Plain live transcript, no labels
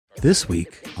This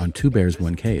week on Two Bears,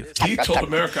 One Cave. He told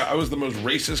America I was the most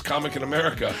racist comic in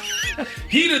America.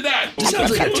 He did that. This sounds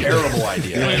like a terrible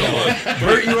idea.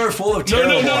 Bert, you are full of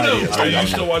terrible ideas. Are you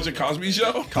still watching Cosby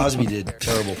Show? Cosby did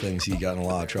terrible things. He got in a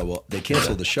lot of trouble. They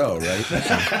canceled the show, right?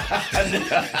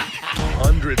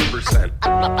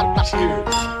 100%.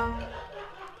 Cheers.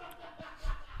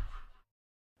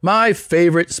 My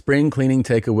favorite spring cleaning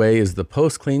takeaway is the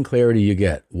post-clean clarity you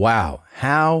get. Wow,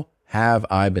 how have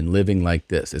I been living like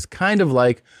this? It's kind of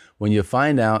like when you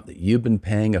find out that you've been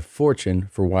paying a fortune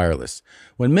for wireless.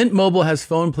 When Mint Mobile has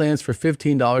phone plans for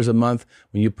 $15 a month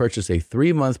when you purchase a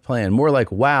 3-month plan, more like,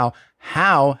 wow,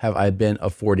 how have I been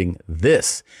affording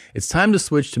this? It's time to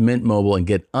switch to Mint Mobile and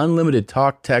get unlimited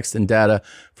talk, text, and data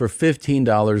for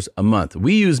 $15 a month.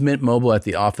 We use Mint Mobile at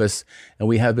the office, and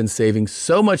we have been saving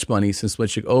so much money since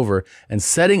switching over, and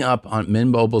setting up on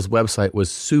Mint Mobile's website was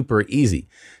super easy.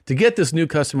 To get this new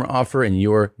customer offer and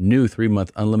your new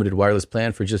 3-month unlimited wireless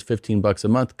plan for just $15 a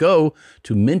month, go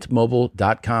to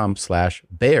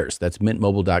mintmobile.com/bears. That's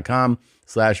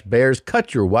mintmobile.com/bears.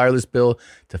 Cut your wireless bill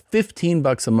to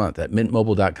 $15 a month at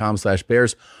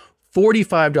mintmobile.com/bears.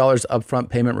 $45 upfront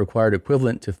payment required,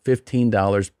 equivalent to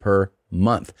 $15 per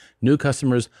month. New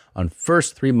customers on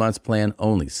first 3 months plan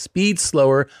only. Speed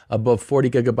slower above 40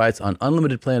 gigabytes on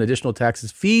unlimited plan. Additional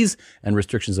taxes, fees, and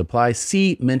restrictions apply.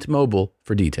 See Mint Mobile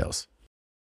for details.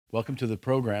 Welcome to the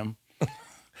program.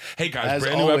 Hey guys, As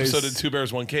brand new always, episode of Two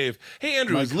Bears, One Cave. Hey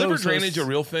Andrew, my is liver co-host- drainage a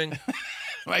real thing?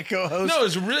 My co-host. No,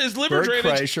 is liver Bert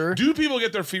drainage? Kreischer. Do people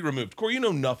get their feet removed? Corey, you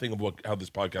know nothing of how this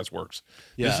podcast works.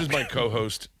 Yeah. This is my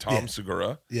co-host Tom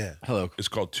Segura. Yeah. Hello. It's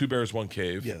called Two Bears, One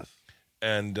Cave. Yes.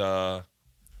 And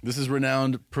This is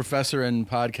renowned professor and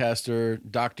podcaster,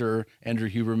 Dr. Andrew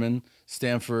Huberman,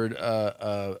 Stanford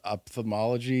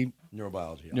ophthalmology,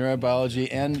 neurobiology,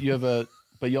 and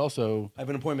but you also, I have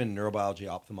an appointment in neurobiology,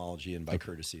 ophthalmology, and by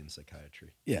courtesy in psychiatry.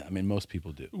 yeah, I mean, most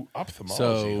people do. ooh,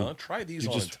 ophthalmology, So, huh? Try these you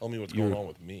on just- and tell me what's going on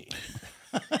with me.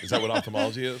 Is that what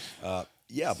ophthalmology is?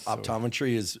 Yeah,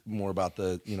 optometry is more about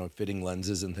the fitting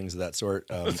lenses and things of that sort.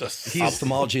 It's a-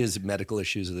 Ophthalmology is medical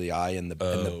issues of the eye and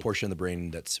the portion of the brain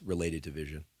that's related to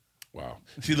vision. Wow.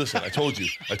 See, listen, I told you.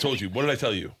 What did I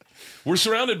tell you? We're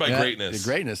surrounded by greatness.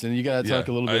 The greatness, and you got to talk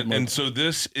a little bit more. And so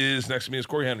this is next to me is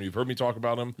Cory Henry. You've heard me talk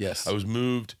about him. Yes. I was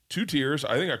moved to tears.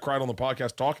 I think I cried on the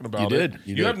podcast talking about You it.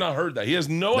 did. You have not heard that. He has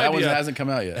no that idea. one hasn't come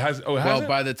out yet. Well,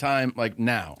 by the time, like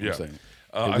now, Yeah. I'm saying.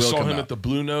 I It will saw come him out. at the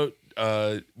Blue Note,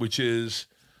 which is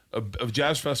a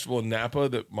jazz festival in Napa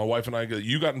that my wife and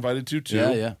you got invited to too.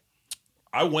 Yeah.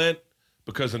 I went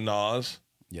because of Nas.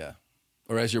 Yeah.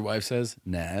 Or as your wife says,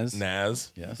 Naz.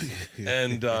 Nas. Yes.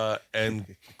 And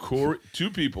Cory, three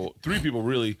people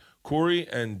really. Cory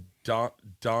and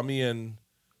Dami and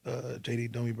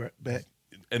JD Domi back.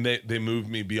 and they moved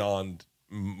me beyond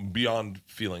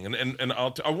feeling. And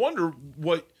I wonder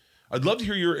what I'd love to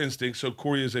hear your instincts. So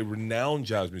Cory is a renowned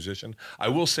jazz musician. I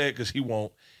will say it because he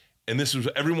won't. And this was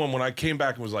everyone when I came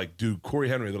back and was like, dude, Cory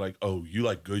Henry. They're like, oh, you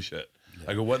like good shit.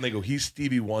 Yeah. I go, what? And they go, he's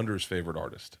Stevie Wonder's favorite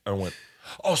artist. I went,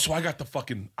 oh, so I got the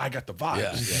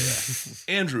vibes.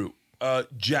 Yeah. Andrew,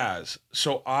 jazz.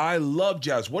 So I love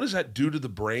jazz. What does that do to the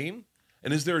brain?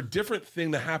 And is there a different thing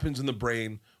that happens in the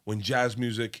brain when jazz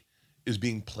music is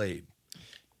being played?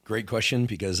 Great question,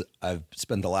 because I've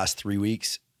spent the last 3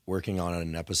 weeks working on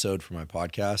an episode for my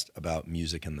podcast about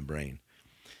music and the brain.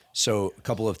 So a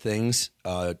couple of things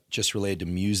just related to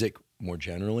music more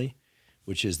generally,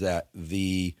 which is that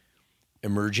the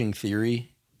emerging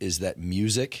theory is that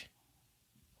music,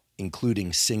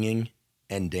 including singing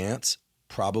and dance,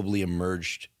 probably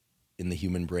emerged in the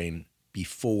human brain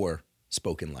before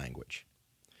spoken language,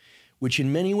 which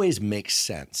in many ways makes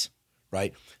sense,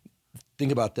 right?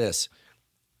 Think about this.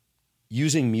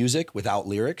 Using music without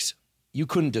lyrics, you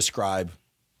couldn't describe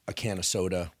a can of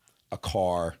soda, a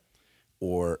car,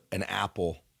 or an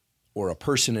apple, or a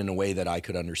person in a way that I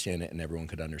could understand it and everyone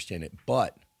could understand it.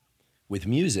 But with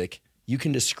music, you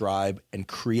can describe and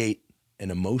create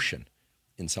an emotion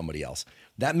in somebody else.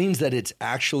 That means that it's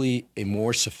actually a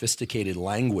more sophisticated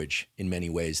language in many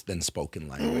ways than spoken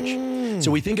language. So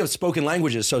we think of spoken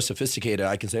language as so sophisticated.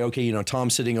 I can say, okay,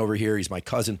 Tom's sitting over here. He's my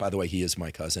cousin. By the way, he is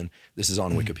my cousin. This is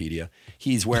on Wikipedia.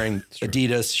 He's wearing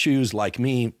Adidas shoes like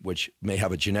me, which may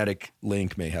have a genetic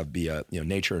link, may be a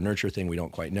nature or nurture thing. We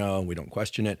don't quite know. We don't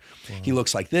question it. Wow. He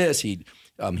looks like this. He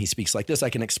speaks like this. I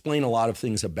can explain a lot of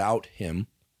things about him,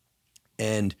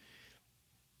 and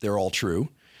they're all true.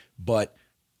 But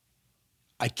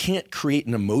I can't create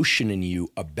an emotion in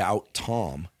you about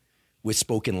Tom with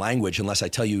spoken language unless I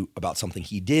tell you about something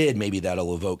he did. Maybe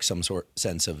that'll evoke some sort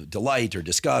sense of delight or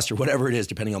disgust or whatever it is,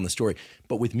 depending on the story.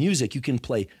 But with music, you can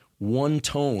play one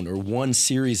tone or one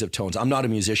series of tones. I'm not a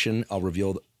musician. I'll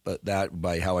reveal that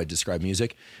by how I describe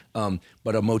music.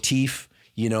 But a motif,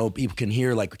 people can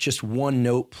hear like just one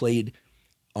note played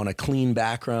on a clean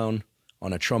background,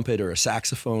 on a trumpet or a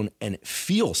saxophone, and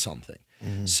feel something.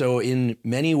 Mm-hmm. So in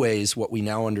many ways, what we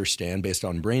now understand based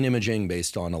on brain imaging,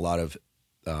 based on a lot of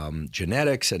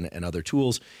genetics and other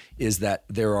tools, is that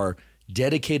there are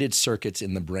dedicated circuits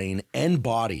in the brain and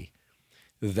body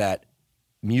that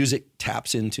music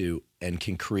taps into and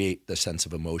can create the sense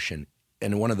of emotion.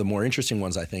 And one of the more interesting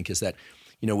ones, I think, is that,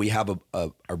 we have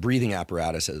our breathing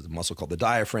apparatus as a muscle called the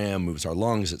diaphragm, moves our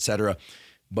lungs, et cetera.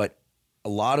 But a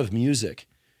lot of music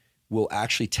will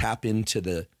actually tap into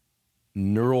the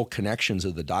neural connections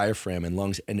of the diaphragm and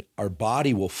lungs, and our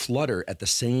body will flutter at the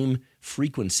same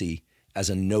frequency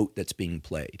as a note that's being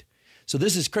played. So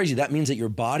this is crazy. That means that your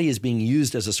body is being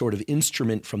used as a sort of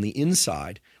instrument from the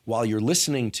inside while you're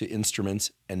listening to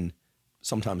instruments and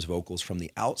sometimes vocals from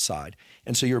the outside.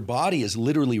 And so your body is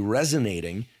literally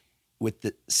resonating with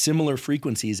the similar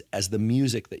frequencies as the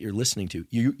music that you're listening to.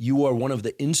 You are one of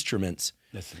the instruments.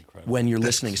 That's incredible. When you're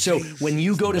listening. So when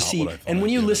you go to see, and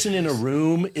when you listen in a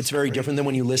room, it's very different than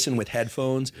when you listen with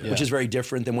headphones, which is very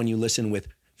different than when you listen with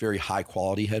very high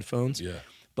quality headphones. Yeah.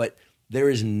 But there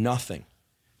is nothing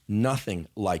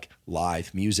like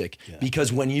live music,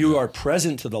 because when you are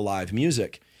present to the live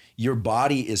music, your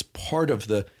body is part of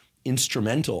the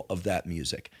instrumental of that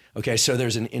music. Okay, so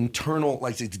there's an internal,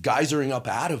 like it's geysering up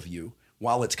out of you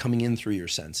while it's coming in through your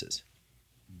senses.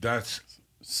 That's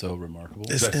so remarkable.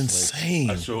 It's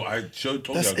insane. So I told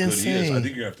you how good he is. I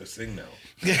think you have to sing now.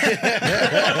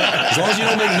 As long as you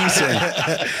don't make me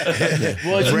sing.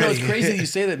 Well, it's crazy that you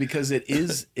say that, because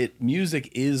music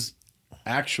is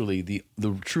actually the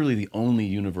truly the only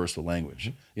universal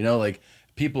language. Like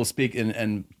people speak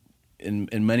in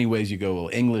many ways you go, well,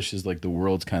 English is like the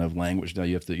world's kind of language. Now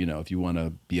you have to, if you want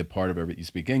to be a part of it, you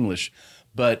speak English.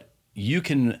 But you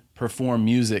can perform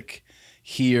music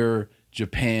here,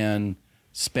 Japan,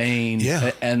 Spain,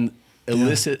 and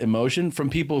elicit emotion from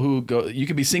people who go, you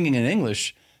could be singing in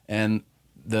English and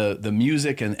the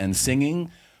music and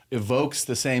singing evokes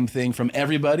the same thing from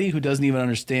everybody who doesn't even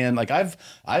understand. Like I've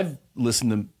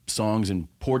listened to songs in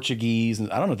Portuguese and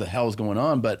I don't know what the hell is going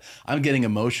on, but I'm getting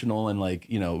emotional and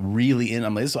really in.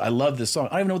 I'm like, I love this song.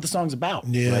 I don't even know what the song's about.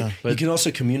 Yeah. Right? But you can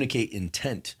also communicate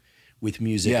intent with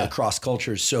music across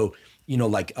cultures. So,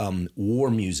 war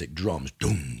music, drums,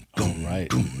 doom, doom, right.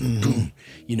 doom, doom.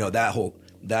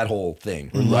 That whole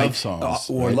thing. Or love songs.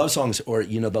 Love songs, or,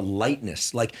 the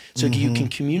lightness. So you can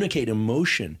communicate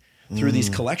emotion through these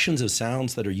collections of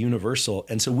sounds that are universal.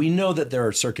 And so we know that there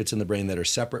are circuits in the brain that are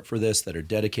separate for this, that are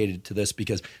dedicated to this,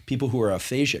 because people who are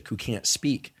aphasic, who can't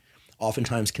speak,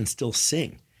 oftentimes can still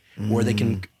sing, or they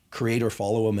can create or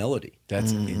follow a melody.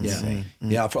 That's insane.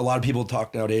 Yeah, for a lot of people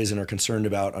talk nowadays and are concerned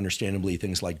about, understandably,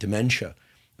 things like dementia,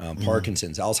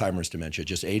 Parkinson's, Alzheimer's dementia,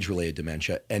 just age-related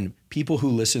dementia. And people who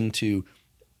listen to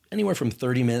anywhere from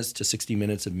 30 minutes to 60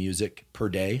 minutes of music per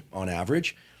day on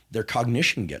average, their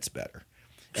cognition gets better.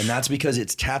 And that's because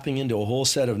it's tapping into a whole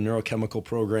set of neurochemical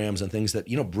programs and things that,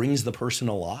 brings the person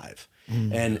alive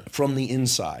and from the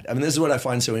inside. I mean, this is what I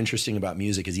find so interesting about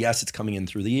music is, yes, it's coming in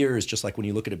through the ears, just like when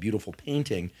you look at a beautiful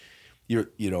painting,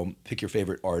 pick your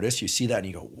favorite artist, you see that and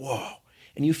you go, whoa,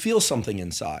 and you feel something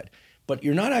inside. But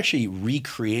you're not actually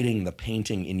recreating the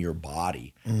painting in your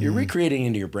body. You're recreating it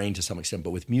into your brain to some extent.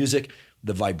 But with music,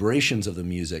 the vibrations of the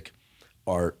music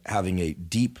are having a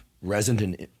deep,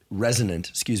 resonant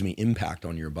impact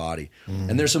on your body.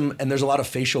 And there's a lot of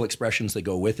facial expressions that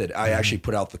go with it. I actually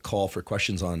put out the call for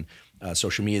questions on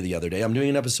social media the other day. I'm doing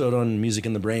an episode on music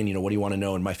in the brain. What do you want to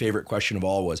know? And my favorite question of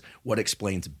all was, what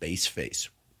explains bass face?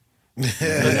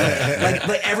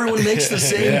 like everyone makes the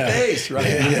same face, right?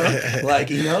 I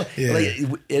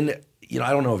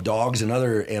don't know if dogs and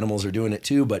other animals are doing it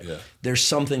too, but there's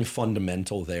something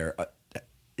fundamental there.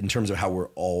 In terms of how we're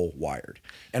all wired.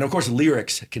 And of course,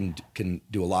 lyrics can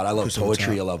do a lot. I love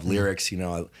poetry. I love lyrics.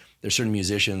 There's certain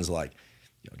musicians like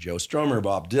Joe Strummer,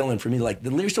 Bob Dylan. For me, like the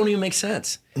lyrics don't even make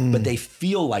sense, but they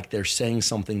feel like they're saying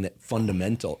something that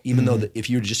fundamental, even though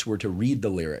if you just were to read the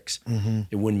lyrics,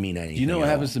 it wouldn't mean anything. Do you know what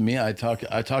happens to me? I talked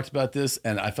about this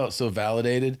and I felt so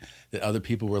validated that other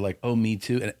people were like, oh, me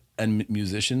too. And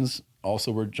musicians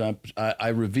also were I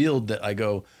revealed that I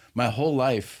go, my whole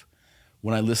life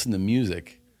when I listen to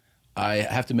music, I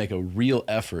have to make a real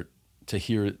effort to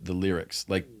hear the lyrics,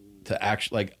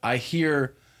 I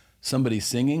hear somebody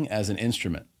singing as an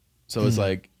instrument. So it's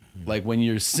like when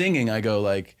you're singing, I go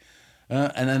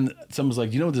and then someone's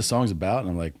like, you know what this song's about?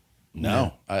 And I'm like,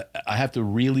 no, I have to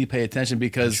really pay attention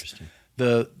because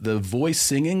the voice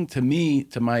singing to me,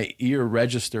 to my ear,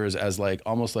 registers as like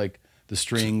almost like the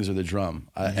strings or the drum.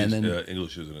 And then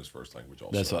English isn't his first language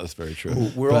also. that's very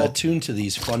true. We're all tuned to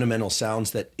these fundamental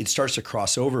sounds that it starts to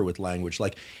cross over with language.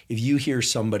 Like if you hear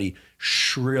somebody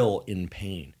shrill in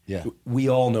pain, we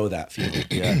all know that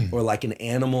feeling. Or like an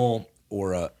animal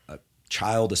or a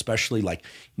child, especially like,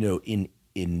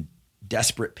 in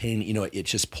desperate pain, it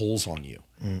just pulls on you.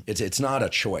 It's not a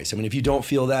choice. I mean, if you don't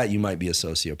feel that, you might be a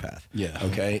sociopath. Yeah.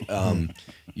 Okay.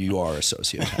 You are a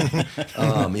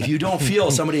sociopath. If you don't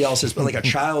feel somebody else's, like a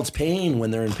child's pain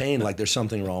when they're in pain, like there's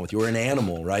something wrong with you, or an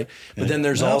animal, right? But then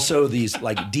there's also these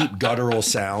like deep guttural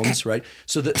sounds, right?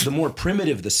 So the more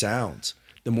primitive the sounds,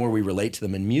 the more we relate to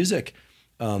them. And music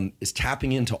is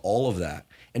tapping into all of that.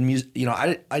 And music,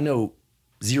 I know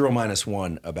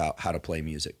 0-1 about how to play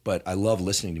music, but I love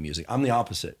listening to music. I'm the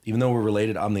opposite. Even though we're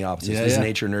related, I'm the opposite. This is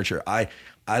nature, nurture. I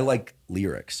like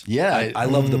lyrics. Yeah. I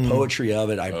love the poetry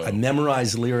of it. I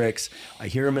memorize lyrics. I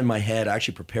hear them in my head. I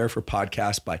actually prepare for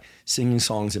podcasts by singing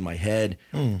songs in my head.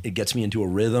 It gets me into a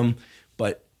rhythm.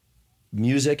 But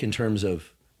music in terms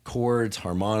of chords,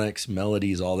 harmonics,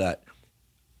 melodies, all that,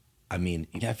 I mean,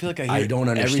 I feel like I don't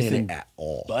understand it at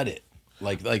all. But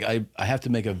like I have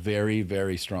to make a very,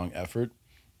 very strong effort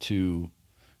to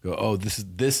go, oh,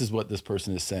 this is what this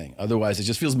person is saying. Otherwise, it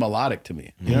just feels melodic to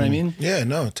me. You know what I mean? Yeah,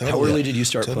 no, totally. How early did you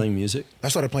start playing music? I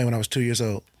started playing when I was 2 years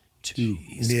old.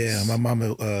 Jesus. Yeah, my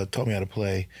mama taught me how to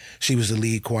play. She was the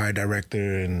lead choir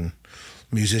director and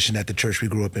musician at the church. We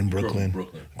grew up in Brooklyn.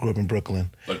 Grew up in Brooklyn.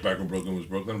 Like back when Brooklyn was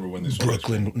Brooklyn, or when they started?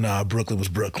 Brooklyn was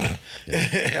Brooklyn.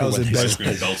 Yeah. I was in best.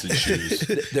 Belts and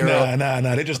shoes.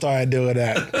 Nah. They just started doing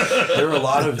that. There are a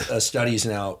lot of studies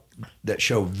now that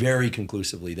show very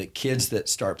conclusively that kids that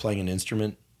start playing an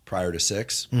instrument prior to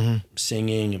 6,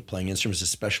 singing and playing instruments,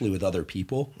 especially with other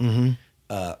people,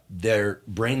 their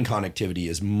brain connectivity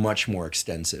is much more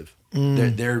extensive.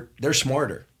 They're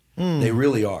smarter. They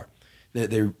really are.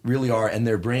 They really are, and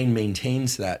their brain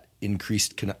maintains that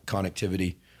increased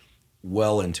connectivity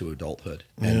well into adulthood,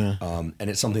 and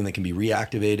it's something that can be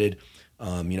reactivated.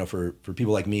 For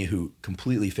people like me who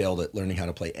completely failed at learning how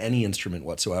to play any instrument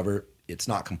whatsoever, it's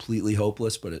not completely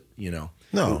hopeless, but it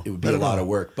would be a lot of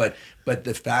work. But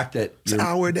the fact that it's an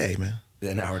hour a day, man.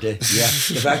 An hour a day, yeah.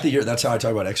 The fact that that's how I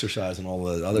talk about exercise and all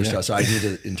the other stuff. So I need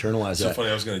to internalize that. So funny,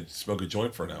 I was going to smoke a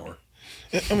joint for an hour.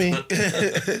 I mean,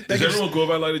 does everyone go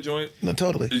by light a joint? No,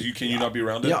 totally. Can you not be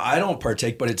around it? Yeah, I don't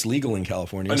partake, but it's legal in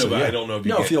California. I know, so but I don't know if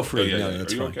you can. Feel free. Oh, no,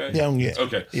 that's fine. Okay? Yeah,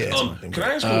 Okay. Yeah, can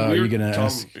I ask a weird? Are you gonna Tom,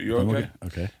 ask? are you okay?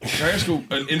 Okay. Can I ask an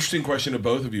interesting question to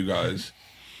both of you guys?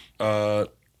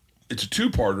 It's a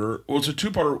two-parter. Well, it's a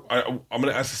two-parter. I'm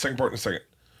going to ask the second part in a second.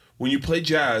 When you play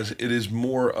jazz, it is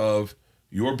more of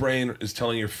your brain is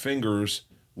telling your fingers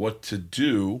what to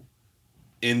do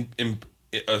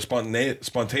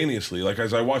spontaneously. Like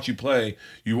as I watch you play,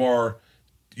 you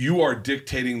are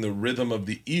dictating the rhythm of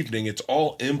the evening. It's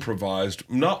all improvised.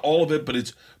 Not all of it, but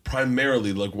it's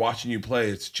primarily like watching you play.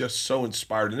 It's just so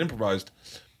inspired and improvised.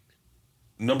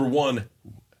 Number one,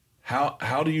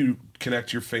 how do you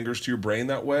connect your fingers to your brain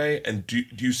that way? And do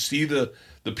you see the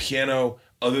piano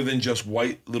other than just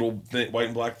white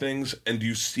and black things? And do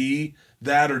you see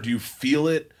that, or do you feel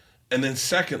it? And then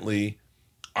secondly,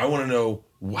 I want to know,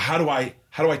 how do I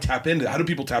tap into that? How do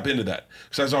people tap into that?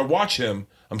 Because as I watch him,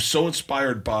 I'm so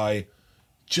inspired by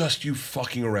just you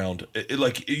fucking around.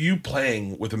 Like you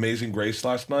playing with Amazing Grace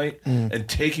last night and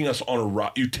taking us on a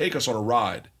ride. You take us on a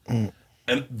ride. And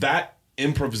that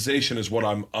improvisation is what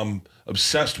I'm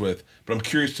obsessed with. But I'm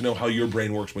curious to know how your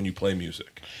brain works when you play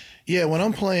music. Yeah, when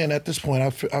I'm playing at this point,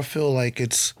 I feel like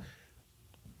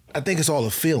I think it's all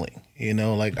a feeling,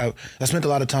 like I spent a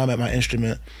lot of time at my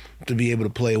instrument to be able to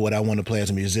play what I want to play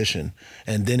as a musician.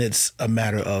 And then it's a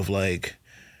matter of like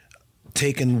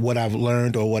taking what I've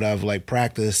learned or what I've like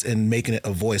practiced and making it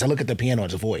a voice. I look at the piano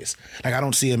as a voice. Like I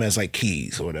don't see them as like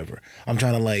keys or whatever. I'm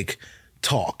trying to like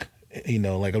talk,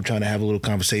 like I'm trying to have a little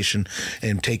conversation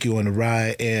and take you on a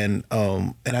ride. And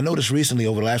I noticed recently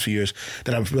over the last few years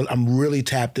that I'm really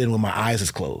tapped in when my eyes is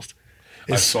closed.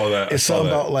 I saw that. It's something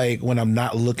about like when I'm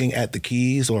not looking at the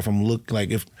keys, or if I'm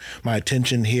if my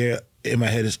attention here in my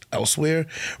head is elsewhere,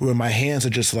 where my hands are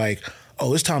just like,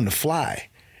 oh, it's time to fly.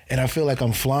 And I feel like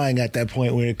I'm flying at that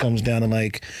point where it comes down to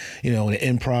like, the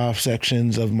improv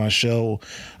sections of my show,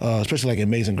 especially like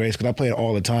Amazing Grace, because I play it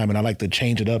all the time and I like to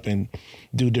change it up and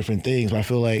do different things. But I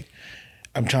feel like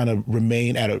I'm trying to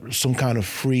remain at some kind of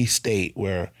free state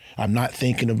where I'm not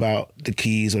thinking about the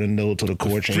keys or the notes or the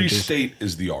chord changes. Free state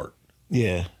is the art.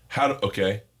 Yeah.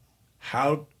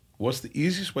 What's the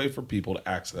easiest way for people to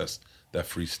access that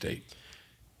free state?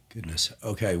 Goodness.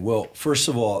 Okay. Well, first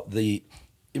of all,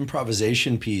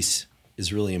 improvisation piece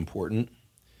is really important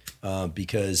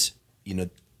because,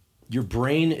 your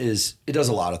brain it does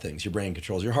a lot of things. Your brain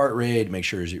controls your heart rate, makes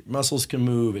sure your muscles can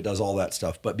move. It does all that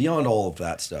stuff. But beyond all of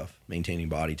that stuff, maintaining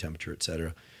body temperature, et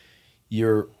cetera,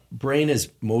 your brain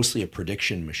is mostly a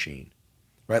prediction machine,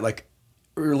 right? Like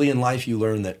early in life, you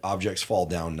learn that objects fall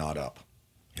down, not up.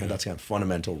 And that's kind of a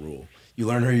fundamental rule. You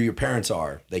learn who your parents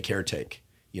are. They caretake,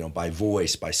 by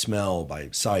voice, by smell, by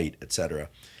sight, et cetera.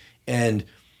 And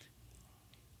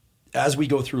as we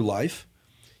go through life,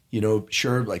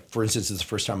 sure, like for instance, it's the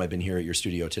first time I've been here at your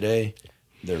studio today.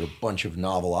 There are a bunch of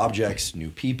novel objects, new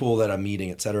people that I'm meeting,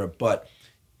 et cetera, but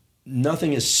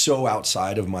nothing is so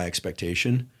outside of my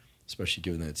expectation, especially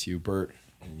given that it's you, Bert,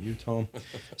 and you, Tom,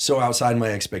 so outside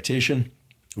my expectation.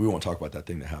 We won't talk about that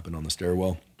thing that happened on the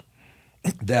stairwell,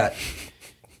 that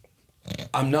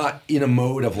I'm not in a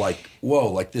mode of like, whoa,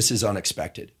 like this is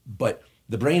unexpected. But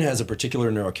the brain has a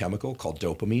particular neurochemical called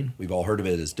dopamine. We've all heard of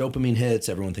it as dopamine hits.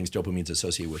 Everyone thinks dopamine's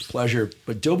associated with pleasure,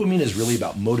 but dopamine is really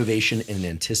about motivation and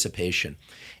anticipation.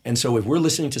 And so if we're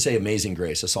listening to, say, Amazing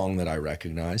Grace, a song that I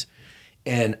recognize,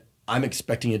 and I'm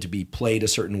expecting it to be played a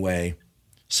certain way,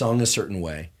 sung a certain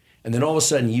way, and then all of a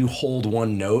sudden you hold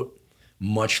one note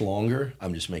much longer.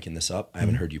 I'm just making this up. I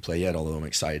haven't heard you play yet, although I'm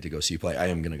excited to go see you play. I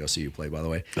am going to go see you play, by the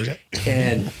way. Okay.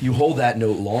 And you hold that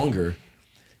note longer,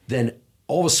 then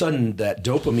all of a sudden that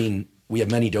dopamine, we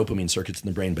have many dopamine circuits in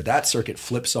the brain, but that circuit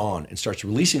flips on and starts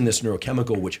releasing this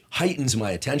neurochemical, which heightens my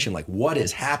attention. Like, what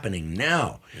is happening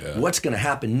now? Yeah. What's going to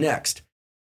happen next?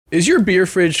 Is your beer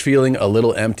fridge feeling a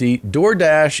little empty?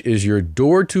 DoorDash is your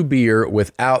door to beer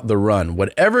without the run.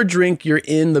 Whatever drink you're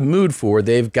in the mood for,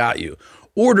 they've got you.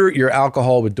 Order your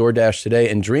alcohol with DoorDash today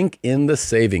and drink in the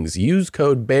savings. Use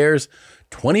code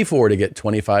BEARS24 to get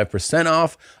 25%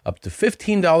 off, up to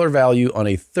 $15 value on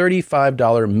a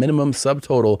 $35 minimum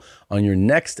subtotal on your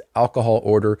next alcohol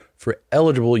order for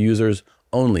eligible users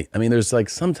only. I mean, there's like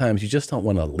sometimes you just don't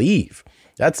want to leave.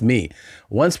 That's me.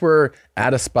 Once we're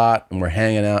at a spot and we're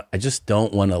hanging out, I just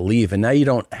don't want to leave. And now you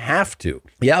don't have to.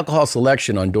 The alcohol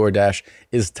selection on DoorDash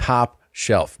is top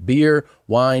shelf. Beer,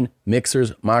 wine,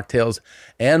 mixers, mocktails,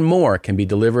 and more can be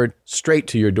delivered straight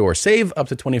to your door. Save up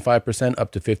to 25%,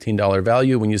 up to $15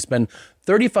 value when you spend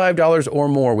 $35 or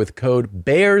more with code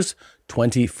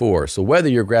BEARS24. So whether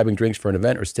you're grabbing drinks for an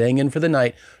event or staying in for the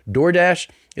night, DoorDash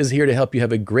is here to help you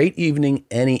have a great evening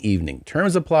any evening.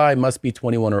 Terms apply. Must be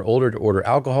 21 or older to order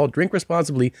alcohol. Drink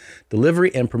responsibly.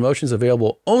 Delivery and promotions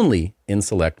available only in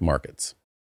select markets.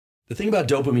 The thing about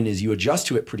dopamine is you adjust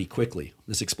to it pretty quickly.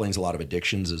 This explains a lot of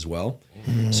addictions as well.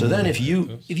 So then if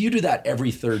you do that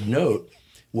every third note,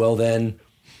 well then,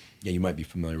 yeah, you might be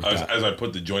familiar with that. As I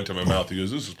put the joint in my mouth, he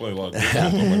goes, this is playing a lot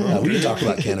of we can talk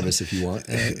about cannabis if you want.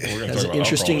 It has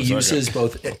interesting uses,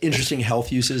 both interesting health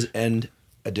uses and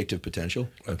addictive potential.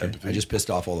 Okay. I just pissed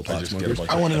off all the pot smokers.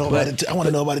 I want to know about it. I want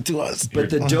to know about it too. But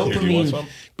the dopamine,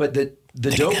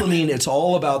 dopamine, it's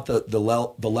all about the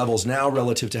levels now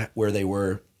relative to where they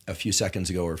were a few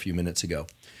seconds ago or a few minutes ago.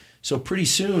 So pretty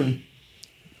soon,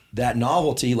 that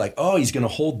novelty, like, oh, he's going to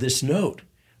hold this note.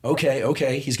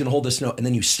 Okay, he's going to hold this note. And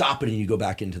then you stop it and you go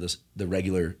back into the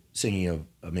regular singing of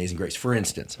Amazing Grace. For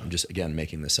instance, I'm just, again,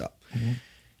 making this up. Mm-hmm.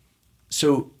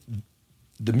 So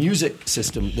the music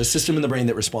system, the system in the brain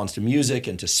that responds to music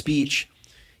and to speech,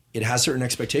 it has certain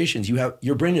expectations.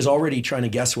 Your brain is already trying to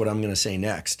guess what I'm going to say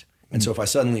next. And so if I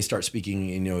suddenly start speaking,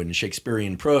 in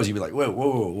Shakespearean prose, you'd be like,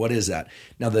 whoa, what is that?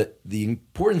 Now, the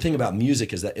important thing about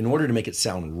music is that in order to make it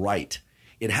sound right,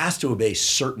 it has to obey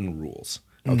certain rules.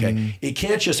 Okay, it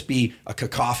can't just be a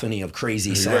cacophony of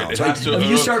crazy sounds. Right. If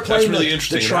you start playing that's really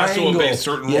interesting. The triangle, it has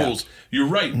to obey certain rules. You're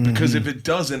right, because if it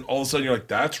doesn't, all of a sudden you're like,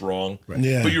 "That's wrong." Right.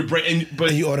 Yeah. But your brain,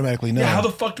 and you automatically know. Yeah, how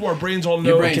the fuck do our brains all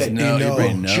know? Your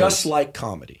brain knows. Just like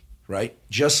comedy. Right?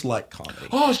 Just like comedy.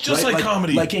 Oh, it's just like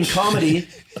comedy. Like in comedy,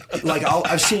 like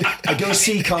I go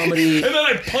see comedy. And then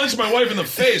I punch my wife in the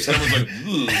face and I was like,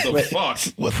 the fuck?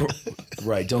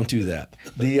 Right, don't do that.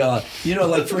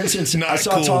 Like for instance, I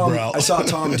saw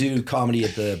Tom do comedy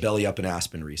at the Belly Up in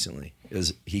Aspen recently.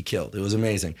 He killed. It was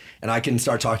amazing. And I can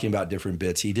start talking about different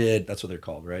bits he did. That's what they're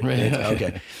called, right?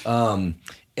 Okay.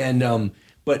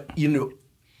 But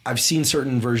I've seen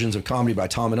certain versions of comedy by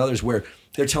Tom and others where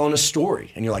they're telling a story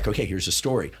and you're like, okay, here's a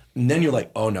story. And then you're like,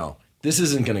 oh no, this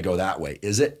isn't going to go that way,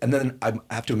 is it? And then I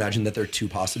have to imagine that there are two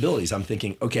possibilities. I'm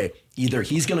thinking, okay, either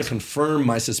he's going to confirm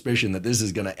my suspicion that this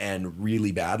is going to end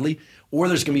really badly, or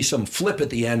there's going to be some flip at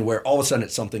the end where all of a sudden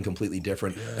it's something completely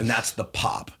different. Yes. And that's the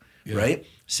pop, right?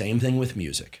 Same thing with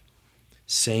music.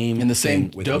 And the same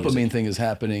dopamine thing is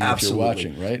happening if you're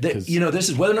watching, right? This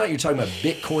is whether or not you're talking about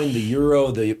Bitcoin, the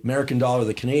euro, the American dollar,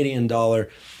 the Canadian dollar.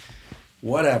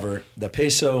 whatever, the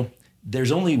peso,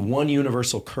 there's only one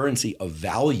universal currency of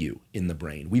value in the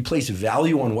brain. We place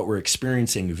value on what we're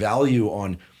experiencing, value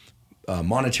on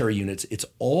monetary units. It's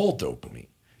all dopamine.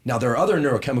 Now, there are other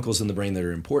neurochemicals in the brain that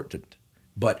are important,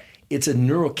 but it's a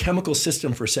neurochemical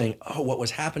system for saying, oh, what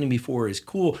was happening before is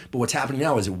cool, but what's happening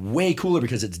now is way cooler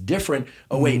because it's different.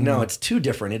 Oh, wait, no, it's too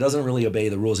different. It doesn't really obey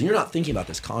the rules. And you're not thinking about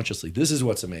this consciously. This is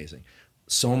what's amazing.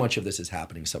 So much of this is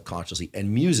happening subconsciously.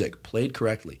 And music, played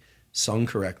correctly, sung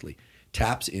correctly,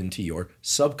 taps into your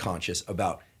subconscious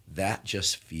about that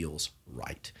just feels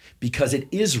right. Because it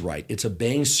is right. It's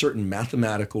obeying certain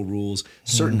mathematical rules,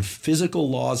 certain physical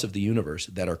laws of the universe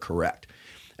that are correct.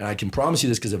 And I can promise you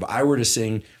this, because if I were to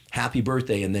sing Happy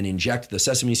Birthday and then inject the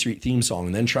Sesame Street theme song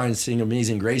and then try and sing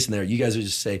Amazing Grace in there, you guys would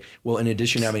just say, well, in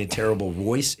addition to having a terrible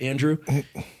voice, Andrew,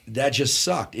 that just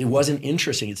sucked. It wasn't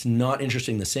interesting. It's not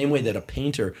interesting the same way that a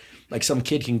painter, like some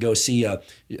kid can go see a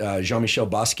Jean-Michel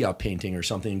Basquiat painting or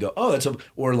something and go, oh,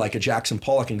 or like a Jackson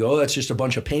Pollock and go, oh, that's just a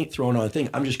bunch of paint thrown on a thing.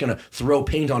 I'm just going to throw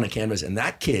paint on a canvas. And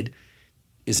that kid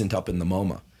isn't up in the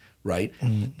MoMA. Right?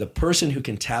 The person who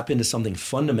can tap into something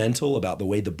fundamental about the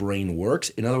way the brain works.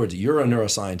 In other words, you're a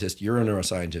neuroscientist, you're a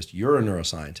neuroscientist, you're a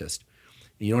neuroscientist.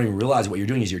 You don't even realize what you're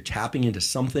doing is you're tapping into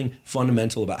something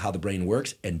fundamental about how the brain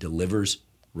works and delivers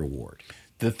reward.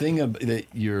 The thing that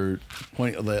you're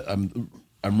pointing, that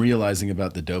I'm realizing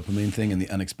about the dopamine thing and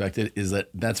the unexpected is that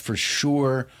that's for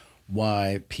sure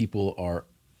why people are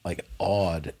like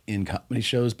awed in comedy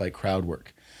shows by crowd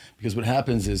work. Because what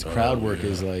happens is crowd work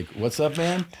is like, what's up,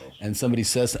 man? And somebody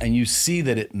says, and you see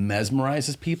that it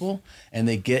mesmerizes people and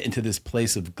they get into this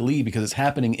place of glee because it's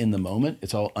happening in the moment.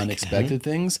 It's all unexpected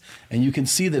things. And you can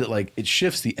see that it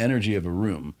shifts the energy of a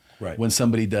room when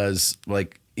somebody does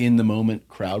like in the moment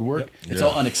crowd work. It's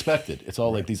all unexpected. It's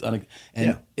all like these,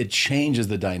 it changes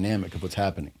the dynamic of what's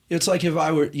happening. It's like if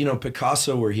I were,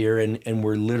 Picasso were here and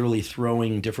we're literally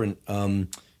throwing different,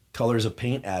 colors of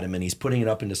paint at him and he's putting it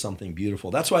up into something beautiful.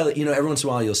 That's why, every once in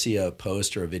a while you'll see a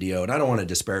post or a video, and I don't want to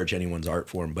disparage anyone's art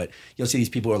form, but you'll see these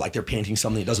people who are like, they're painting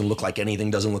something that doesn't look like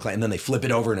anything, and then they flip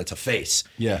it over and it's a face.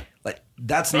 Yeah. Like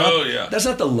that's not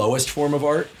the lowest form of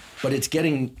art, but it's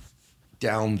getting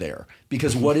down there.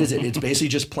 Because what is it? It's basically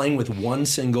just playing with one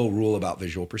single rule about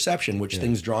visual perception, which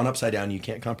things drawn upside down, you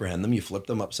can't comprehend them, you flip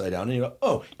them upside down and you go,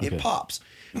 oh, it pops.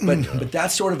 But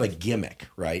that's sort of a gimmick,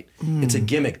 right? It's a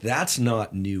gimmick. That's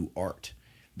not new art.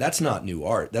 That's not new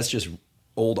art. That's just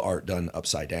old art done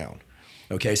upside down.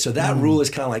 Okay, so that rule is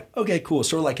kind of like, okay, cool.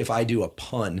 Sort of like if I do a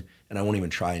pun, and I won't even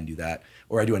try and do that,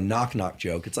 or I do a knock-knock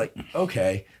joke, it's like,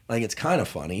 okay, like it's kind of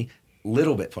funny,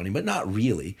 little bit funny, but not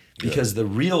really. Because the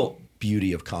real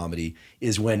beauty of comedy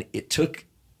is when it took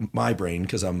my brain,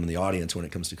 because I'm in the audience when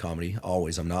it comes to comedy,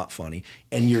 always, I'm not funny,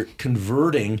 and you're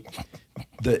converting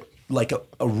like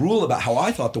a rule about how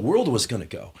I thought the world was going to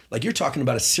go. Like you're talking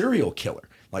about a serial killer.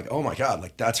 Like, oh my God,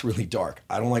 like that's really dark.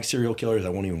 I don't like serial killers. I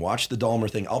won't even watch the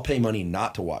Dahmer thing. I'll pay money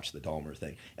not to watch the Dahmer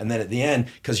thing. And then at the end,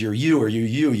 because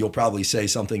you'll probably say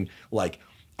something like,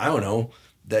 I don't know,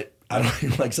 that I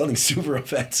don't like something super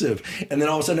offensive. And then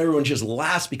all of a sudden everyone just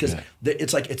laughs because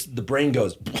it's like the brain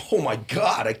goes, oh my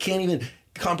God, I can't even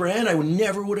comprehend. I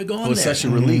never would have gone there. It's such a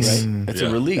release. Right? It's a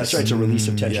release. That's right. It's a release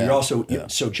of tension. You're also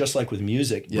so just like with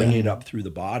music, bringing it up through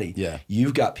the body.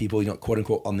 You've got people, quote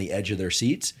unquote, on the edge of their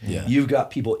seats. You've got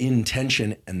people in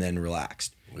tension and then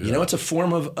relaxed. It's a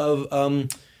form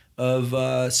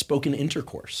of spoken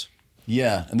intercourse.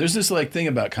 Yeah, and there's this like thing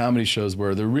about comedy shows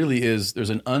where there's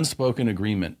an unspoken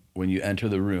agreement when you enter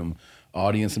the room.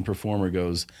 Audience and performer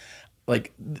goes,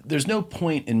 like, there's no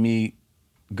point in me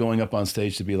going up on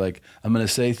stage to be like, I'm going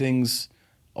to say things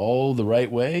all the right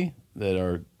way that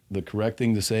are the correct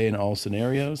thing to say in all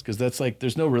scenarios. Because that's like,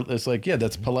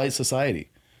 that's polite society.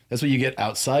 That's what you get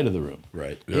outside of the room.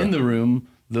 Right. Yeah. In the room,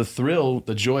 the thrill,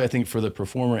 the joy, I think, for the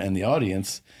performer and the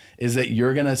audience is that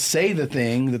you're going to say the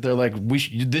thing that they're like,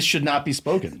 this should not be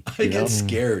spoken. I get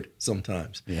scared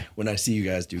sometimes when I see you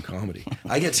guys do comedy.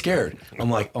 I get scared. I'm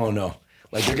like, oh no.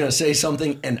 Like they're going to say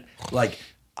something and like,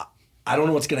 I don't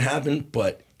know what's going to happen,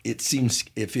 but it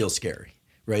feels scary,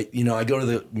 right? I go to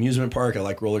the amusement park. I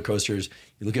like roller coasters.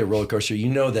 You look at a roller coaster,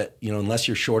 that, unless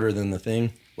you're shorter than the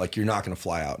thing, like you're not going to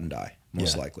fly out and die,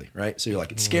 most likely, right? So you're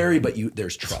like, it's scary, but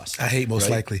there's trust. I hate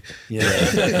most likely. Yeah.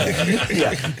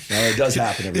 Well, it does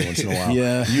happen every once in a while.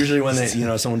 Yeah. Usually when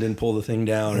someone didn't pull the thing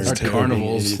down or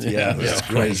carnivals.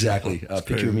 Right, exactly.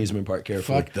 Pick your amusement park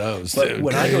carefully. Fuck those. But dude,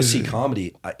 when I go see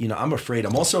comedy, I'm afraid.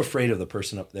 I'm also afraid of the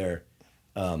person up there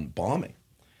bombing.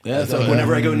 Yeah,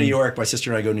 whenever I go to New York, my sister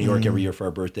and I go to New York every year for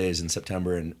our birthdays in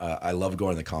September, and I love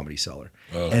going to the Comedy Cellar.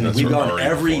 And we've gone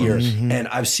every year, and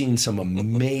I've seen some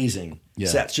amazing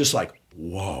sets, just like,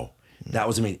 whoa. That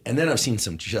was amazing. And then I've seen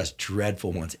some just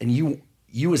dreadful ones. And you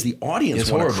as the audience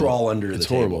It's want to horrible. crawl under the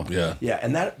horrible. table. Yeah. Yeah.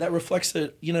 And that reflects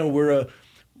that,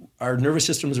 our nervous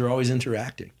systems are always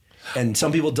interacting. And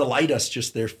some people delight us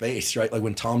just their face, right? Like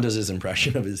when Tom does his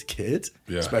impression of his kids,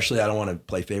 especially, I don't want to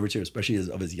play favorites here, especially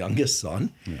of his youngest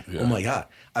son. Yeah. Oh my God.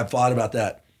 I've thought about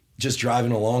that just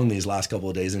driving along these last couple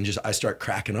of days, and I start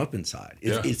cracking up inside.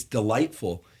 It's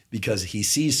delightful because he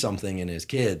sees something in his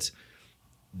kids.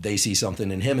 They see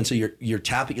something in him. And so you're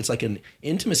tapping, it's like an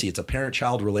intimacy. It's a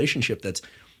parent-child relationship that's,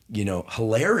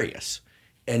 hilarious.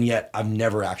 And yet I've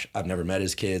never met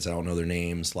his kids. I don't know their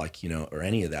names, or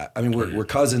any of that. I mean, we're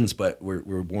cousins, but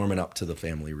we're warming up to the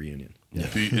family reunion. Yeah.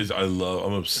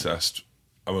 I'm obsessed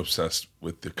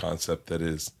with the concept that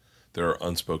is there are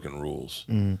unspoken rules.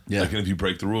 Yeah. Like, and if you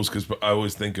break the rules, because I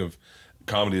always think of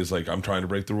comedy as like, I'm trying to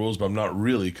break the rules, but I'm not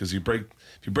really, because if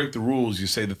you break the rules, you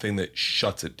say the thing that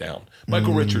shuts it down.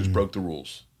 Michael Richards broke the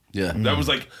rules. Yeah. That was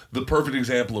like the perfect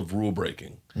example of rule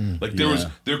breaking. Like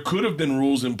there could have been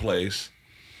rules in place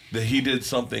that he did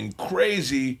something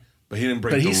crazy, but he didn't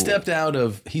break the rule. But he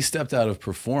stepped out of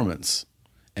performance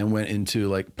and went into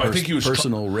like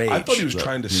personal rage. I thought he was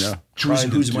trying to.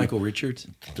 Who's Michael Richards?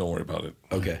 Don't worry about it.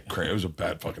 Okay. It was a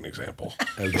bad fucking example.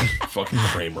 Fucking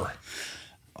Kramer.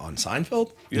 On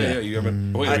Seinfeld? Yeah, you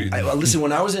haven't. Listen,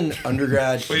 when I was in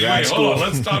undergrad, hold on.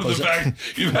 Let's stop the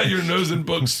fact you've had your nose in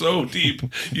books so deep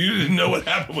you didn't know what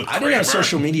happened with Kramer. I didn't have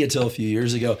social media till a few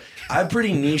years ago. I'm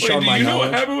pretty niche on my knowledge. Do you know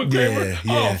what happened with Kramer?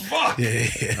 Oh, fuck. Yeah.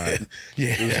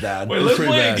 It was bad. Wait, let's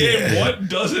play a game. What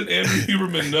doesn't Andrew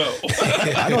Huberman know?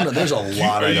 I don't know. There's a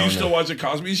lot I don't know. Are you still watching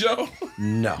Cosby Show?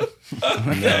 No.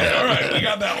 Okay, all right. We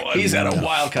got that one. He's had a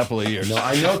wild couple of years. No,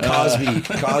 I know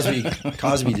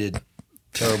Cosby did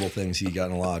terrible things. He got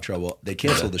in a lot of trouble. They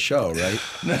canceled the show, right?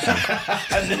 No.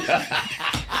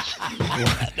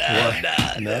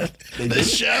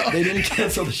 They didn't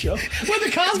cancel the show. With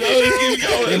the Cosby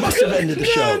Show? They must have ended the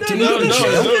show. Didn't he go to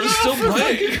jail? No, it's still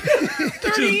playing.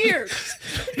 30 years.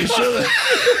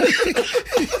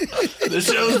 The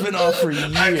show's been off for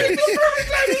years.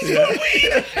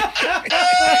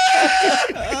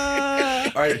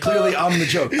 All right, clearly I'm the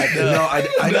joke.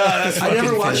 I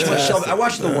never watched much show. I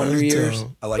watched The Wonder Years.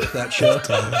 I like that show.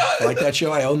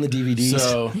 I own the DVDs.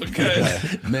 So,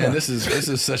 man, this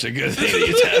is such a good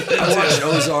thing. I watched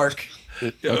Ozark. I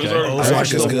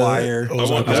watched The Wire.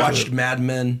 I watched Mad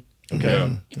Men.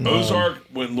 Okay. Ozark,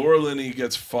 when Laura Linney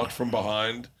gets fucked from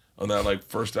behind on that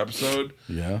first episode,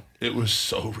 it was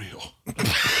so real.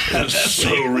 It was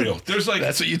so real. There's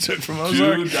that's what you took from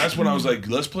Ozark? Dude, that's when I was like,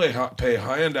 let's pay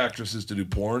high-end actresses to do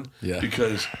porn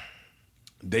because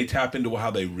they tap into how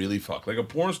they really fuck. Like a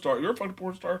porn star. You ever fucked a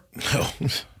porn star? No.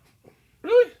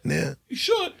 Really? Yeah. You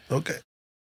should. Okay.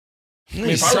 I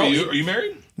mean, if I were you, are you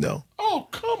married? No. Oh,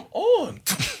 come on.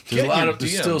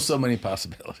 There's still so many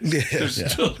possibilities. Yeah.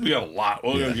 There's still be a lot.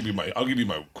 Well, I'll give you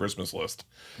my Christmas list.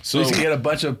 So you can get a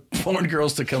bunch of porn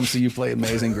girls to come see you play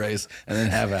Amazing Grace and then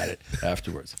have at it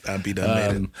afterwards. I'd be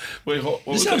done. Wait,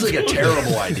 this sounds like a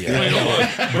terrible idea. Wait, hold on.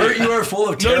 Bert, you are full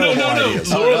of terrible ideas.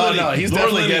 No. He's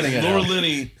definitely getting it. Laura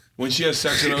Linney, when she has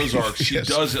sex in Ozark, she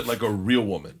does it like a real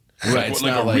woman. Right,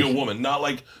 like a real woman, not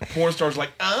like porn stars like,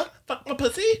 fuck my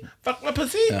pussy, do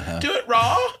it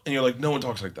raw. And you're like, no one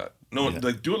talks like that. No one,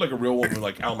 do it like a real woman,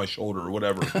 like out my shoulder or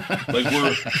whatever.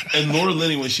 And Laura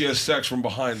Linney, when she has sex from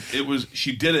behind,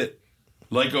 she did it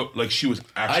like she was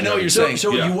actually. I know what you're saying.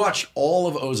 So you watched all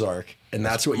of Ozark, and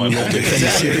that's what you lifted from the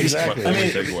series. Exactly. I mean,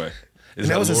 takeaway.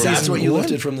 That's what you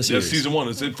lifted from the series. Yeah, season 1.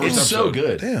 It's the first episode. So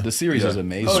good. Yeah. The series is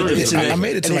amazing. I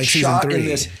made it to like season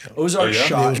 3. Ozark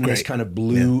shot in this kind of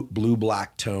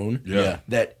blue-black tone. Yeah.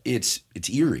 That it's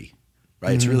eerie,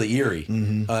 right? It's really eerie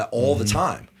all the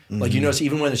time. Like, you notice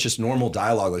even when it's just normal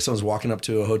dialogue, like someone's walking up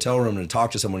to a hotel room and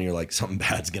talk to someone, and you're like, something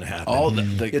bad's going to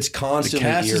happen. It's constantly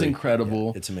The cast eerie. is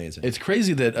incredible. It's amazing. It's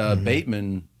crazy that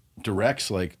Bateman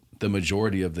directs like the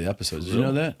majority of the episodes. Did you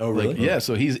know that? Oh, really? Yeah,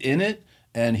 so he's in it,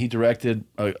 and he directed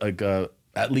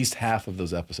at least half of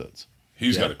those episodes.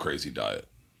 He's got a crazy diet.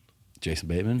 Jason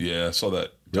Bateman? Yeah, I saw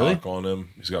that doc on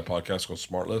him. He's got a podcast called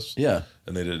Smartless. Yeah.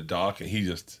 And they did a doc, and he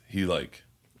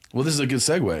Well, this is a good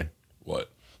segue. What?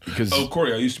 Because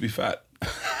Cory, I used to be fat.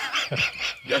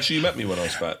 Actually, you met me when I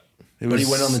was fat. But he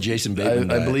went on the Jason Bateman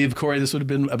diet. I believe, Cory, this would have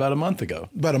been about a month ago.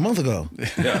 About a month ago.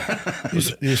 Yeah.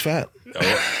 He was fat.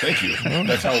 Oh, thank you.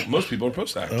 That's how most people are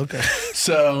supposed to act. Okay.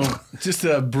 So just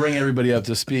to bring everybody up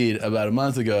to speed, about a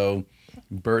month ago,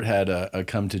 Bert had a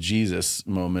come to Jesus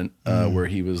moment where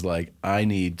he was like, I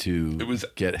need to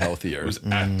get healthier. It was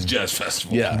at the jazz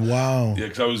festival. Yeah. Wow. Yeah,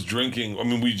 because I was drinking. I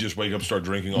mean, we just wake up, start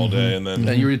drinking all day, and then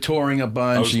And you were touring a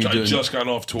bunch. I just gotten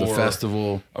off tour. The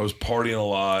festival. I was partying a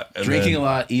lot. And Drinking a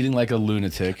lot, eating like a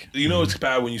lunatic. You know, it's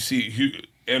bad when you see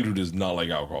Andrew does not like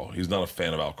alcohol. He's not a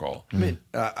fan of alcohol. I mean,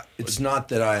 it's not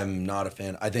that I am not a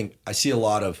fan. I think I see a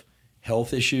lot of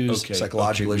health issues,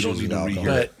 psychological issues with alcohol.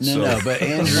 But but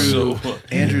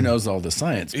Andrew knows all the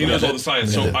science. He knows all the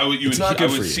science. So I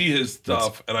would see his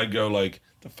stuff, and I'd go like,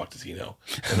 "The fuck does he know?"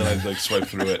 And then I'd like swipe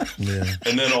through it.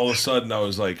 And then all of a sudden, I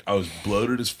was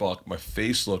bloated as fuck. My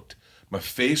face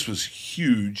was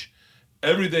huge.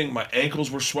 Everything, my ankles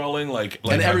were swelling,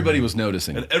 and everybody was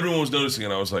noticing. And everyone was noticing,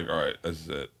 and I was like, "All right, this is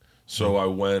it." So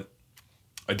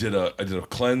I did a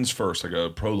cleanse first, like a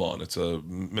Prolon. It's a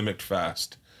mimicked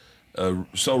fast.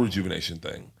 Cell rejuvenation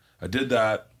thing. I did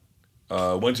that,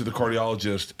 went to the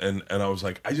cardiologist, and I was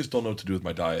like, I just don't know what to do with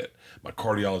my diet. My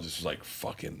cardiologist was like,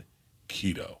 fucking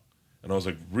keto. And I was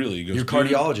like, really? He goes, your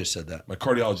cardiologist said that? My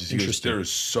cardiologist, he goes, there is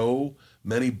so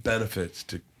many benefits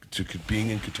to being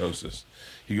in ketosis.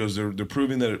 He goes, they're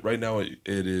proving that right now it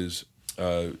is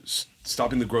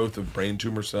stopping the growth of brain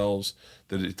tumor cells,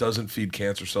 that it doesn't feed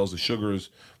cancer cells. The sugar is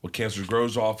what cancer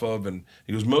grows off of. And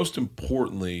he goes, most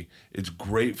importantly, it's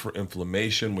great for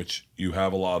inflammation, which you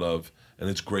have a lot of, and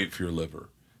it's great for your liver.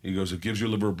 He goes, it gives your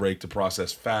liver a break to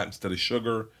process fat instead of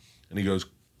sugar. And he goes,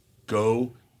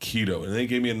 go keto. And then he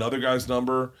gave me another guy's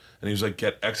number, and he was like,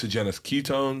 get exogenous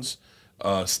ketones,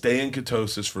 stay in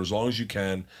ketosis for as long as you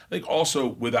can. I think also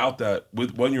without that,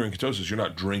 when you're in ketosis, you're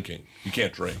not drinking. You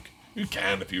can't drink. You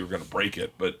can if you were going to break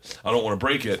it, but I don't want to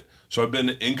break it. So I've been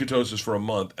in ketosis for a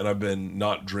month, and I've been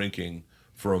not drinking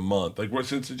for a month,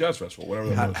 since the jazz festival, whatever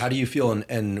that was. How do you feel?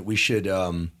 And we should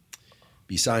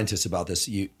be scientists about this.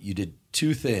 You did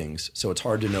two things, so it's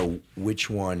hard to know which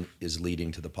one is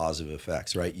leading to the positive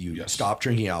effects, right? You stopped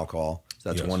drinking alcohol,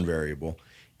 so that's one variable,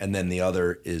 and then the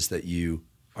other is that you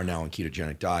are now on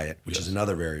ketogenic diet, which is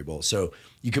another variable. So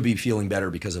you could be feeling better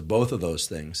because of both of those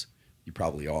things. You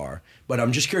probably are. But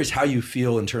I'm just curious how you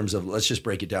feel in terms of, let's just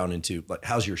break it down into, like,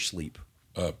 how's your sleep?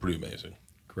 Pretty amazing.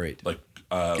 Great.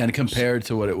 And compared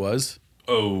to what it was?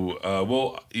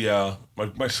 Well, yeah.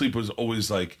 My sleep was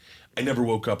always like, I never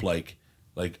woke up like,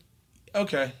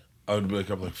 okay. I would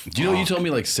wake up like, fuck. Do you know what you told me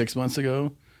like 6 months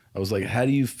ago? I was like, how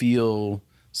do you feel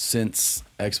since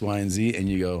X, Y, and Z? And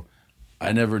you go,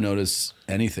 I never notice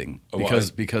anything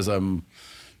because I'm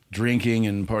drinking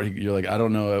and partying. You're like, I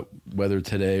don't know whether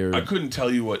today or I couldn't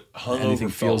tell you what hungover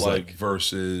felt like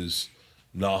versus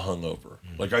not hungover.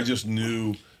 Like I just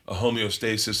knew a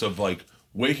homeostasis of like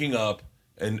waking up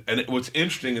and what's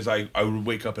interesting is I would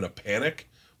wake up in a panic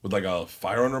with like a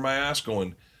fire under my ass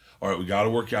going, all right, we got to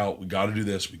work out, we got to do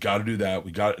this, we got to do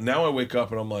that, now I wake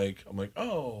up and I'm like,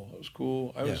 oh, that was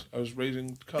cool. I was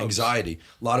raising cubs. Anxiety.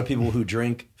 A lot of people who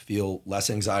drink feel less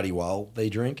anxiety while they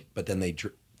drink, but then they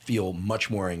feel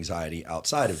much more anxiety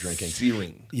outside of drinking.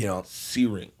 Searing. Yeah.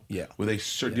 Do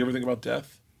you ever think about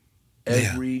death?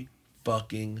 Every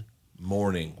fucking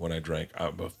morning when I drank,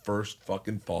 my first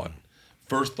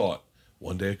thought,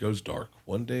 one day it goes dark.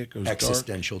 One day it goes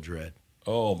Existential dread.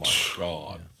 Oh my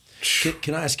God.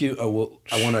 Can I ask you, I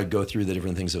want to go through the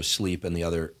different things of sleep and the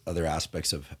other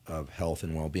aspects of health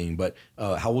and well-being, but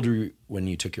how old were you when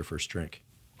you took your first drink?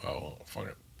 Oh,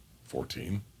 fucking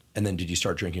 14. And then did you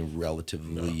start drinking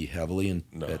relatively heavily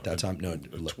at that time? No.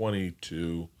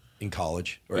 22. In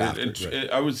college or after?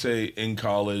 I would say in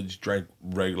college, drank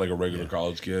like a regular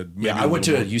college kid. Maybe I went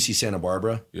to UC Santa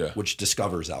Barbara, which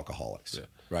discovers alcoholics. Yeah.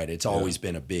 Right? It's always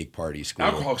been a big party school.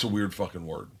 Alcoholic's a weird fucking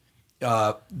word.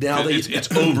 Now it's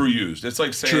overused. It's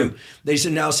like saying... True. They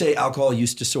now say alcohol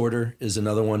use disorder is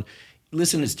another one.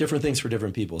 Listen, it's different things for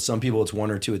different people. Some people, it's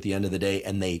one or two at the end of the day,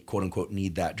 and they, quote unquote,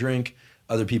 need that drink.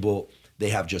 Other people, they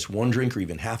have just one drink or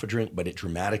even half a drink, but it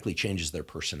dramatically changes their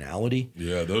personality.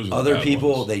 Yeah, those are Other the bad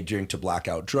people, ones. They drink to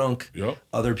blackout drunk. Yep.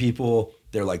 Other people,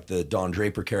 they're like the Don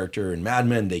Draper character in Mad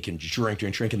Men. They can drink,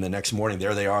 and the next morning,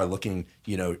 there they are looking,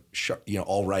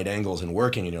 all right angles and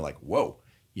working, and you're like, whoa.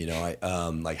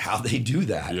 Like how they do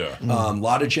that. Yeah. A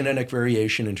lot of genetic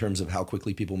variation in terms of how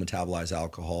quickly people metabolize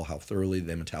alcohol, how thoroughly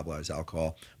they metabolize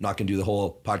alcohol. I'm not going to do the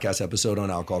whole podcast episode on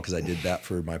alcohol because I did that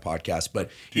for my podcast.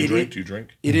 But Do you drink?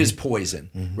 It is poison,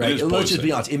 right? It is Let's just be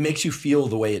poison. honest. It makes you feel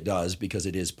the way it does because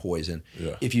it is poison.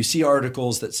 Yeah. If you see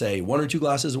articles that say 1 or 2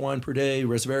 glasses of wine per day,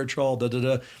 resveratrol,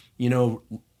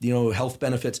 health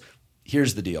benefits,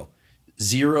 here's the deal: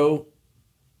 0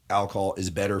 alcohol is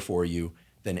better for you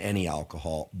than any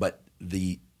alcohol, but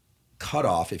the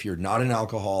cutoff, if you're not an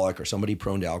alcoholic or somebody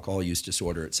prone to alcohol use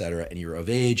disorder, et cetera, and you're of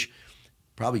age,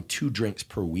 probably 2 drinks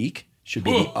per week should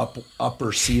be the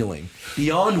upper ceiling.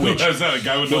 Beyond which, Is that a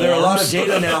guy with well, no there are a lot of arms?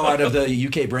 data now out of the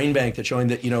UK Brain Bank that's showing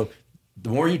that, the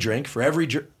more you drink, for every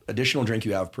additional drink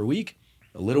you have per week,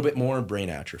 a little bit more brain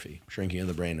atrophy, shrinking of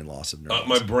the brain and loss of neurons.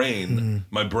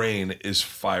 My brain is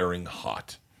firing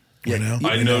hot. Yeah,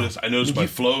 I notice my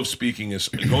flow of speaking is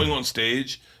going on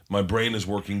stage. My brain is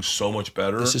working so much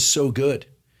better. This is so good.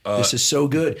 This is so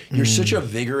good. You're such a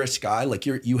vigorous guy. Like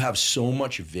you have so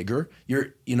much vigor.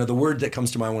 The word that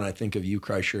comes to mind when I think of you,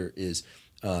 Kreischer, is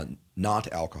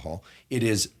not alcohol. It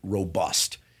is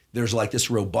robust. There's like this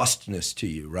robustness to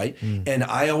you, right? And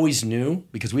I always knew,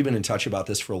 because we've been in touch about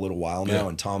this for a little while now,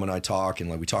 and Tom and I talk, and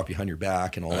like we talk behind your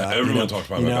back and all that. Everyone talks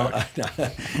behind my back.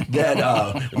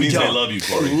 That it means they love you,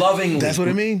 Cory. Lovingly. That's what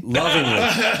it means?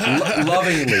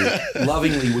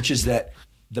 Lovingly, which is that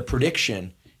the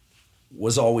prediction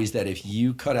was always that if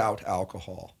you cut out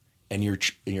alcohol and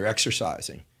you're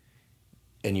exercising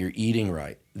and you're eating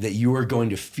right, that you are going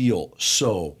to feel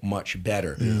so much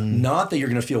better. Not that you're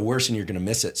going to feel worse and you're going to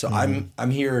miss it. So I'm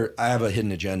here. I have a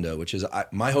hidden agenda, which is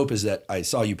my hope is that I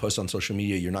saw you post on social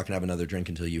media. You're not going to have another drink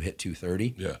until you hit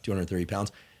 230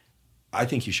 pounds. I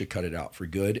think you should cut it out for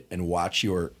good and watch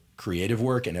your creative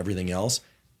work and everything else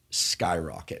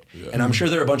skyrocket. And I'm sure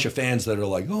there are a bunch of fans that are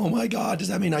like, oh my God, does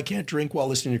that mean I can't drink while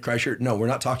listening to Kreischer? No, we're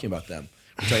not talking about them.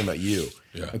 We're talking about you.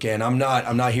 Okay. And I'm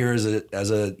not here as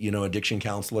a addiction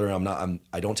counselor.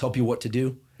 I don't tell people what to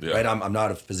do. Right. I'm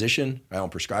not a physician. I don't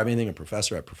prescribe anything. I'm a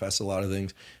professor. I profess a lot of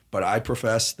things, but I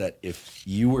profess that if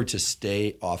you were to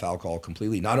stay off alcohol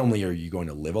completely, not only are you going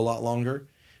to live a lot longer,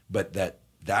 but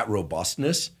that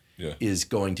robustness is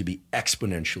going to be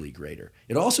exponentially greater.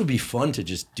 It'd also be fun to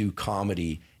just do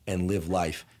comedy and live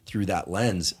life through that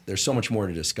lens. There's so much more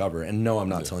to discover. And no, I'm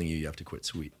not telling you have to quit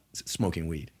smoking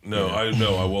weed. No,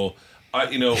 I will. I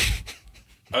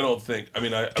don't think. I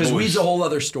mean, because weed's a whole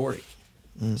other story.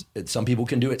 Some people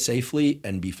can do it safely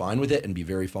and be fine with it and be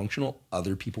very functional.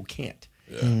 Other people can't.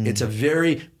 It's a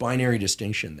very binary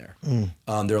distinction there.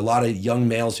 There are a lot of young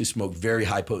males who smoke very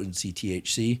high potency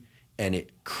THC, and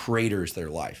it craters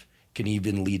their life. Can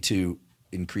even lead to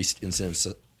increased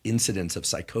incidence of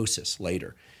psychosis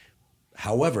later.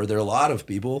 However, there are a lot of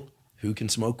people who can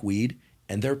smoke weed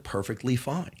and they're perfectly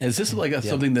fine. Is this like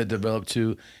something that developed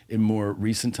too in more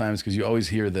recent times? Because you always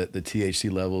hear that the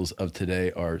THC levels of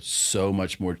today are so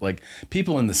much more, like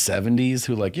people in the 70s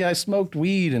who like, I smoked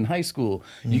weed in high school.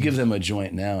 You give them a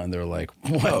joint now and they're like,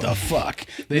 what the fuck?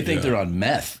 They think they're on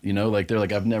meth, like they're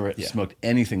like, I've never smoked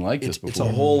anything like this before. It's a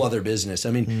whole other business.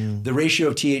 I mean, the ratio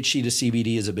of THC to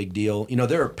CBD is a big deal.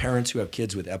 There are parents who have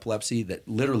kids with epilepsy that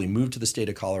literally move to the state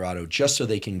of Colorado just so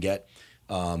they can get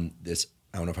this,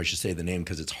 I don't know if I should say the name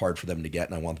because it's hard for them to get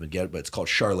and I want them to get it, but it's called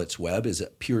Charlotte's Web. Is a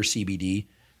pure CBD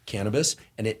cannabis,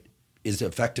 and it is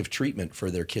effective treatment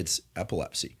for their kids'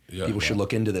 epilepsy. People should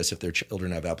look into this if their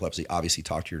children have epilepsy. Obviously,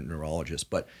 talk to your neurologist.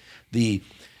 But the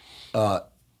high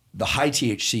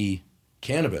THC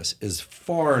cannabis is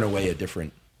far and away a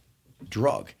different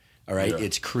drug. All right,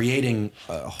 it's creating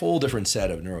a whole different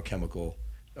set of neurochemical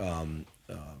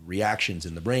reactions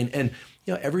in the brain, and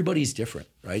everybody's different,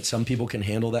 right? Some people can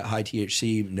handle that high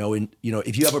THC.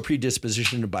 If you have a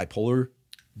predisposition to bipolar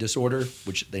disorder,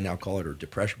 which they now call it, or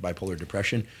bipolar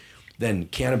depression, then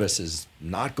cannabis is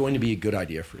not going to be a good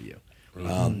idea for you.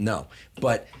 No,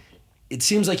 but it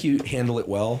seems like you handle it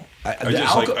well. I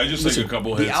just like a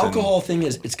couple hits. The alcohol thing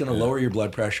is it's going to lower your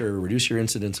blood pressure, reduce your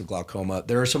incidence of glaucoma.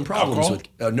 There are some problems with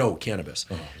cannabis.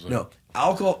 No,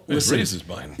 alcohol. It raises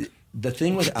mine. The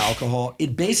thing with alcohol,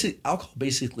 alcohol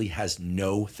basically has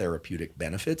no therapeutic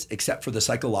benefits except for the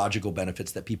psychological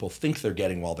benefits that people think they're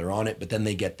getting while they're on it, but then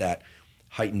they get that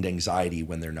heightened anxiety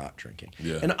when they're not drinking.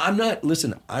 And I'm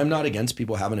not against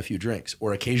people having a few drinks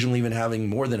or occasionally even having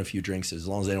more than a few drinks as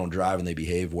long as they don't drive and they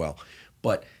behave well.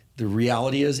 But the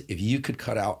reality is, if you could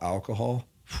cut out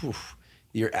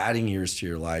you're adding years to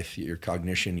your life, your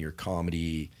cognition, your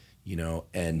comedy,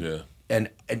 and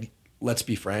let's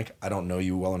be frank, I don't know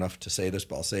you well enough to say this,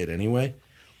 but I'll say it anyway.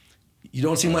 You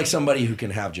don't seem like somebody who can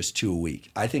have just 2 a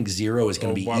week. I think zero is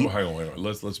going to be. Hang on.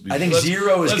 Let's be. I think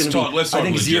zero is going to be. Let's talk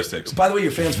logistics. By the way,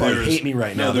 your fans probably hate me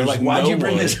right now. They're like, "Why'd you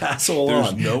bring this asshole on?"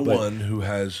 There's no one who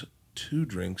has 2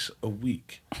 drinks a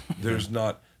week. There's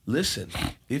not. Listen,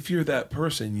 if you're that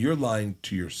person, you're lying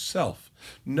to yourself.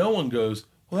 No one goes,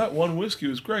 well, that one whiskey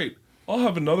was great. I'll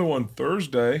have another one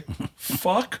Thursday.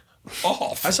 Fuck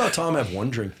off. I saw Tom have one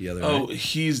drink the other Oh, night.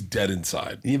 he's dead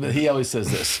inside. He always says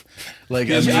this. Like,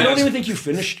 Yes, I don't yes. even think you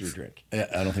finished your drink.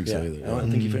 I don't think so I either. don't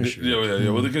think you finished your drink. Yeah.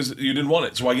 Well, because you didn't want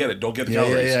it, so I get it. Don't get the Yeah,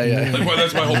 calories. yeah. Like, well,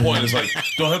 that's my whole point. Is like,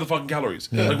 don't have the fucking calories.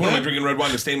 Like, what am I drinking red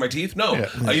wine to stain my teeth? No,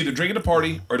 I either drink at a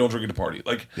party or I don't drink at a party.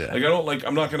 Like, I don't like.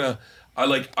 I'm not gonna.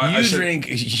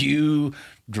 You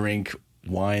drink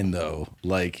wine though,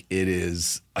 like it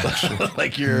is,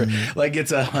 like you're like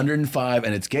it's 105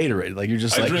 and it's Gatorade. Like you're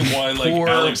just I like drink wine like pour-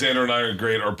 Alexander and I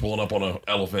are pulling up on an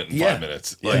elephant in 5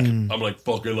 minutes. Like I'm like,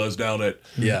 fucking let's down it.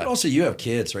 Yeah. But also, you have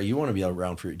kids, right? You want to be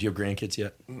around for. Do you have grandkids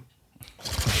yet?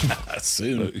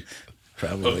 Soon. Oh,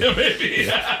 Probably. yeah,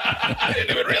 maybe. I didn't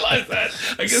even realize that.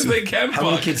 I guess they can. How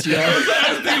many fuck. kids do you have?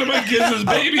 I was thinking about kids as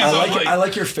babies. I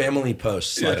like your family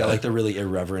posts. Like I Yeah. like the really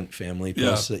irreverent family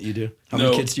posts that you do. How No,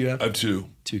 many kids do you have? I have 2.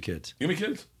 2 kids. You have any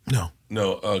kids? No.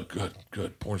 No.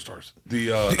 Good. Porn stars. The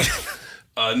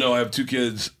no, I have 2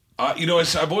 kids.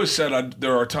 I've always said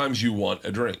there are times you want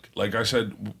a drink. Like I've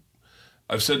said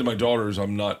to my daughters,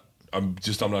 I'm not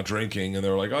drinking, and they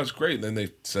were like, "Oh, it's great." And then they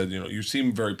said, "You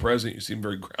seem very present. You seem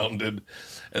very grounded."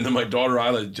 And then my daughter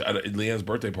Isla at Leanne's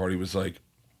birthday party was like,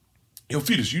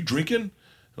 "Fetus, you drinking?"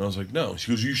 And I was like, "No."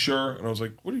 She goes, "You sure?" And I was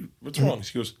like, "What's wrong?"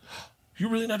 She goes, "You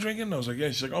really not drinking?" And I was like, "Yeah."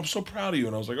 She's like, "Oh, I'm so proud of you."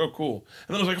 And I was like, "Oh, cool."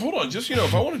 And then I was like, "Hold on, just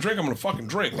if I want to drink, I'm gonna fucking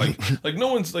drink." Like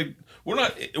no one's like, we're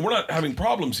not having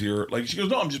problems here. Like she goes,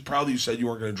 "No, I'm just proud that you said you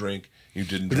weren't gonna drink. You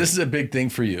didn't." But drink. this is a big thing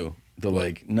for you.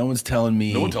 No one's telling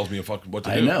me. No one tells me what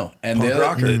to do. I know. And Punk the other,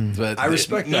 rocker. but I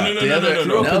respect No, that. no, no, no, no, no,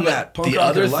 Grew up no, in but that. Punk the rocker,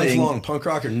 other thing- lifelong punk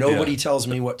rocker. Nobody tells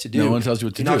me what to do. No one tells you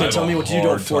what to You're do. not going I to tell have me a what to do. hard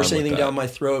Don't force time with anything that. down my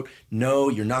throat. No,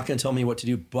 you're not going to tell me what to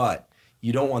do. But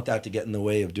you don't want that to get in the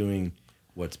way of doing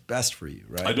what's best for you,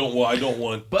 right? I don't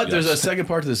want. But there's a yes. second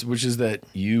part to this, which is that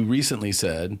you recently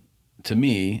said to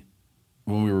me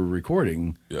when we were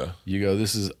recording, Yeah. you go,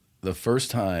 "This is the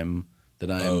first time that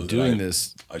I am doing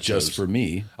this I just chose. for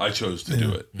me." I chose to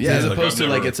do it. Yeah, as Like, opposed I've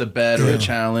to like never- it's a bet or a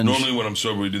challenge. Normally, when I'm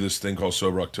sober, we do this thing called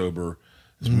Sober October.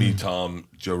 It's me, Tom,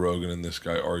 Joe Rogan, and this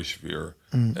guy Ari Shaffir,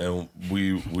 and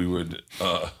we would.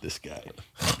 This guy.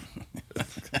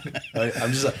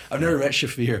 I've never met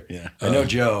Shaffir. Yeah. I know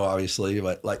Joe, obviously,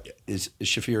 but like, is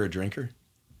Shaffir a drinker?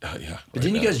 Yeah. But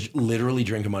didn't you guys literally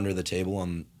drink him under the table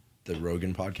on the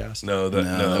Rogan podcast? No,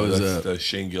 that was that's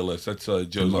Shane Gillis. That's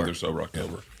Joe's other Sober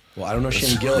October. Well, I don't know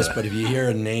Shane Gillis, but if you hear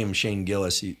a name Shane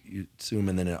Gillis, you assume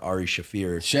and then an Ari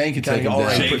Shaffir. Shane can you take kinda him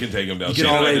already down. Shane can take him down. You Shane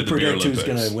can and I already did the beer predict who's going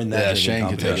Olympics. to win that. Yeah, drinking Shane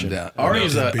can take him competition. down.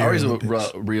 Ari's the beer a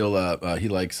Olympics. real. He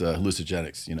likes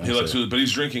hallucinogenics. He likes, so- but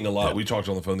he's drinking a lot. We talked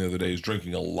on the phone the other day. He's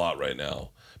drinking a lot right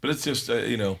now. But it's just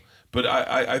But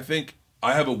I think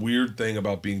I have a weird thing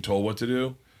about being told what to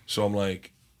do. So I'm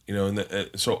like,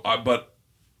 but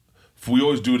we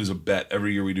always do it as a bet.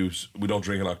 Every year we don't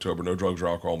drink in October, no drugs or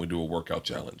alcohol, and we do a workout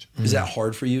challenge. Is that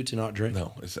hard for you to not drink?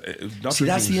 No, not See, that's drinking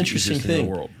the is interesting easiest in thing.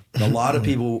 the world. A lot of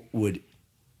people would,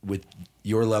 with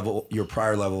your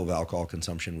prior level of alcohol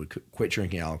consumption, would quit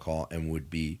drinking alcohol and would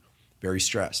be very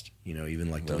stressed. Even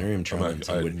like delirium tremens.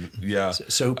 Yeah.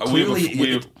 So we clearly,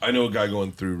 have I know a guy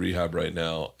going through rehab right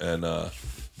now, and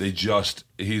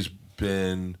he's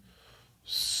been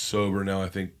sober now, I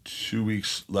think 2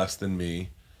 weeks less than me.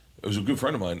 It was a good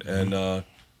friend of mine, and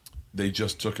they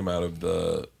just took him out of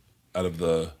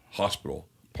the hospital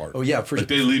part. Oh, yeah,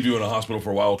 they leave you in a hospital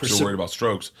for a while because they're worried about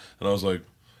strokes. And I was like,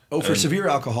 for severe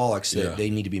alcoholics, Yeah. they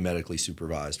need to be medically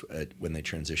supervised when they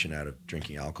transition out of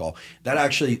drinking alcohol.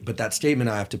 But that statement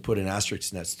I have to put an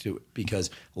asterisk next to it because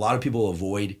a lot of people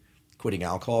avoid quitting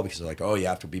alcohol because they're like, oh, you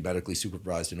have to be medically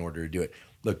supervised in order to do it.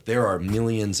 Look, there are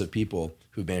millions of people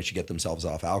who manage to get themselves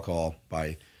off alcohol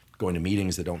by going to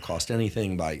meetings that don't cost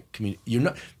anything.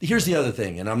 Here's the other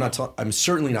thing, and I'm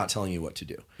certainly not telling you what to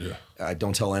do. Yeah. I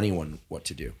don't tell anyone what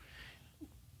to do.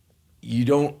 You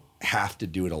don't have to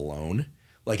do it alone.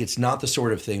 Like, it's not the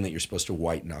sort of thing that you're supposed to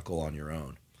white knuckle on your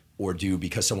own or do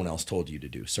because someone else told you to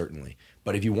do, certainly.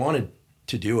 But if you wanted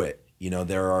to do it,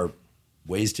 there are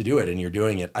ways to do it and you're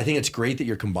doing it. I think it's great that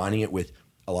you're combining it with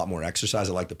a lot more exercise.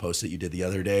 I like the post that you did the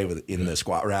other day in the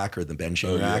squat rack or the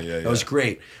benching rack. Yeah. That was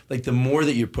great. Like, the more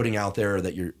that you're putting out there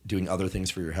that you're doing other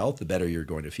things for your health, the better you're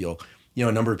going to feel.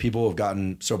 A number of people have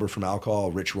gotten sober from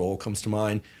alcohol. Rich Roll comes to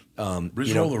mind.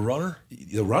 Rich Roll, the runner?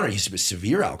 The runner, used to be a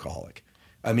severe alcoholic.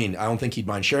 I mean, I don't think he'd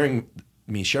mind sharing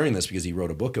this because he wrote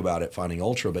a book about it, Finding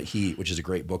Ultra, but which is a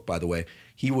great book, by the way,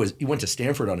 he went to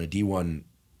Stanford on a D1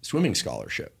 swimming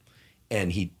scholarship,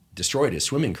 and he destroyed his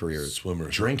swimming career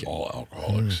Swimmers drinking. are all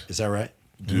alcoholics. Is that right?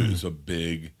 Dude, it's a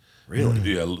big... Really?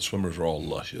 Yeah, swimmers are all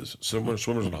lushes. Swimmers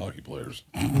and hockey players.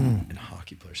 And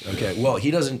hockey players. Okay, well,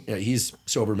 he doesn't. He's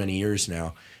sober many years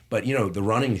now, but the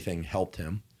running thing helped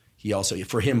him. He also,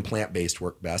 for him, plant-based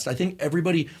worked best. I think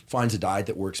everybody finds a diet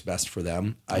that works best for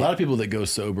them. A lot of people that go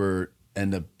sober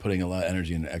end up putting a lot of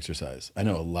energy into exercise. I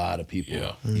know a lot of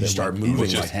people You start moving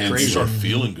Just, like and you crazy. start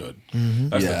feeling good.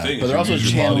 That's the thing. But is they're you also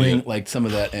use your body. channeling like some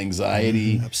of that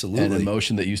anxiety Absolutely. and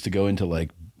emotion that used to go into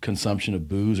like consumption of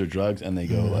booze or drugs, and they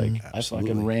go like, I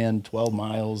fucking ran 12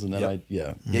 miles, and then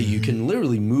Yeah, you can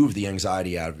literally move the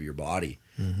anxiety out of your body.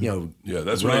 You know,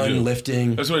 That's what I do.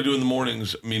 lifting. That's what I do in the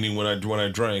mornings. Meaning when I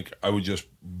drank, I would just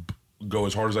go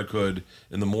as hard as I could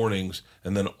in the mornings,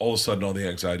 and then all of a sudden, all the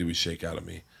anxiety would shake out of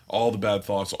me. All the bad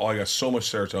thoughts. I got so much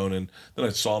serotonin. Then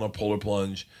I'd sauna, polar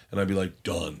plunge, and I'd be like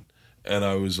done. And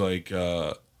I was like,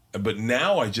 but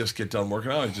now I just get done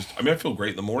working out. I feel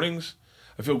great in the mornings.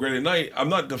 I feel great at night. I'm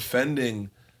not defending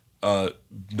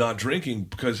not drinking,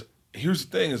 because here's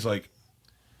the thing: is like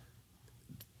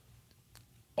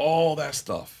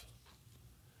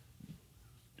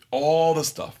all the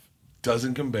stuff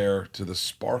doesn't compare to the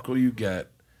sparkle you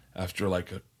get after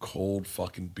like a cold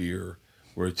fucking beer,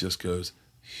 where it just goes,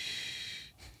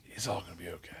 it's all gonna be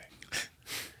okay.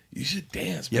 You should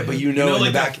dance, man. Yeah, but you know in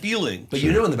like the back, that feeling. But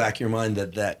you know in the back of your mind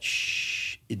that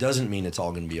it doesn't mean it's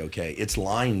all going to be okay. It's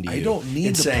lying to you. I don't need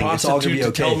it's the saying it's all prostitute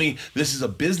gonna be to okay. tell me this is a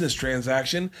business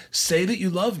transaction. Say that you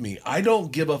love me. I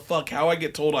don't give a fuck how I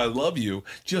get told I love you.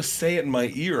 Just say it in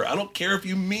my ear. I don't care if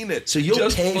you mean it. So you'll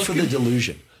Just pay for the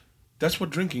delusion. That's what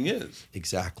drinking is.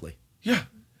 Exactly. Yeah.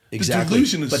 Exactly. The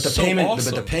delusion is but the so payment,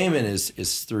 awesome. But the payment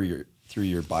is through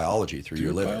your biology, through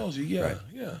your liver. Biology, yeah, Right.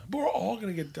 yeah. But we're all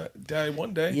gonna get die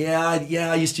one day. Yeah.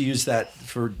 I used to use that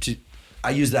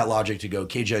I use that logic to go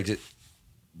cage exit,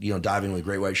 diving with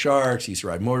great white sharks. Used to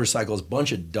ride motorcycles,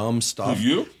 bunch of dumb stuff. Who,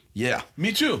 you? Yeah.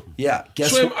 Me too. Yeah.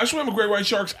 I swam with great white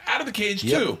sharks out of the cage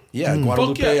Yep. too. Yeah. Fuck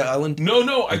Guadalupe yeah. Island.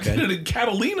 No, I did it in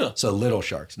Catalina. So little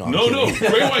sharks. No, I'm No, kidding.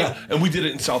 great white, and we did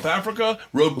it in South Africa.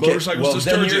 Rode motorcycles well, to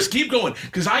then Sturgis. Keep going,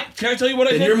 because can I tell you what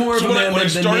I Then did? you're more of a when man I than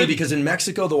started, me, because in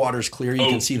Mexico the water's clear. You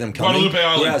can see them coming. Guadalupe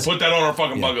Island. Whereas- Put that on our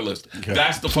fucking bucket list.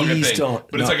 That's the fucking Please thing. don't.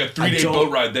 But it's No, like a I 3-day don't-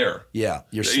 boat ride there. Yeah.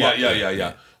 You're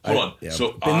Yeah. Hold on. Yeah.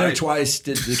 So been there twice.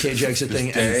 Did the cage exit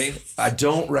thing. day- And I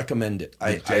don't recommend it.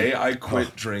 The day I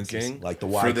quit drinking, like the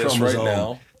Y for this chromosome. right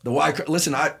now. The Y.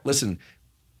 Listen.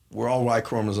 We're all Y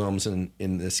chromosomes in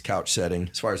this couch setting.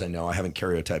 As far as I know, I haven't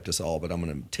karyotyped us all, but I'm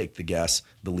going to take the guess,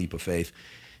 the leap of faith.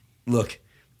 Look,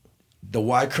 the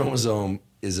Y chromosome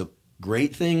is a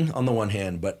great thing on the one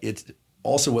hand, but it's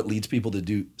also what leads people to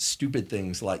do stupid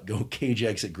things like go cage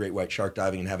exit great white shark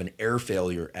diving and have an air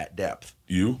failure at depth.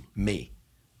 You? Me.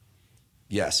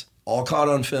 Yes. All caught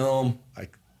on film.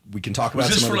 We can talk about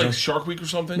Was this some for other like things. Shark Week or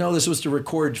something? No, this was to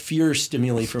record fear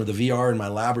stimuli from the VR in my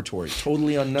laboratory.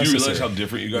 Totally Do unnecessary. you realize how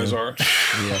different you guys are?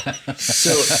 Yeah.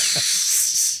 So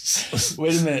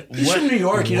Wait a minute. he's from New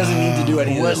York. He doesn't need to do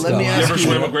any of this Let me stuff. You ask ever you-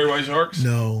 swam with great white sharks?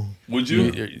 No. Would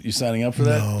you? You signing up for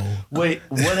that? No. Wait,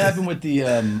 what happened with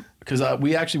the? Because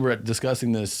we actually were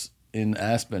discussing this in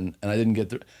Aspen, and I didn't get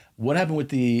through. What happened with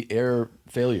the air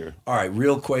failure? All right,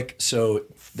 real quick. So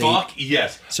Fuck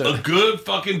yes. So- a good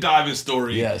fucking diving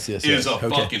story Yes. is a Okay.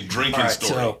 fucking drinking All right,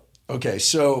 story.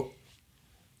 So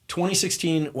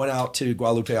 2016 went out to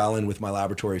Guadalupe Island with my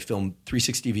laboratory, filmed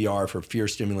 360 VR for fear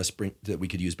stimulus that we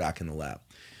could use back in the lab.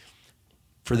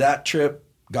 For that trip,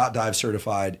 got dive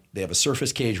certified. They have a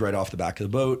surface cage right off the back of the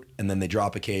boat, and then they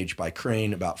drop a cage by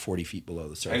crane about 40 feet below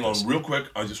the surface. Hang on, real quick.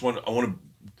 I want to.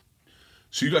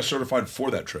 So you got certified for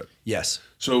that trip. Yes.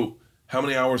 So how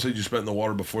many hours had you spent in the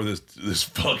water before this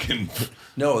fucking?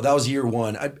 No, that was year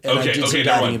one. I did some never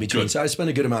diving mind. in between, Good. so I spent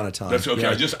a good amount of time. That's okay. Yeah.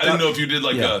 I didn't know if you did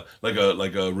like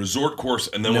a resort course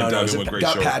and then went diving with great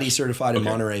got sharks. PADI certified in Okay.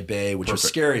 Monterey Bay, which was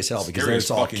Perfect. scary as hell because Scary there's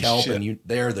as all fucking kelp, shit. and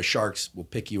the sharks will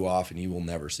pick you off, and you will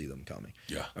never see them coming.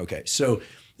 Yeah. Okay, so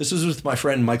this was with my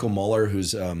friend Michael Muller,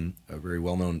 who's a very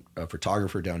well-known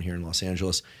photographer down here in Los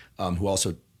Angeles, who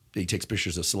also he takes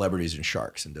pictures of celebrities and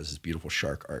sharks and does this beautiful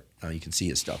shark art. You can see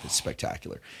his stuff. It's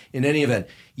spectacular. In any event,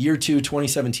 year 2,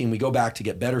 2017, we go back to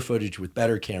get better footage with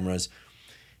better cameras.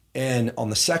 And on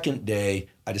the second day,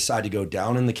 I decide to go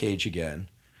down in the cage again.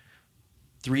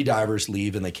 3 divers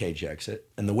leave and they cage exit.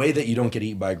 And the way that you don't get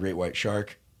eaten by a great white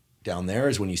shark down there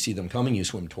is when you see them coming, you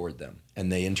swim toward them.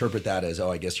 And they interpret that as, oh,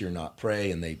 I guess you're not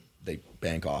prey, and they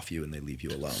bank off you and they leave you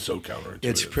alone. So counterintuitive.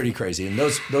 It's pretty crazy. And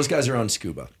those guys are on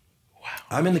scuba. Wow.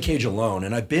 I'm in the cage alone,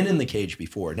 and I've been in the cage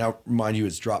before. Now, mind you,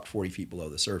 it's dropped 40 feet below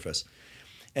the surface.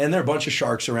 And there are a bunch of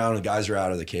sharks around, and guys are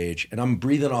out of the cage, and I'm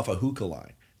breathing off a hookah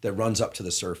line that runs up to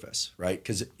the surface, right?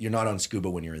 Because you're not on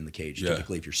scuba when you're in the cage,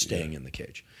 typically if you're staying in the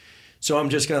cage. So I'm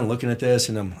just kind of looking at this,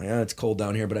 and I'm like, it's cold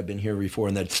down here, but I've been here before,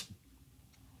 and then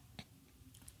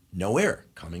no air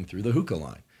coming through the hookah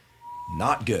line.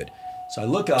 Not good. So I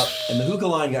look up, and the hookah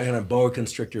line got kind of boa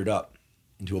constrictored up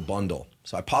into a bundle.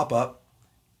 So I pop up,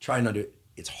 try not to.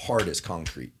 It's hard as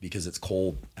concrete because it's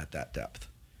cold at that depth.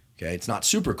 Okay, it's not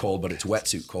super cold, but it's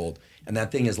wetsuit cold, and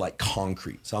that thing is like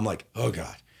concrete. So I'm like, oh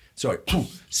God. So I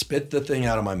spit the thing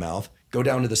out of my mouth, go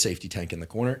down to the safety tank in the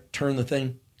corner, turn the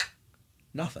thing,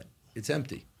 nothing. It's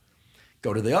empty.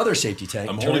 Go to the other safety tank.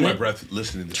 I'm holding my breath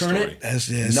listening to the turn story.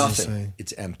 it, nothing.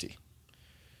 It's empty.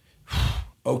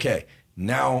 Okay,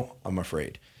 now I'm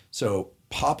afraid. So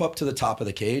pop up to the top of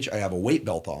the cage. I have a weight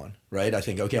belt on, right? I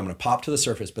think, okay, I'm going to pop to the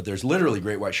surface, but there's literally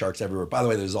great white sharks everywhere. By the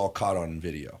way, this is all caught on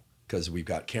video because we've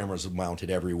got cameras mounted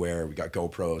everywhere. We got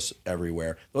GoPros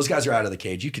everywhere. Those guys are out of the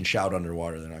cage. You can shout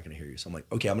underwater. They're not going to hear you. So I'm like,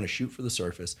 okay, I'm going to shoot for the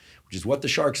surface, which is what the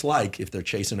sharks like if they're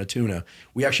chasing a tuna.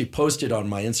 We actually posted on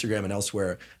my Instagram and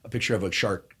elsewhere a picture of a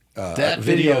shark. That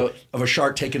video of a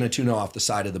shark taking a tuna off the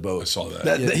side of the boat. I saw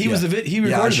that. He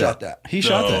recorded I shot that. He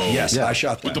shot that. Yes, I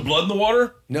shot that. With the blood in the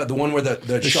water? No, the one where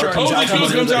the shark comes Oh, out,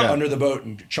 the comes out. under the boat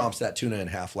and chomps that tuna in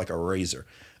half like a razor.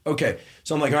 Okay,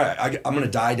 so I'm like, all right, I'm going to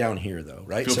die down here though,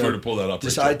 right? Feel free to pull that up.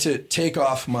 Decide to take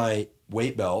off my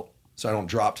weight belt so I don't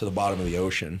drop to the bottom of the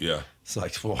ocean. Yeah. It's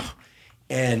like, whoa.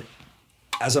 And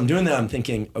as I'm doing that, I'm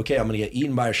thinking, okay, I'm going to get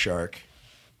eaten by a shark.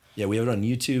 Yeah, we have it on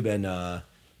YouTube, and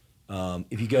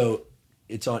if you go,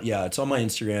 it's on my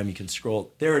Instagram. You can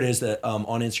scroll. There it is. That on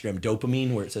Instagram,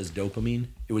 dopamine, where it says dopamine.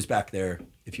 It was back there.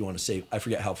 If you want to save, I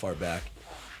forget how far back.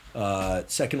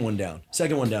 Second one down.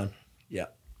 Yeah,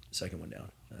 second one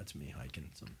down. That's me hiking.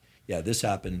 Yeah, this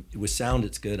happened. It was sound.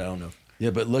 It's good. I don't know.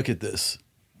 Yeah, but look at this.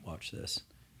 Watch this.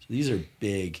 So these are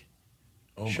big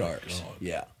sharks.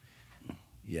 Yeah,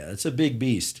 it's a big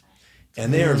beast,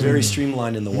 and they are very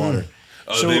streamlined in the water.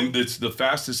 It's the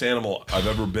fastest animal I've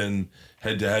ever been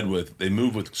head to head with. They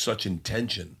move with such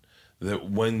intention that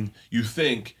when you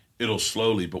think it'll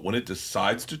slowly, but when it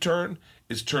decides to turn,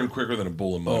 it's turned quicker than a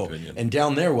bull in my opinion. And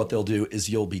down there, what they'll do is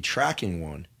you'll be tracking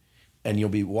one, and you'll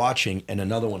be watching, and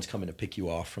another one's coming to pick you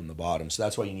off from the bottom. So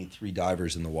that's why you need 3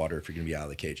 divers in the water if you're going to be out of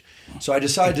the cage. So I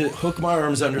decided to hook my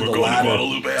arms under the ladder.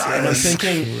 And I'm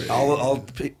thinking, I'll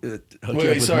hook you up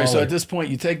with sorry. So Molly. at this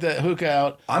point, you take that hook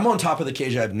out. I'm on top of the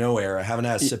cage. I have no air. I haven't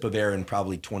had a sip of air in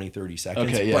probably 20, 30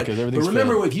 seconds. Okay, yeah, because everything's But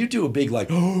remember, filling. if you do a big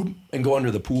and go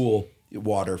under the pool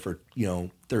water for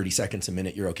 30 seconds a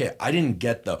minute, you're okay. I didn't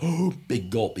get the big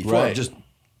gulp before. Right.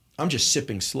 I'm just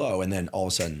sipping slow, and then all of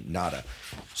a sudden, nada.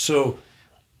 So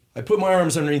I put my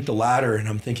arms underneath the ladder, and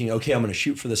I'm thinking, okay, I'm going to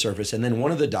shoot for the surface. And then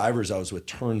one of the divers I was with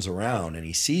turns around, and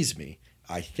he sees me,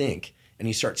 I think, and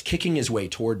he starts kicking his way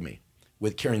toward me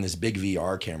with carrying this big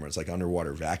VR camera. It's like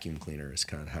underwater vacuum cleaner is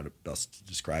kind of how to best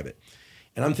describe it.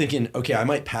 And I'm thinking, okay, I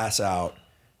might pass out,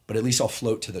 but at least I'll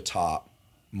float to the top,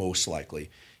 most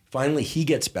likely. Finally, he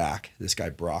gets back, this guy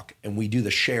Brock, and we do the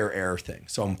share air thing.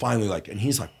 So I'm finally and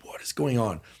he's like, what is going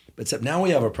on? But except now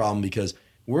we have a problem because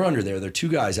we're under there. There are 2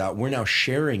 guys out. We're now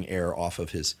sharing air off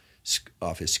his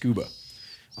scuba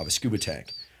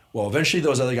tank. Well, eventually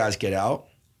those other guys get out,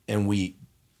 and we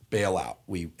bail out.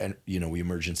 We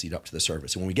emergency'd up to the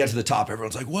surface. And when we get to the top,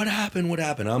 everyone's like, what happened? What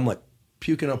happened? I'm like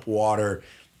puking up water.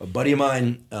 A buddy of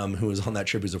mine who was on that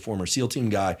trip, who's a former SEAL team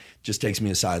guy, just takes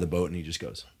me aside of the boat, and he just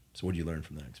goes, so what did you learn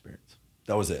from that experience?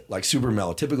 That was it. Like super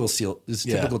mellow, typical SEAL, this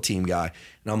is typical team guy.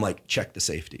 And I'm like, check the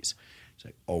safeties. So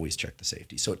I always check the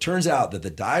safety. So it turns out that the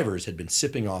divers had been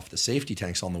sipping off the safety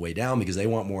tanks on the way down because they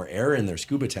want more air in their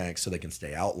scuba tanks so they can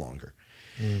stay out longer.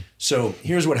 So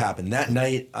here's what happened. That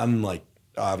night, I'm like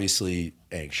obviously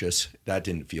anxious. That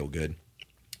didn't feel good.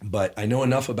 But I know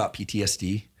enough about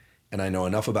PTSD, and I know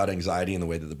enough about anxiety and the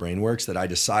way that the brain works, that I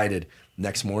decided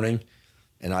next morning,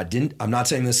 and I'm not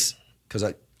saying this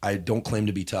because I don't claim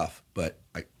to be tough, but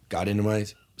I got into my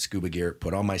scuba gear,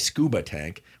 put on my scuba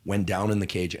tank, went down in the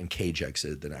cage, and cage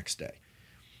exited the next day.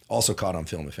 Also caught on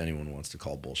film if anyone wants to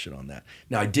call bullshit on that.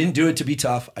 Now, I didn't do it to be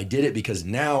tough. I did it because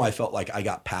now I felt like I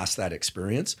got past that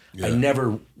experience. Yeah. I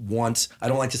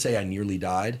don't like to say I nearly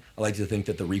died. I like to think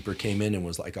that the Reaper came in and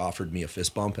was like offered me a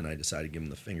fist bump, and I decided to give him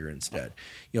the finger instead.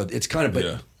 It's kind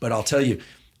of, but I'll tell you,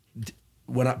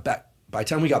 by the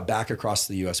time we got back across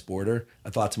the U.S. border, I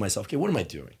thought to myself, okay, what am I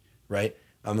doing, right?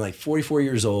 I'm like 44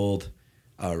 years old,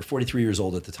 or 43 years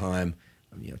old at the time.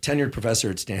 I'm tenured professor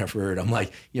at Stanford. I'm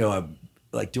like,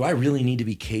 do I really need to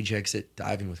be cage exit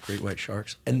diving with great white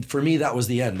sharks? And for me, that was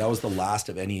the end. That was the last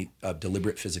of any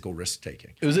deliberate physical risk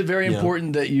taking. Was it very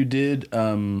important that you did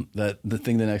the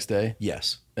thing the next day?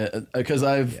 Yes. Because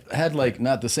I've had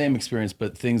not the same experience,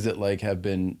 but things that have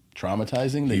been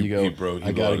traumatizing that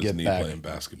I got to get back. Playing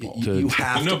basketball. You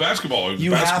have to. Basketball.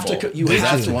 You basketball. have to. You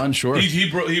have to. One, sure.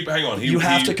 Hang on. You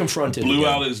have to confront it. Blew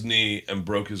out his knee and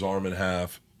broke his arm in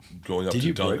half going up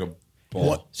to dunk him.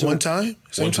 ball. One time?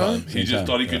 Same One time. time? He just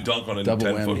thought he could dunk on a Double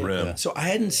 10-foot whammy, rim. yeah. So I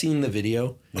hadn't seen the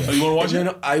video. Oh, you want to watch it?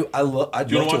 No, I'd love wanna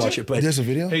to watch watch it? it, but There's a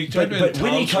video? Hey, but type in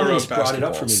Whitney Tom Cummings Sura brought it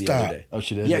up for me the Stop. other day. Oh,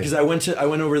 she did? Yeah, because I went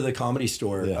over to the Comedy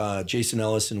Store. Yeah. Jason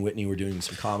Ellis and Whitney were doing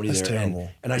some comedy That's there, terrible.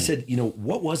 and I said,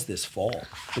 what was this fall?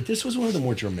 But this was one of the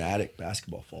more dramatic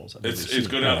basketball falls I've ever It's seen.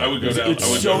 go down. I would go down. It's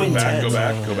I would so go back. Go intense.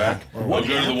 back. Go back. What Go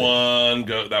to the happened? one.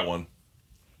 Go that one.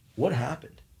 What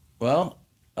happened? Well,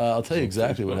 I'll tell you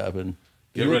exactly what happened.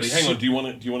 Get ready. Hang on. Do you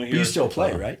want to hear? You still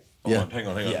play, right? Hold Yeah. on. Hang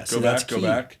on. Yeah. Go So that's back. Go key.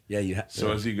 back. Yeah, you have.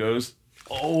 So as he goes,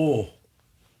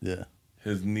 Yeah.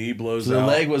 his knee blows So the out.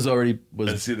 leg was already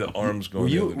And see the arms going Were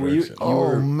you the other were you direction. you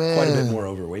were man. quite a bit more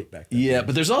overweight back then? Yeah,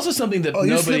 but there's also something that Oh,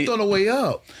 you nobody. slipped on the way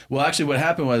up. Well, actually, what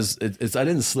happened was it's I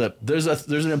didn't slip. There's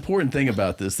an important thing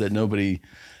about this that nobody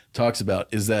talks about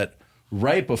is that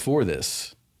right before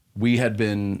this, we had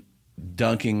been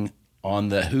dunking on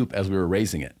the hoop as we were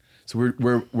raising it. So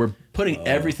we're putting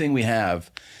everything we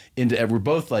have into. We're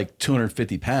both like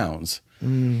 250 pounds,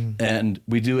 and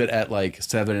we do it at like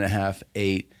 7.5,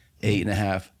 8,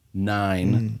 8.5,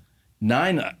 9.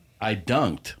 9, I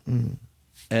dunked,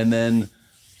 and then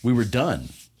we were done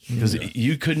because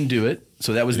you couldn't do it.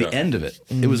 So that was the end of it.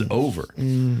 It was over.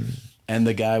 And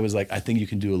the guy was like, "I think you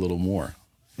can do a little more."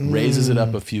 Raises it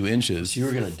up a few inches. You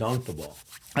were gonna dunk the ball.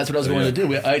 That's what I was going to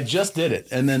do. I just did it,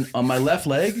 and then on my left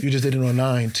leg. You just did it on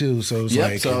 9 too, so it was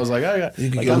Yep. like. So I was like, I got. You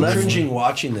could Like go I'm left cringing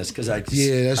watching this because I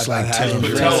Yeah, that's like had it in terrible.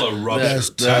 the- Patella rupture. That's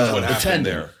That's what the happened tendon.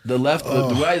 there. The left.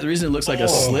 The reason it looks like a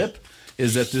slip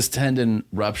is that this tendon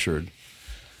ruptured,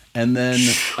 and then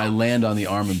I land on the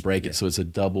arm and break it. So it's a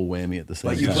double whammy at the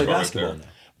same But you time. play Right basketball there. now.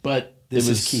 But This it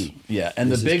was is key. Yeah,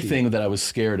 and This the is big key. thing that I was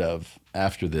scared of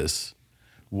after this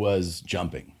was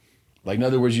jumping. Like in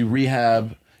other words, you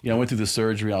rehab. I went through the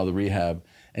surgery, all the rehab,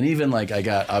 and even like I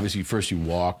got obviously first you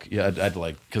walk. Yeah, I'd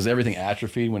like because everything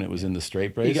atrophied when it was in the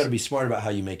straight brace. You got to be smart about how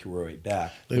you make your way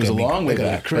back. It was a long way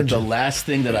back. But the cringing. last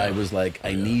thing that I was like,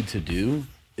 I need to do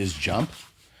is jump.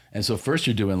 And so first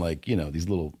you're doing like, these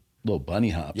little bunny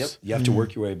hops. Yep, you have to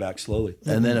work your way back slowly.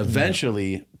 And then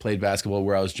eventually played basketball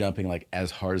where I was jumping like as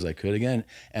hard as I could again.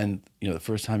 And the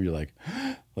first time you're like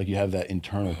you have that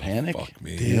internal panic. fuck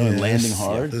me. And landing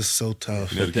hard. This is so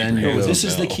tough. You But then keep your you hands go, This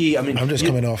is the key. I mean, I'm just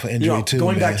coming off an injury too.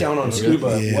 Going man. back down on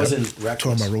scuba Yeah. wasn't Tore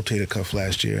reckless. my rotator cuff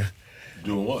last year.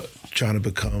 Doing what? Trying to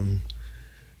become.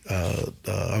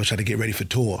 I was trying to get ready for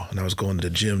tour, and I was going to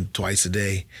the gym twice a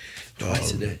day.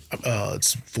 Twice a day?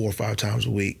 It's 4 or 5 times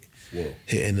a week. Whoa.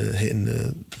 Hitting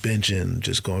the bench and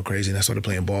just going crazy. And I started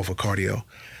playing ball for cardio.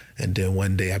 And then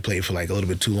one day I played for like a little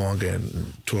bit too long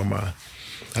and tore my.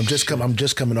 I'm just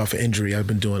coming off an injury. I've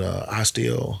been doing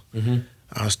osteo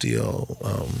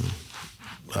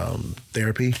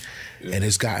therapy, and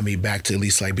it's gotten me back to at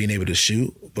least like being able to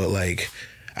shoot. But like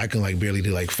I can like barely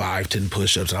do like 5-10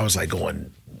 push-ups. And I was like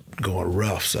going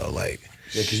rough. So like.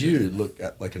 Yeah, because you look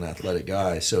like an athletic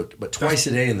guy. So, but twice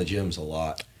a day in the gym's a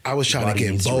lot. I was Your trying to body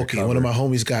get needs bulky. One of my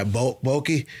homies got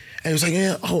bulky, and he was like,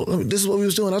 "Yeah, this is what we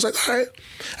was doing." I was like, "All right,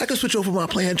 I can switch over my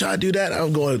plan, try to do that."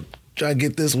 I'm going try to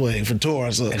get this way for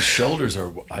tour. So and shoulders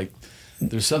are like,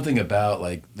 there's something about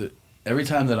like every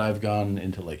time that I've gone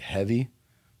into like heavy,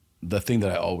 the thing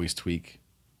that I always tweak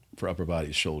for upper body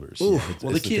is shoulders. Well,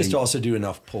 the key is to also do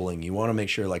enough pulling. You want to make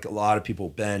sure, like a lot of people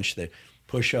bench, they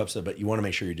push-ups, but you want to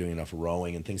make sure you're doing enough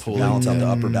rowing and things to balance out the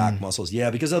upper back muscles. Yeah,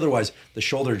 because otherwise the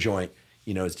shoulder joint,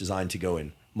 is designed to go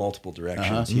in multiple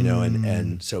directions,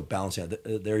 and so balancing out.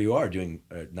 There you are doing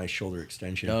a nice shoulder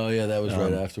extension. Oh yeah, that was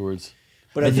right afterwards.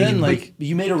 But I think then like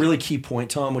you made a really key point,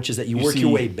 Tom, which is that you work see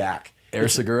your way back. Air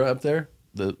Segura up there,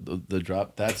 the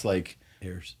drop. That's like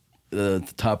Airs. the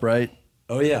top right.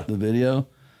 Oh yeah. The video.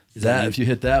 Is that you? If you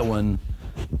hit that one,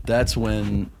 that's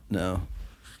when not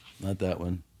that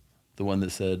one. The one that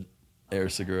said Air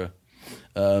Segura.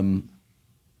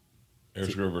 Air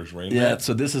Screw versus Rain Yeah, Man?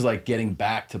 so this is like getting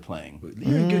back to playing.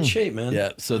 You're in good shape, man.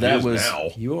 Yeah, so It that is was now.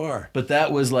 You are. but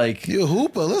that was like you a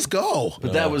hooper, let's go.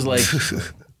 but that was like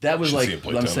that was Should like see him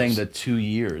play I'm tennis. saying the 2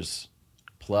 years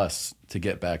plus to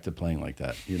get back to playing like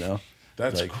that,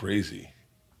 That's like- crazy.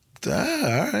 All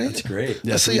right, That's great.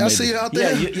 Yeah, I so see. we I made see the- you out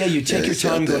Yeah, there. you take your see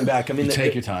out time there. going back. I mean, You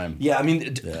take your time. Yeah, I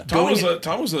mean,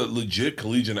 Tom was a legit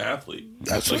collegiate athlete.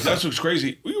 That's what's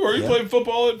crazy. Were you playing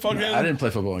football at fucking I didn't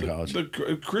play football in college. the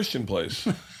Christian place?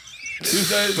 Who's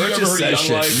that? You Bert ever just heard says Young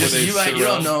shit. Life where they You sit don't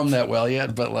around? know him that well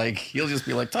yet, but like he'll just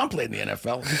be like, Tom played in the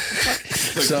NFL.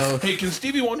 Like, So hey, can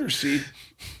Stevie Wonder see?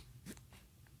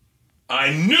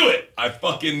 I knew it. I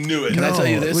fucking knew it. Can I tell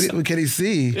you this? What can he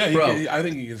see? Yeah, Bro, I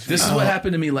think he can see. This is what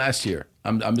happened to me last year.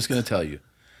 I'm just going to tell you.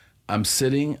 I'm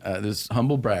sitting, this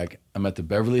humble brag, I'm at the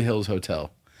Beverly Hills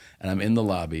Hotel, and I'm in the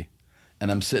lobby,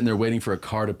 and I'm sitting there waiting for a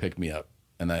car to pick me up.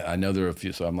 And I know there are a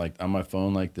few, so I'm like on my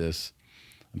phone like this.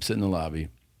 I'm sitting in the lobby.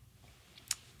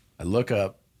 I look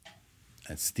up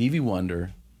at Stevie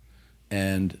Wonder,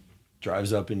 and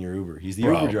Drives up in your Uber. He's the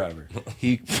Bro. Uber driver.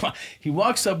 he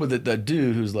walks up with that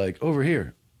dude who's like, over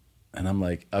here. And I'm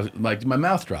like, my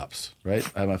mouth drops, right?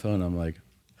 I have my phone, and I'm like,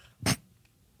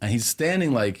 and he's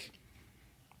standing like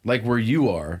where you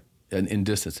are in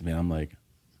distance to me. And I'm like,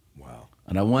 Wow.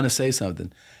 and I want to say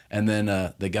something. And then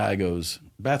the guy goes,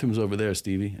 bathroom's over there,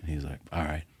 Stevie. And he's like, all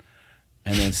right.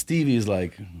 And then Stevie's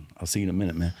like, I'll see you in a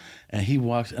minute, man. And he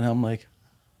walks, and I'm like,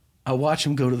 I watch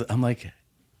him go I'm like,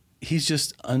 he's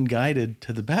just unguided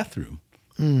to the bathroom,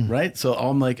 right? So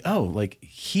I'm like, oh, like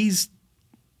he's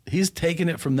taking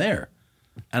it from there.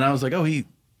 And I was like, oh, he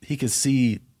could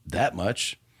see that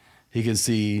much. He can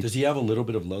see. Does he have a little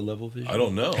bit of low level vision? I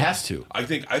don't know. Has to. I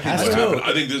think Has what to. happened.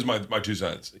 I think this is my 2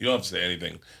 cents. You don't have to say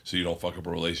anything so you don't fuck up a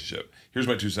relationship. Here's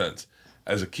my 2 cents.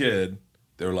 As a kid,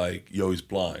 they're like, yo, he's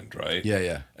blind, right? Yeah,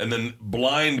 yeah. And then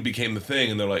blind became the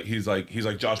thing, and they're like, he's like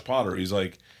Josh Potter. He's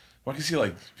like, well, I can see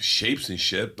like shapes and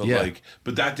shit, but Yeah.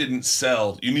 but that didn't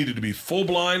sell. You needed to be full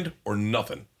blind or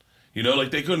nothing. You know, like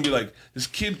they couldn't be like, this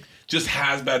kid just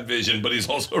has bad vision, but he's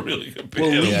also really good. Well,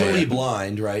 legally yeah.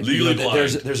 blind, right? Legally blind.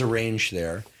 There's a range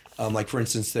there. Like for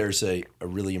instance, there's a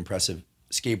really impressive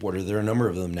skateboarder. There are a number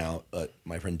of them now.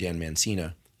 My friend Dan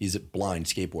Mancina, he's a blind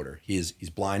skateboarder. He's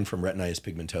blind from retinitis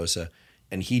pigmentosa,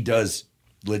 and he does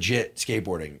legit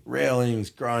skateboarding, railings,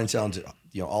 grind sounds.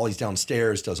 Ollies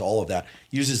downstairs, does all of that.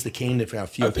 Uses the cane to kind of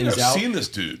feel I think things I've out. seen this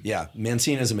dude. Yeah,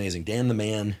 Mancina is amazing. Dan the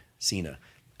Man Cena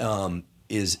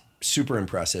is super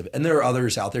impressive. And there are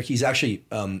others out there. He's actually,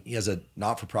 he has a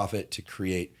not-for-profit to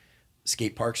create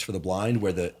skate parks for the blind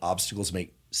where the obstacles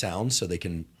make sounds so they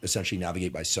can essentially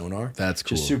navigate by sonar. That's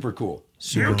cool. Just super cool.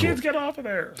 You kids get off of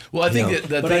there. Well, I think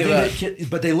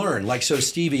But they learn. Like, so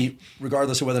Stevie,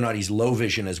 regardless of whether or not he's low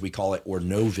vision, as we call it, or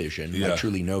no vision, Yeah. like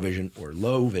truly no vision or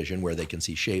low vision, where they can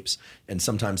see shapes. And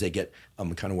sometimes they get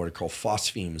kind of what are called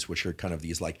phosphemes, which are kind of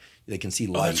these, like, they can see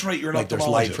light. that's right, you're an like there's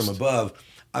light from ophthalmologist. above.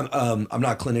 I'm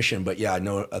not a clinician, but yeah, I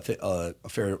know a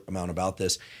fair amount about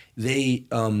this. They,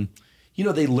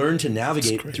 they learn to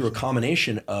navigate through a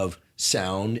combination of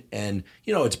sound and,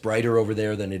 it's brighter over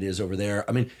there than it is over there.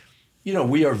 I mean,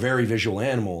 we are very visual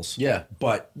animals. Yeah.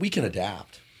 But we can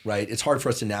adapt, right? It's hard for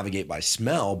us to navigate by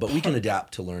smell, but we can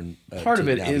adapt to learn. part to of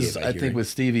it navigate is, by I think, hearing. with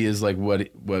Stevie is like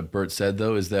what Bert said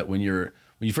though, is that when you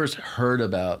first heard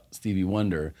about Stevie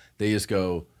Wonder, they just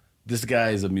go, this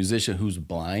guy is a musician who's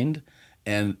blind,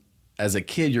 and as a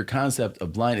kid, your concept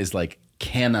of blind is like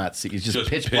cannot see. It's just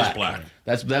pitch black.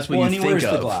 That's what Well, you and he think wears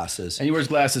of. the glasses. And he wears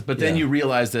glasses, but then Yeah. you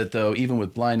realize that though, even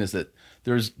with blindness, that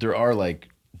there are like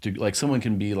someone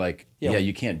can be like, Yeah.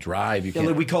 you can't drive, you Yeah, can't.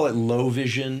 like we call it low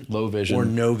vision or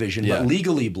no vision, Yeah. but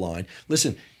legally blind.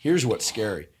 Listen, here's what's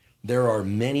scary. There are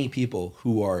many people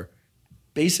who are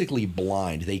basically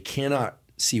blind. They cannot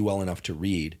see well enough to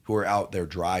read, who are out there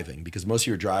driving, because most of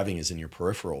your driving is in your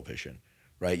peripheral vision,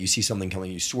 right? You see something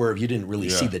coming, you swerve, you didn't really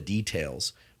see the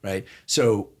details, right?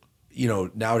 So,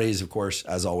 nowadays, of course,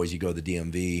 as always, you go to the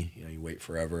DMV, you wait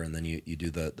forever, and then you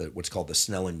do the what's called the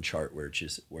Snellen chart, where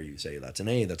you say that's an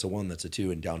A, that's a 1, that's a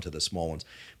 2, and down to the small ones.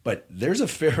 But there's a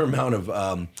fair amount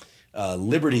of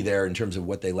liberty there in terms of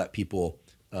what they let people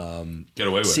Get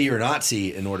away with. see or not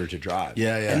see in order to drive.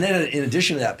 Yeah, yeah. And then in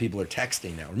addition to that, people are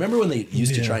texting now. Remember when they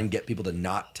used to try and get people to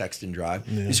not text and drive?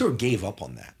 They sort of gave up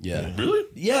on that. Yeah. Really?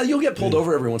 Yeah, you'll get pulled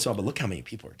over every once in a while, but look how many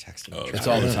people are texting. and It's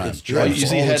driving. all the time. It's You dreadful. see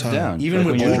all the heads time. down. Even Like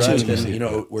with when you're Bluetooth driving,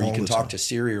 and, where you all can the talk time. to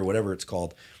Siri or whatever it's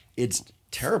called, it's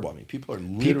terrible. I mean, people are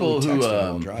literally people texting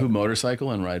while who driving. motorcycle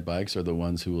and ride bikes are the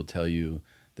ones who will tell you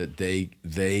that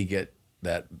they get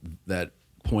that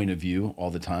point of view all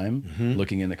the time,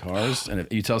 looking in the cars. And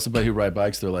if you tell somebody who ride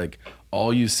bikes, they're like,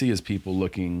 all you see is people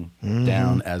looking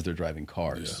down as they're driving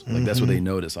cars. Like that's what they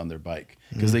notice on their bike,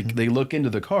 because they look into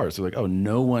the cars. They're like, oh,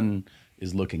 no one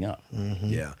is looking up.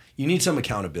 Yeah, you need some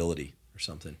accountability or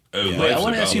something. Wait, I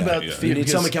want to ask you about You fear. need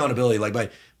some because- accountability. Like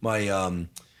my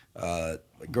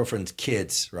girlfriend's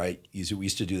kids, right? We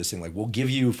used to do this thing like, we'll give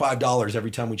you $5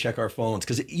 every time we check our phones,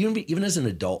 because even as an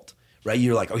adult, right?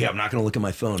 You're like, okay, I'm not going to look at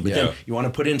my phone, but then you want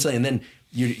to put in something, and then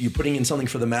you're putting in something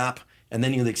for the map, and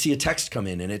then you like see a text come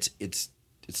in, and it's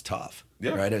tough,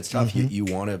 right? It's tough.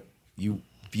 You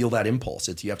feel that impulse.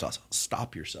 You have to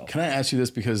stop yourself. Can I ask you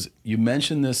this, because you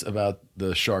mentioned this about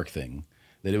the shark thing,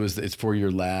 that it's for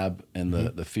your lab and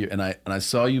the fear, and I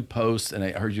saw you post and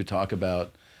I heard you talk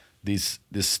about these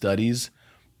studies,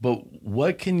 but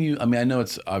what can you? I mean, I know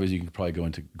it's obvious. You can probably go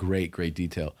into great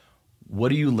detail. What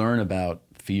do you learn about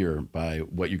fear by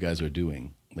what you guys are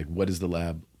doing? Like, what is the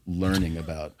lab learning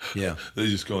about. Yeah. They're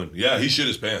just going, yeah, he shit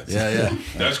his pants. Yeah.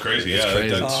 That's crazy. That's Yeah,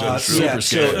 crazy. that's Yeah, super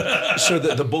scary. so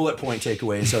the bullet point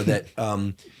takeaway is so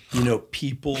that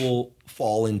people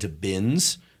fall into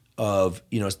bins of,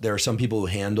 there are some people who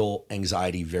handle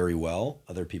anxiety very well,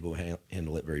 other people who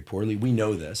handle it very poorly. We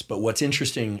know this, but what's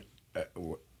interesting,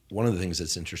 one of the things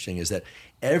that's interesting is that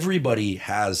everybody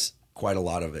has quite a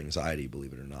lot of anxiety,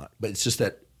 believe it or not. But it's just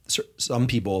that some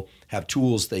people have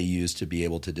tools they use to be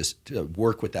able to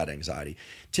work with that anxiety.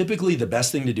 Typically, the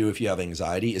best thing to do if you have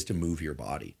anxiety is to move your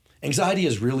body. Anxiety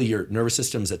is really your nervous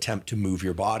system's attempt to move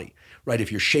your body, right?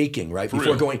 If you're shaking, right?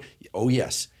 Before going, oh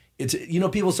yes. It's,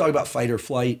 people talk about fight or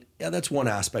flight. Yeah, that's one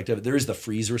aspect of it. There is the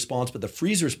freeze response, but the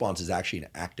freeze response is actually an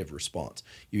active response.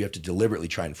 You have to deliberately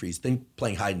try and freeze. Think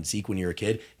playing hide and seek when you're a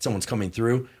kid, someone's coming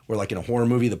through, or like in a horror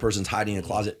movie, the person's hiding in a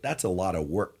closet. That's a lot of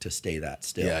work to stay that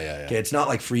still. Yeah. Okay, it's not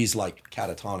like freeze, like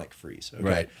catatonic freeze. Okay?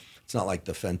 Right. It's not like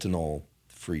the fentanyl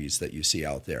freeze that you see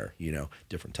out there.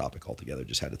 Different topic altogether.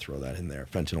 Just had to throw that in there.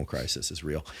 Fentanyl crisis is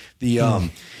real.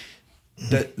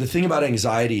 The thing about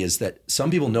anxiety is that some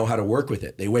people know how to work with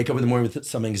it. They wake up in the morning with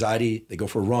some anxiety, they go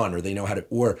for a run, or they know how to,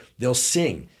 or they'll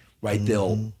sing, right?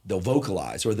 Mm-hmm. They'll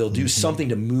vocalize, or they'll do something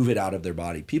to move it out of their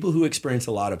body. People who experience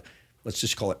a lot of, let's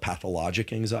just call it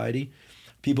pathologic anxiety,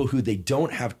 people who they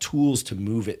don't have tools to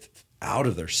move it out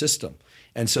of their system.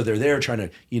 And so they're there trying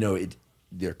to,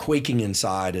 they're quaking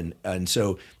inside. And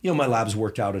so, my lab's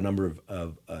worked out a number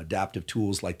of adaptive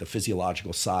tools like the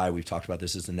physiological sigh. We've talked about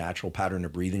this as a natural pattern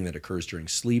of breathing that occurs during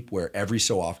sleep, where every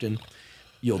so often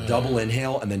you'll double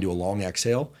inhale and then do a long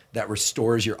exhale that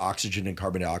restores your oxygen and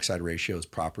carbon dioxide ratios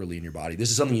properly in your body. This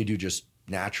is something you do just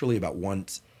naturally about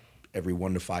once every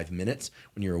 1 to 5 minutes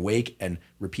when you're awake and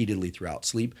repeatedly throughout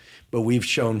sleep. But we've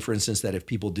shown, for instance, that if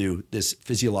people do this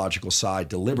physiological sigh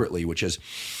deliberately, which is,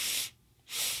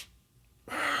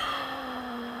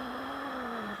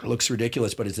 it looks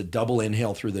ridiculous, but it's a double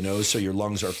inhale through the nose so your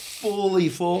lungs are fully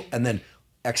full, and then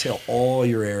exhale all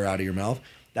your air out of your mouth.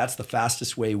 That's the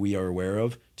fastest way we are aware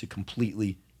of to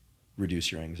completely reduce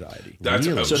your anxiety.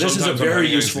 So this is a very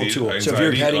useful tool. So if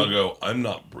you're heading, I'll go, I'm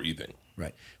not breathing.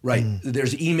 Right.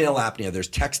 There's email apnea. There's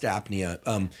text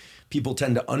apnea. People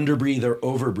tend to underbreathe or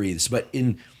overbreathe. But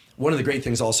one of the great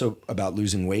things also about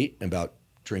losing weight and about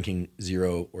drinking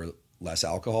 0 or less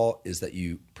alcohol is that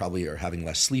you probably are having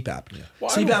less sleep apnea. Well,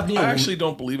 sleep apnea. I actually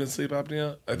don't believe in sleep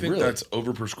apnea. I think Really? that's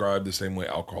overprescribed the same way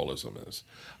alcoholism is.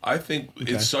 I think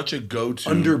it's such a go-to.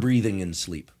 Underbreathing in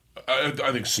sleep. I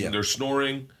think there's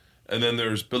snoring, and then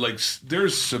there's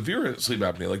severe sleep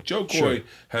apnea. Like Joe Cory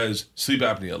has sleep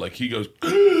apnea. Like he goes,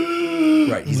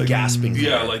 right, he's gasping.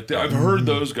 Yeah, I've heard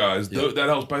those guys. That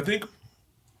helps. But I think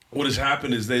what has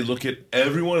happened is they look at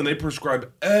everyone and they prescribe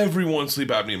everyone sleep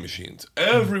apnea machines.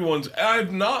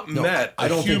 I've not met a I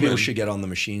don't think human. people should get on the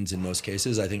machines in most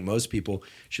cases. I think most people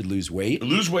should lose weight,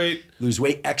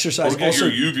 exercise. Or get Also,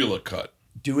 your uvula cut.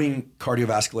 doing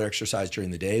cardiovascular exercise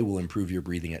during the day will improve your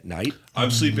breathing at night.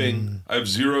 I'm sleeping. I have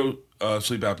 0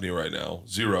 sleep apnea right now.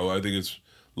 0. I think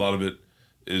a lot of it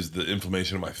is the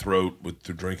inflammation in my throat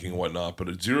through drinking and whatnot. But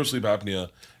it's 0 sleep apnea,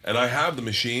 and I have the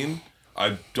machine.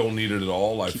 I don't need it at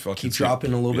all. Keep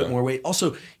dropping a little bit more weight.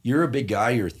 Also, you're a big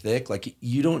guy. You're thick. Like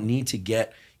you don't need to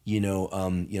get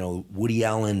Woody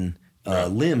Allen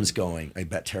limbs going. I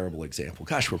bet terrible example.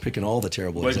 Gosh, we're picking all the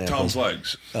terrible like examples. Tom's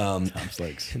legs. Tom's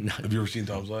legs. Have you ever seen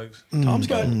Tom's legs? Tom's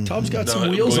got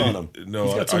some wheels on him. No,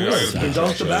 he's got some wheels. He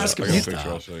dunked the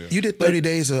basketball. I'll show you. You did 30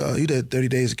 days. You did 30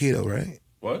 days of keto, right?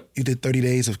 What? You did 30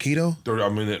 days of keto,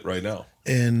 I'm in it right now.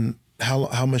 and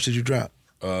how much did you drop?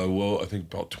 I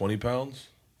think about 20 pounds.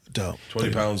 Dope.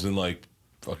 20 pounds in like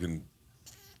fucking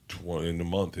 20 in a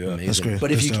month. Yeah. Amazing. That's great.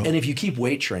 But if That's you keep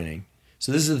weight training,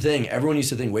 so this is the thing. Everyone used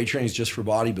to think weight training is just for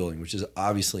bodybuilding, which is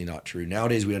obviously not true.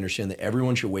 Nowadays, we understand that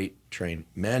everyone should weight train,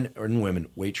 men and women,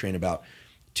 weight train about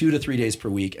 2 to 3 days per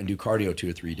week and do cardio 2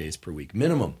 to 3 days per week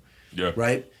minimum. Yeah.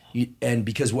 Right. And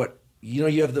because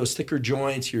you have those thicker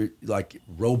joints, you're like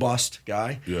robust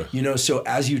guy. Yeah. So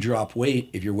as you drop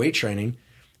weight, if you're weight training,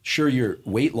 sure, your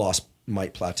weight loss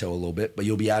might plateau a little bit, but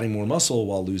you'll be adding more muscle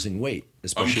while losing weight.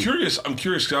 Especially. I'm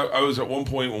curious. 'Cause I was at one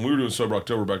point when we were doing Sober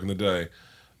October back in the day.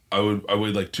 I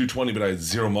weighed like 220, but I had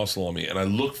 0 muscle on me, and I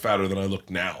look fatter than I look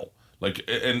now. Like,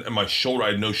 and my shoulder, I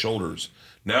had no shoulders.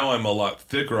 Now I'm a lot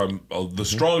thicker. I'm the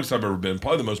strongest I've ever been,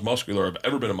 probably the most muscular I've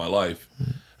ever been in my life.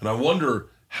 And I wonder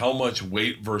how much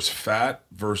weight versus fat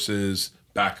versus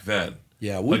back then.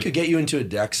 Yeah, we could get you into a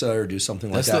DEXA or do something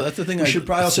like that. That's the thing. You should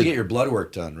probably also get your blood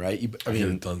work done, right? I get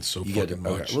it done so fucking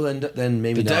much. Okay. Well, then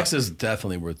maybe The not. DEXA is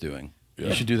definitely worth doing. Yeah.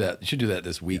 You should do that. You should do that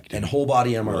this week. Dude. And whole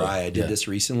body MRI. I did this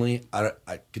recently. I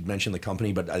could mention the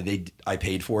company, but I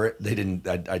paid for it. They didn't.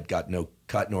 I got no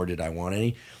cut, nor did I want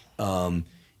any.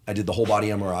 I did the whole body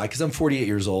MRI because I'm 48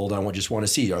 years old. I just want to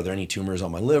see, are there any tumors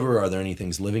on my liver? Are there any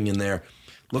things living in there?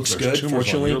 Looks good,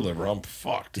 fortunately. On your liver, I'm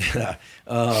fucked.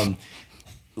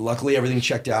 Luckily, everything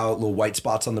checked out. Little white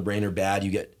spots on the brain are bad.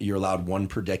 You're allowed 1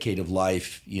 per decade of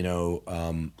life.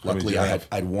 Luckily,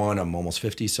 I'd won. I'm almost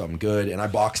 50, so I'm good. And I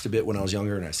boxed a bit when I was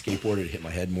younger, and I skateboarded. Hit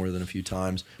my head more than a few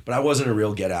times. But I wasn't a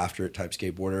real get after it type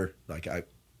skateboarder. Like I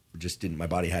just didn't. My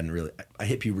body hadn't really. I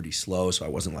hit puberty slow, so I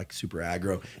wasn't like super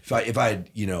aggro. If I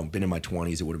had been in my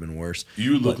 20s, it would have been worse.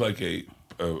 You look like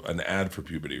an ad for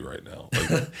puberty right now.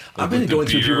 Like I've been going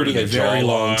through puberty a very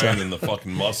long time. And the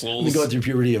fucking muscles. I've been going through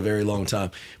puberty a very long time.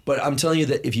 But I'm telling you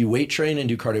that if you weight train and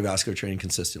do cardiovascular training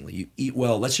consistently, you eat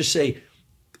well, let's just say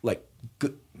like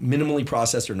minimally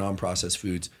processed or non-processed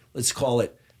foods, let's call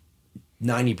it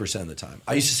 90% of the time.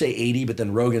 I used to say 80, but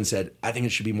then Rogan said, I think it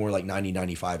should be more like 90,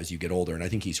 95 as you get older. And I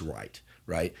think he's right?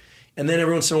 And then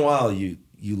every once in a while you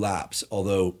lapse,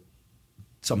 although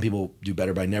some people do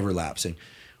better by never lapsing.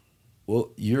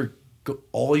 Well,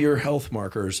 all your health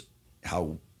markers,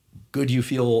 how good you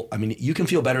feel. I mean, you can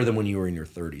feel better than when you were in your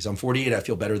 30s. I'm 48. I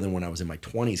feel better than when I was in my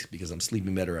 20s because I'm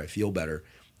sleeping better. I feel better.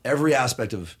 Every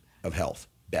aspect of health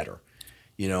better,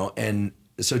 and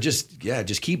so just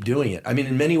keep doing it. I mean,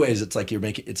 in many ways, it's like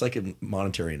it's like a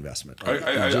monetary investment.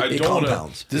 It don't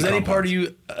compounds. Does any part of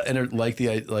you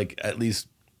at least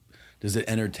does it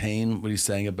entertain what he's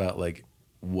saying about like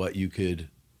what you could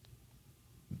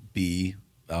be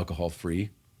alcohol free?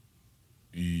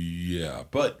 Yeah,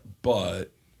 but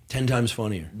 10 times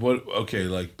funnier. But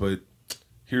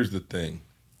here's the thing,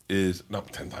 is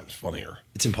not 10 times funnier.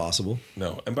 It's impossible.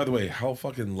 No, and by the way, how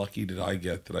fucking lucky did I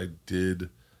get that I did?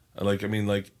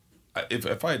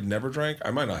 If I had never drank,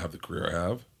 I might not have the career I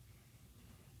have.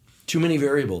 Too many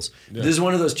variables. Yeah. This is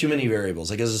one of those too many variables.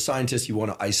 Like as a scientist, you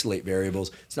want to isolate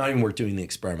variables. It's not even worth doing the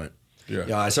experiment.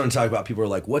 Yeah. I started to talk about people are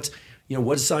like, what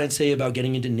does science say about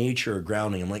getting into nature or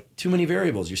grounding? I'm like, too many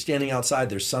variables. You're standing outside,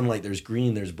 there's sunlight, there's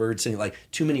green, there's birds singing, like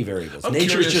too many variables.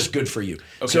 Nature is just good for you.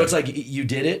 Okay. So it's like you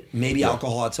did it. Maybe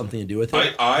alcohol had something to do with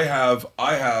it. I have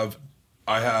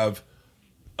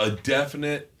a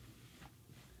definite,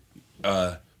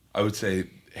 I would say,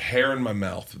 hair in my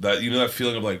mouth. That that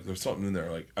feeling of like there's something in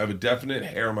there. Like I have a definite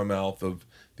hair in my mouth of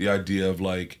the idea of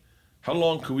like, how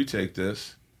long could we take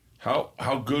this?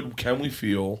 How good can we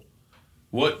feel?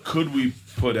 What could we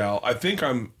put out? I think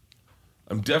I'm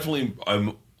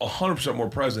 100% more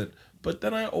present. But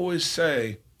then I always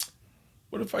say,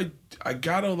 what if I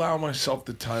gotta allow myself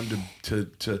the time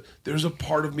to there's a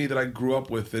part of me that I grew up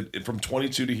with that from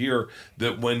 22 to here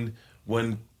that when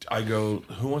I go,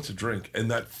 who wants a drink? And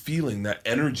that feeling, that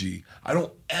energy, I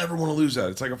don't ever want to lose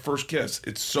that. It's like a first kiss.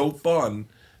 It's so fun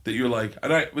that you're like,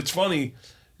 what's funny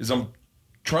is I'm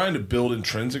trying to build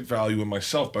intrinsic value in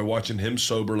myself by watching him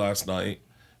sober last night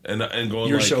and going.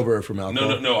 You're sober from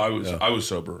alcohol? No. I was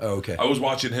sober. Oh, okay. I was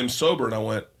watching him sober and I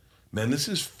went, man, this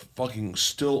is fucking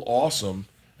still awesome,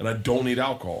 and I don't need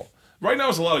alcohol. Right now,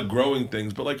 it's a lot of growing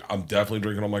things, but like I'm definitely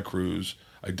drinking on my cruise.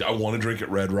 I want to drink at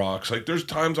Red Rocks. Like there's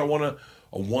times I want to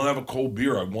have a cold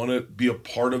beer. I want to be a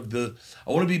part of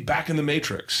I want to be back in the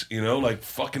Matrix, like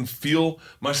fucking feel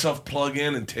myself plug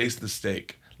in and taste the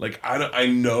steak. Like I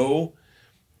know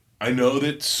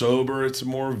that sober it's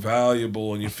more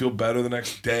valuable and you feel better the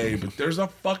next day, but there's a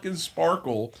fucking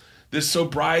sparkle this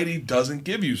sobriety doesn't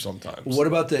give you sometimes. What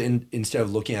about instead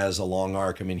of looking at it as a long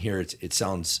arc? I mean, here it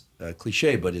sounds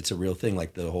cliche, but it's a real thing,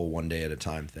 like the whole one day at a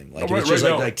time thing. Like it's just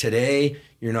like today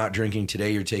you're not drinking,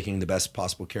 today you're taking the best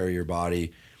possible care of your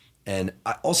body. And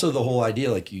also the whole idea,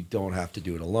 like you don't have to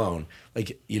do it alone.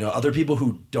 Like, other people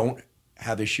who don't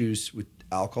have issues with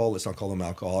alcohol, let's not call them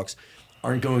alcoholics,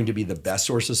 aren't going to be the best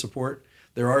source of support.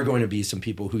 There are going to be some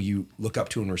people who you look up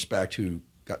to and respect who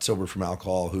got sober from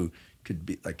alcohol, who could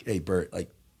be like, hey, Bert,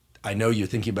 like, I know you're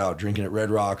thinking about drinking at Red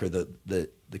Rock or the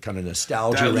kind of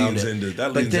nostalgia around it.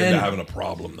 That leads into having a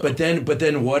problem, though. But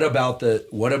then what about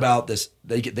this?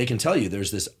 They can tell you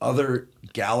there's this other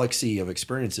galaxy of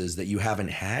experiences that you haven't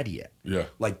had yet. Yeah.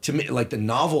 Like to me, like the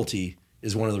novelty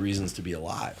is one of the reasons to be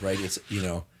alive, right? It's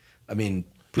I mean,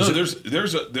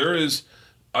 there is.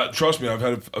 Trust me, I've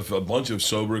had a bunch of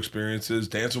sober experiences.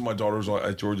 Dancing with my daughters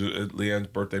at Leanne's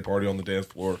birthday party on the dance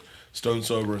floor, stone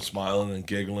sober and smiling and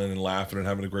giggling and laughing and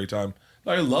having a great time.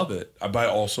 I love it, but I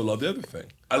also love the other thing.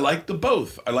 I like the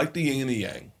both. I like the yin and the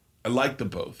yang. I like the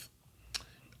both.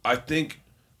 I think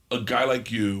a guy like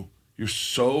you're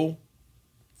so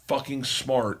fucking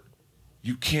smart.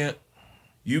 You can't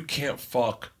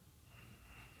fuck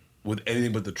with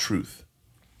anything but the truth.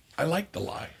 I like the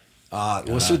lie.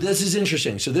 So this is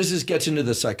interesting. So this gets into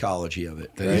the psychology of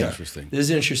it. That is interesting. This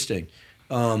is interesting.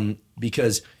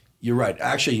 Because you're right.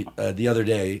 Actually, the other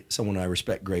day, someone I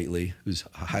respect greatly, who's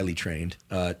highly trained,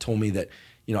 told me that,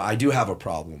 I do have a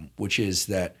problem, which is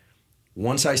that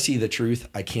once I see the truth,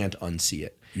 I can't unsee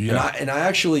it. Yeah. And I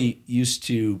actually used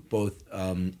to both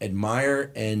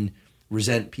admire and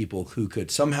resent people who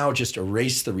could somehow just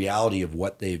erase the reality of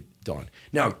what they've done.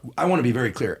 Now, I want to be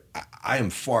very clear. I am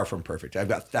far from perfect. I've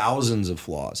got thousands of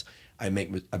flaws. I've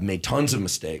made tons of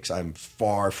mistakes. I'm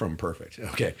far from perfect.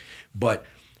 Okay. But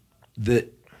the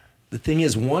thing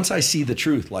is, once I see the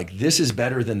truth, like this is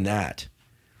better than that,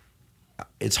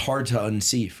 it's hard to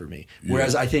unsee for me.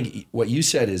 Whereas I think what you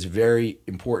said is very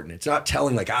important. It's not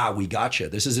telling like, we gotcha.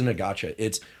 This isn't a gotcha.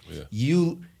 It's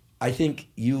I think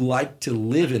you like to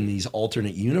live in these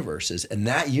alternate universes, and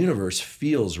that universe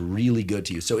feels really good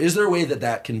to you. So is there a way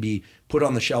that can be put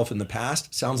on the shelf in the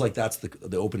past? Sounds like that's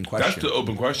the open question. That's the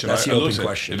open question. That's the open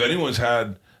question. If anyone's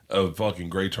had a fucking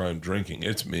great time drinking,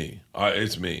 it's me.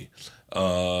 It's me.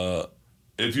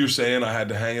 If you're saying I had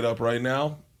to hang it up right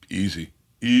now, easy.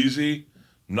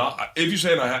 Not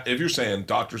if you're saying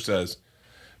doctor says,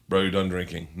 bro, you're done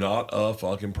drinking. Not a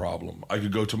fucking problem. I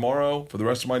could go tomorrow for the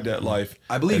rest of my life.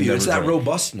 I believe you. It's that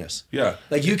robustness. Yeah.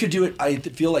 Like you could do it. I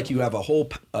feel like you have a whole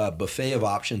buffet of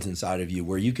options inside of you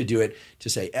where you could do it to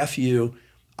say, F you,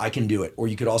 I can do it. Or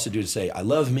you could also do it to say, I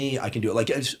love me, I can do it. Like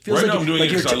it feels right like now I'm doing it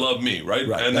because I love love me, right?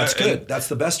 Right. And that's good. That's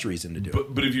the best reason to do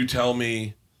it. But if you tell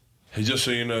me, hey, just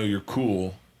so you know, you're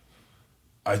cool,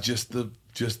 the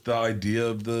idea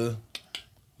of the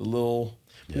little...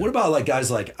 Yeah. What about like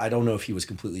guys like, I don't know if he was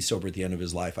completely sober at the end of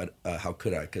his life. How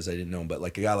could I? Because I didn't know him. But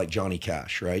like a guy like Johnny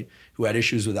Cash, right? Who had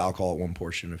issues with alcohol at one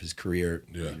portion of his career.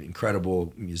 Yeah.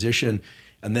 Incredible musician.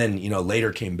 And then,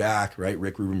 later came back, right?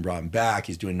 Rick Rubin brought him back.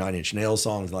 He's doing Nine Inch Nails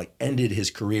songs, like ended his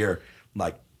career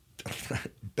like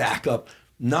back up,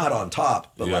 not on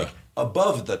top, but like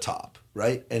above the top,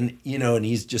 right? And, and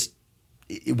he's just,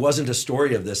 it wasn't a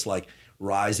story of this like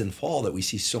rise and fall that we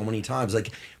see so many times.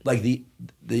 Like the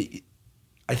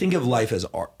I think of life as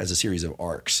a series of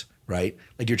arcs, right?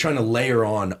 Like you're trying to layer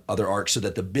on other arcs so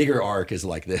that the bigger arc is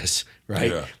like this,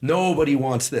 right? Yeah. Nobody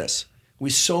wants this. We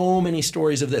so many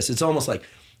stories of this. It's almost like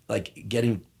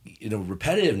getting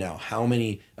repetitive now. How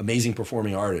many amazing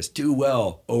performing artists do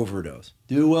well, overdose,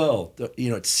 do well.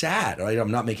 It's sad, right?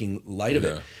 I'm not making light of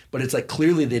it, but it's like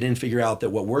clearly they didn't figure out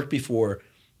that what worked before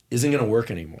isn't going to work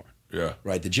anymore. Yeah.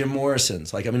 Right. The Jim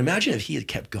Morrisons. Like, I mean, imagine if he had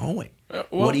kept going.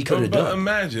 What he could have done.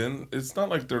 Imagine, it's not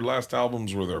like their last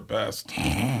albums were their best.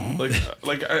 I'm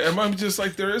just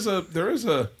like, there is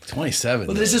a 27.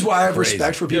 Well, this is why I have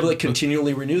respect for people that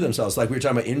continually renew themselves. Like we were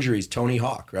talking about injuries, Tony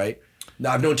Hawk, right?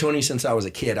 Now I've known Tony since I was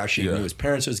a kid. Actually, knew his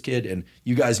parents as a kid, and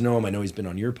you guys know him. I know he's been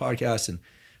on your podcast, and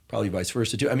probably vice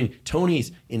versa too. I mean,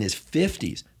 Tony's in his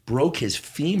 50s, broke his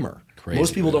femur. Crazy,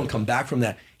 most people don't come back from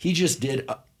that. He just did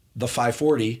the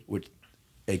 540, which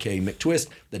aka McTwist,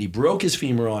 that he broke his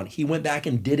femur on. He went back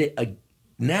and did it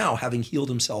now, having healed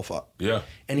himself up. Yeah.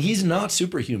 And he's not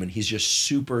superhuman. He's just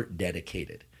super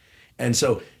dedicated. And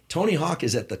so Tony Hawk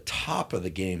is at the top of the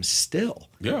game still.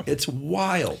 Yeah. It's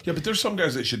wild. Yeah, but there's some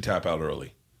guys that should tap out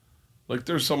early. Like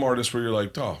there's some artists where you're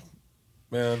like, oh,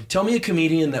 man. Tell me a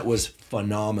comedian that was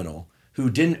phenomenal who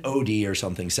didn't OD or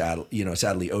something,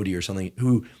 sadly OD or something,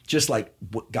 who just like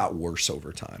got worse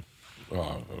over time.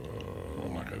 Oh,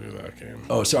 I'm not gonna do that game.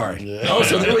 Oh, sorry. Yeah. Oh,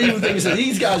 so there were even things that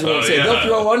these guys won't say. They'll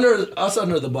throw us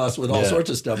under the bus with all sorts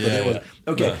of stuff. But they won't.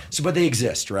 Okay, so but they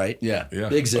exist, right? Yeah,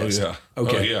 they exist. Oh, yeah.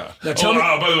 Okay. Oh, yeah. Now tell me.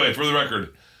 By the way, for the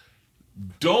record,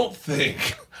 don't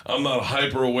think I'm not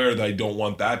hyper aware that I don't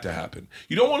want that to happen.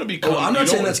 You don't want to become. I'm not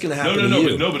saying that's going to happen.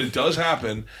 No, but it does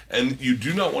happen, and you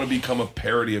do not want to become a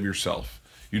parody of yourself.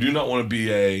 You do not want to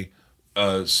be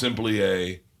simply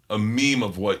a meme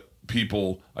of what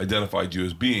people identified you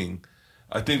as being.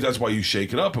 I think that's why you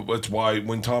shake it up. That's why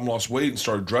when Tom lost weight and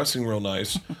started dressing real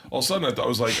nice, all of a sudden I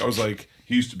was like,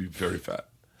 he used to be very fat,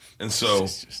 and so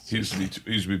he used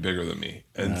to be bigger than me,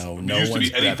 and no used to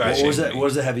be any fat. What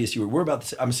was the heaviest you were? We're about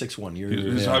I'm 6'1".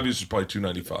 His heaviest was probably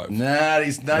 295. Nah,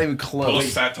 he's not even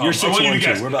close. Fat Tom. You're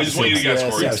 6'1". I just want you to guess,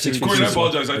 Cory. Yeah, Cory, I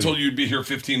apologize. I told you you'd be here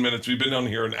 15 minutes. We've been down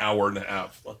here an hour and a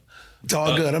half. It's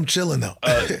all good. I'm chilling though.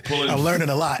 I'm learning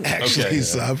a lot actually,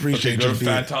 so I appreciate you.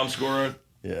 Fat Tom scorer.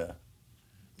 Yeah,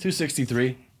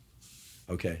 263.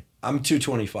 Okay, I'm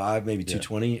 225, maybe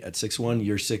 220 at 6'1".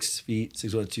 You're 6 feet,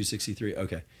 6'1", 263.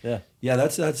 Okay. Yeah.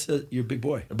 That's you're a big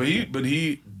boy. But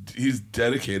he's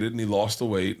dedicated and he lost the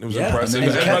weight. It was impressive.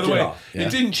 And by the way,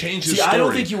 it didn't change his story. I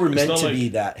don't think you were meant to be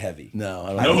that heavy.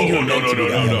 No, I don't think you were meant to be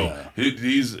that heavy.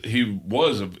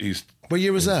 He's What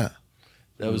year was that?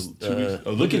 That was 2 weeks.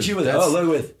 Look at you with that's- look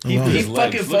with he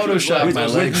fucking photoshopped my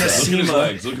legs. Look at his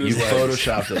legs. Look at You his legs.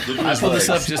 photoshopped Look it. at I his pulled this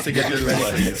legs. up just to get this ready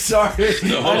for you. Sorry,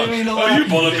 No, I hold didn't on. mean to Oh, laugh. you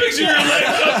pulled a picture of your legs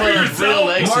up for Real yourself.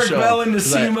 legs to Mark show Bell him. and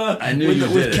 'Cause Nasima I knew you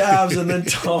with did. calves, and then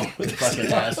Tom with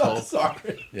Fucking asshole.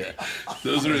 Sorry. Yeah.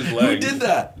 Those are his Who legs. did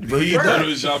that? He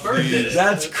photoshopped these.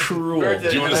 That's cruel. Do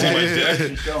you want to see my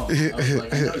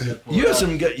dick? You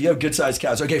have you have good sized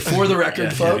calves. Okay, for the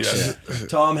record, folks, yeah.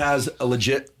 Tom has a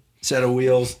legit set of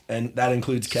wheels, and that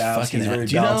includes calves. Fucking He's very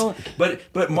do you balanced.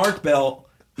 But Mark Bell,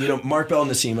 Mark Bell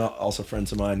and Nasima, also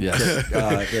friends of mine. Yes.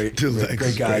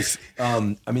 Great guys. I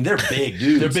mean, they're big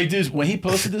dudes. They're big dudes. When he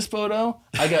posted this photo,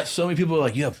 I got so many people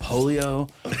like, "You have polio?"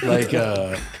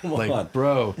 Like, on.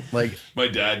 bro, like, My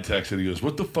dad texted. He goes,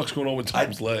 "What the fuck's going on with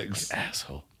Tom's legs?"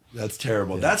 asshole. That's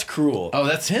terrible. That's cruel. Oh,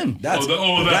 that's him. That's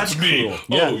That's me. cruel.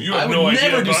 Yeah. Oh, you I have would no idea.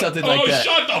 never do about- something like that.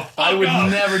 Oh, shut the fuck I would up.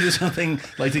 never do something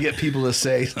like to get people to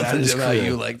say something is about cruel.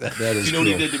 you like that. That is You know what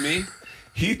he cruel. did to me?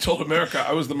 He told America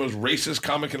I was the most racist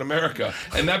comic in America,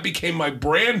 and that became my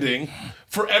branding.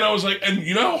 And I was like, and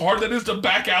you know how hard that is to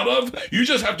back out of? You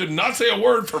just have to not say a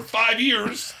word for 5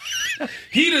 years.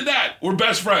 He did that. We're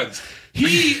best friends.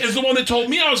 He is the one that told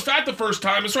me I was fat the first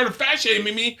time and started fat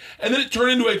shaming me, and then it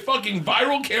turned into a fucking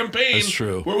viral campaign. That's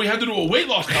true. Where we had to do a weight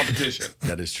loss competition.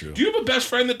 That is true. Do you have a best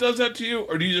friend that does that to you,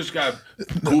 or do you just got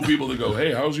cool people that go,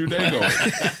 "Hey, how's your day going?"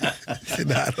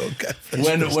 Nah, I don't got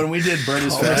When we did Bird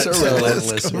is Fat, Comics are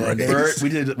relentless, man.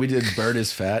 we did Bird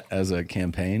is Fat as a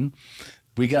campaign.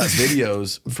 We got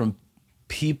videos from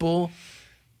people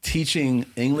teaching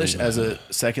English as a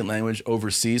second language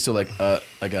overseas. So like a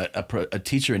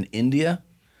teacher in India,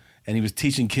 and he was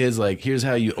teaching kids like, here's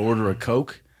how you order a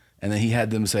Coke. And then he had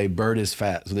them say, "Bird is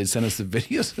fat." So they'd send us the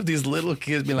videos of these little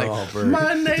kids being like,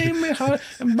 "My name is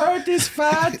Bird is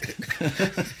fat."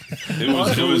 It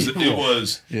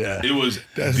was Yeah.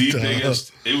 That's the tough.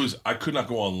 biggest. I could not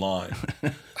go online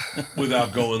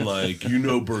without going like,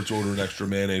 Bert's ordering extra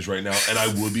mayonnaise right now, and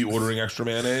I would be ordering extra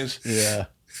mayonnaise. Yeah.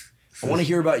 I want to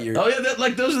hear about your. Oh yeah,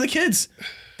 like those are the kids.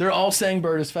 They're all saying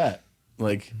 "Bird is fat."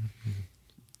 Like,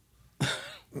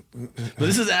 but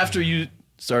this is after you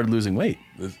started losing weight.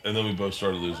 And then we both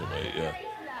started losing weight. Yeah.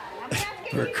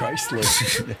 Bert Chrysler.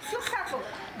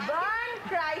 Von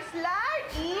Chrysler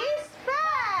is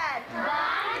fat.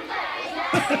 Von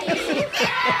Chrysler is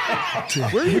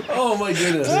fat. Oh my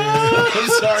goodness. I'm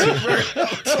sorry,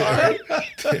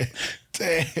 Bert.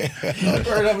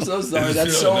 Bert, I'm so sorry.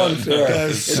 That's so unfair.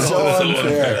 That's It's so so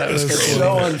unfair. That's It's crazy.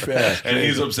 so unfair. And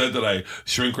he's upset that I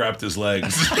shrink wrapped his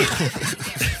legs.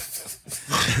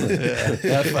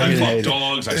 I fuck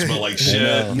dogs. I smell like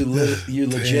shit. You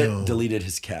legit Damn. deleted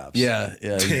his calves. Yeah,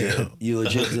 you did. You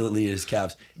legit deleted his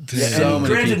calves. So And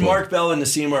many granted, people. Mark Bell and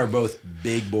Nasima are both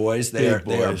big boys. They are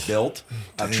boys. built.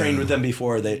 I've trained with them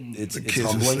before. It's kids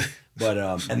humbling. are- But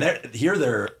and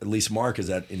they're at least Mark is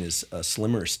in his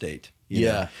slimmer state. you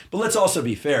know. Yeah. But let's also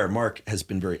be fair. Mark has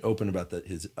been very open about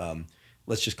his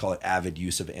let's just call it avid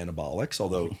use of anabolics,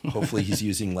 although hopefully he's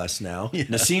using less now.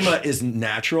 Nasima is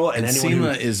natural, and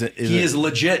anyone Nasima is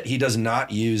legit. He does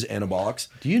not use anabolics.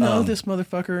 Do you know this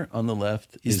motherfucker on the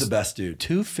left? He's is the best dude.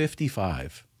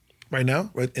 255. Right now,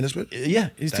 right in this bit. Yeah,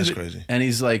 he's That's 250. crazy. And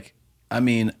he's like, I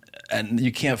mean, and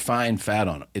you can't find fat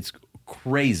on him. It's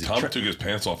crazy. Tom took his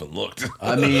pants off and looked.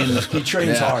 I mean, He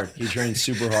trains yeah. hard. He trains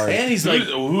super hard. And he's like,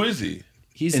 Who is he?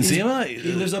 He's Enzima?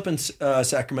 he lives up in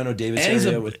Sacramento, Davis and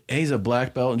area. he's a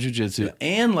black belt in jiu-jitsu,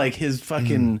 and like his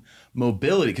fucking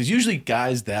mobility, because usually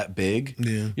guys that big,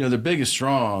 you know, they're big and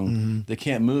strong, they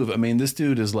can't move. I mean, this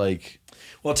dude is like,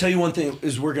 Well, I'll tell you one thing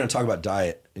is we're going to talk about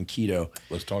diet and keto.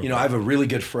 Let's talk You know, about I have a really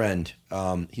good friend.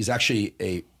 He's actually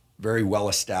a very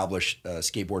well-established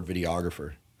skateboard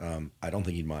videographer. I don't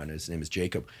think he'd mind. His name is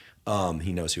Jacob.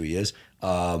 He knows who he is.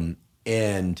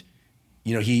 And,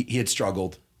 you know, he had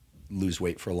struggled lose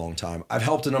weight for a long time. I've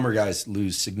helped a number of guys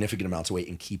lose significant amounts of weight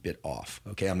and keep it off.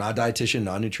 Okay. I'm not a dietitian,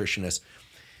 not a nutritionist.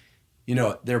 You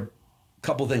know, there are a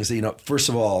couple things that, you know, first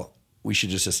of all, we should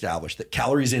just establish that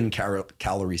calories in,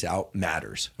 calories out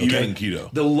matters. Even Okay? in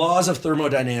keto. The laws of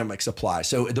thermodynamics apply.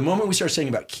 So at the moment we start saying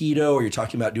about keto, or you're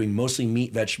talking about doing mostly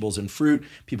meat, vegetables, and fruit,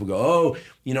 people go, oh,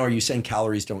 you know, are you saying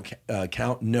calories don't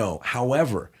count? No.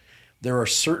 However, there are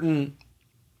certain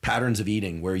patterns of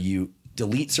eating where you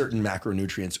delete certain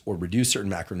macronutrients or reduce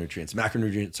certain macronutrients.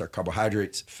 Macronutrients are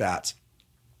carbohydrates, fats,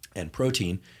 and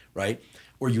protein, right?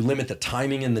 Or you limit the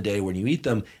timing in the day when you eat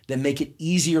them, that make it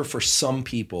easier for some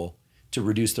people to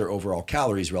reduce their overall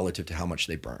calories relative to how much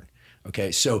they burn.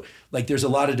 Okay, so like there's a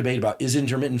lot of debate about, is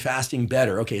intermittent fasting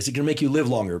better? Okay, is it gonna make you live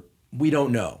longer? We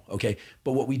don't know, okay?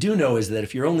 But what we do know is that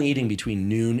if you're only eating between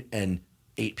noon and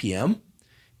 8 p.m.,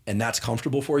 and that's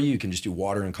comfortable for you, you can just do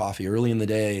water and coffee early in the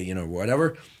day,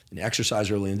 whatever, and exercise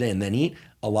early in the day and then eat.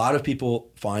 A lot of people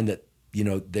find that,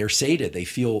 they're sated. They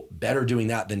feel better doing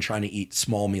that than trying to eat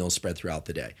small meals spread throughout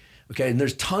the day. Okay. And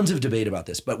there's tons of debate about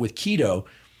this, but with keto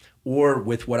or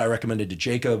with what I recommended to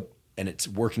Jacob, and it's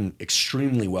working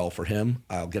extremely well for him.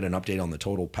 I'll get an update on the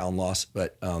total pound loss,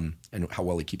 but and how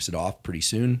well he keeps it off pretty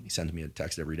soon. He sends me a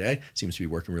text every day. Seems to be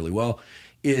working really well.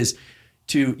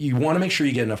 You want to make sure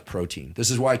you get enough protein.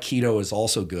 This is why keto is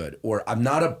also good. Or I'm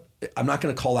not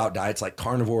going to call out diets like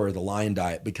carnivore or the lion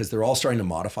diet, because they're all starting to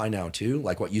modify now too.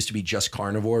 Like what used to be just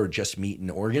carnivore or just meat and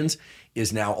organs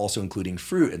is now also including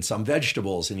fruit and some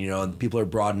vegetables. And people are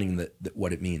broadening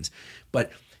what it means.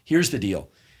 But here's the deal.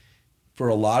 For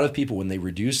a lot of people, when they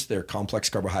reduce their complex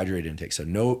carbohydrate intake,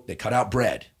 they cut out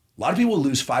bread. A lot of people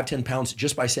lose 5-10 pounds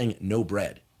just by saying no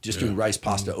bread, just doing rice,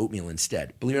 pasta, oatmeal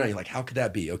instead. Believe it or not, you're like, how could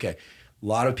that be? Okay. A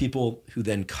lot of people who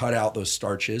then cut out those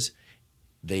starches,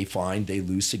 they find they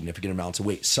lose significant amounts of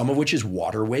weight, some of which is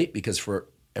water weight, because for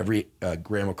every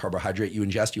gram of carbohydrate you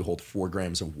ingest, you hold 4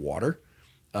 grams of water.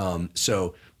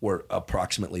 Or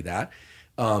approximately that.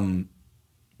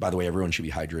 By the way, everyone should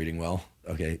be hydrating well,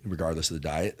 okay, regardless of the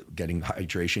diet. Getting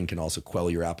hydration can also quell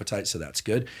your appetite, so that's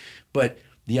good. But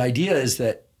the idea is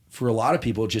that for a lot of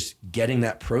people, just getting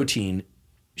that protein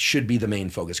should be the main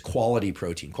focus. Quality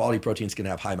protein. Quality protein is going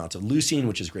to have high amounts of leucine,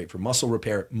 which is great for muscle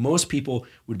repair. Most people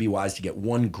would be wise to get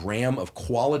 1 gram of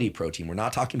quality protein. We're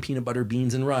not talking peanut butter,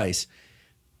 beans, and rice.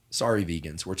 Sorry,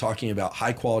 vegans. We're talking about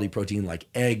high quality protein like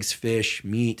eggs, fish,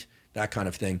 meat, that kind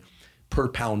of thing, per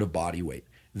pound of body weight.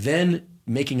 Then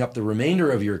making up the remainder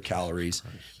of your calories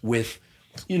with,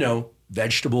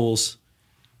 vegetables.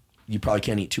 You probably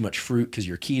can't eat too much fruit because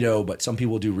you're keto, but some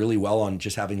people do really well on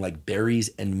just having like berries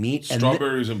and meat.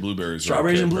 Strawberries and blueberries.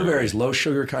 Strawberries and blueberries, low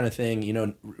sugar kind of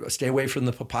thing. Stay away from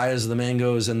the papayas, the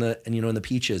mangoes, and the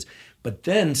peaches. But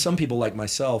then some people like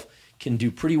myself can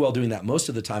do pretty well doing that most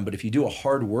of the time. But if you do a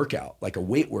hard workout, like a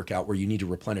weight workout where you need to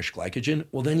replenish glycogen,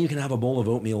 well, then you can have a bowl of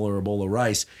oatmeal or a bowl of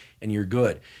rice and you're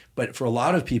good. But for a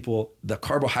lot of people, the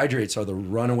carbohydrates are the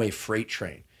runaway freight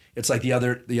train. It's like the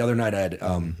other night I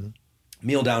had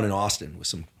meal down in Austin with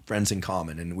some friends in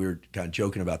common, and we were kind of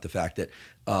joking about the fact that,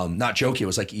 not joking, it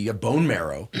was like you have bone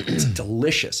marrow. It's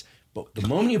delicious. But the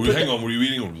moment you were you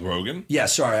eating with Rogan? Yeah,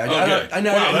 sorry. Okay. I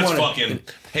know. Wow, that's fucking.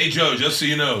 Hey Joe, just so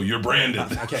you know, you're branded.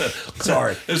 Okay,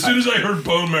 sorry. As soon as I heard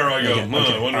bone marrow, I go,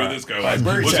 I wonder who this guy was.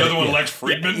 Was the other one Lex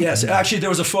Friedman? Yes, actually, there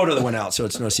was a photo that went out, so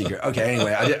it's no secret. Okay,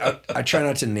 anyway, I try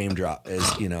not to name drop,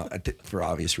 for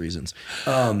obvious reasons.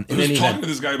 I was talking to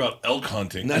this guy about elk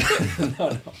hunting. No,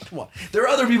 come on. There are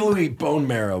other people who eat bone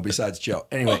marrow besides Joe.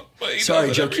 Anyway,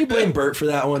 sorry, Joe. Can you blame Bert for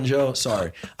that one, Joe?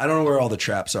 Sorry. I don't know where all the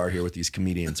traps are here with these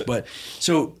comedians, but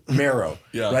so marrow,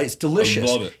 right? It's delicious.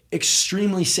 I love it.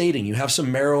 Extremely sating. You have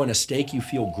some marrow in a steak, you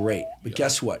feel great. But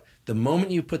guess what? The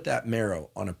moment you put that marrow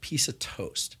on a piece of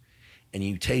toast and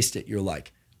you taste it, you're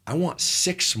like, I want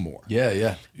 6 more.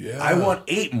 Yeah. I want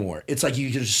 8 more. It's like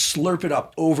you can just slurp it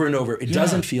up over and over. It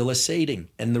doesn't feel as sating.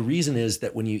 And the reason is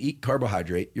that when you eat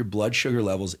carbohydrate, your blood sugar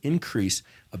levels increase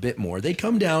a bit more. They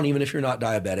come down even if you're not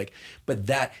diabetic, but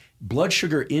that blood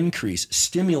sugar increase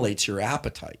stimulates your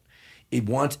appetite.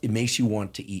 It makes you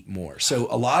want to eat more. So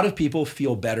a lot of people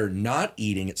feel better not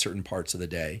eating at certain parts of the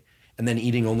day and then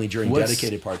eating only during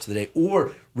dedicated parts of the day,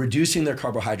 or reducing their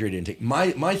carbohydrate intake.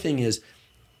 My thing is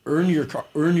earn your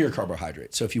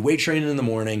carbohydrate. So if you weight train in the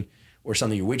morning or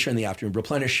something, you weight train in the afternoon,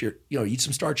 replenish eat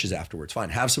some starches afterwards.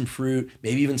 Fine. Have some fruit,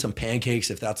 maybe even some pancakes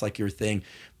if that's like your thing.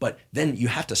 But then you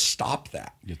have to stop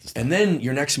that. And then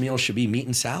your next meal should be meat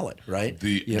and salad, right?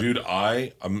 Dude,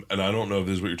 I don't know if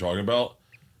this is what you're talking about.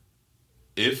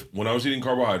 When I was eating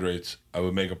carbohydrates, I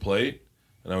would make a plate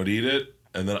and I would eat it,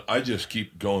 and then I just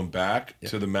keep going back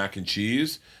to the mac and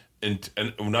cheese, and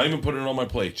not even putting it on my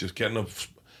plate, just getting a.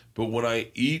 But when I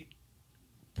eat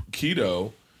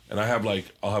keto, and I'll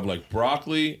have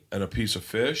broccoli and a piece of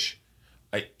fish,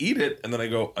 I eat it and then I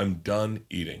go, I'm done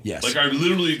eating. Yes. Like I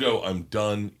literally go, I'm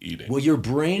done eating. Well, your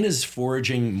brain is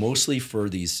foraging mostly for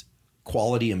these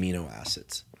quality amino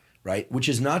acids. Right? Which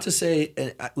is not to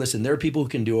say, listen, there are people who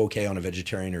can do okay on a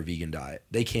vegetarian or vegan diet.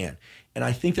 They can. And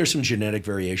I think there's some genetic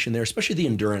variation there, especially the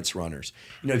endurance runners.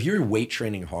 If you're weight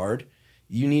training hard,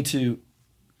 you need to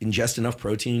ingest enough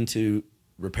protein to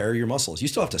repair your muscles. You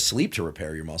still have to sleep to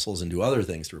repair your muscles and do other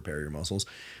things to repair your muscles.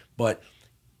 But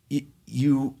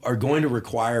you are going to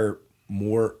require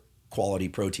more quality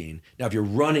protein. Now, if you're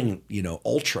running,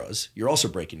 ultras, you're also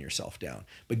breaking yourself down.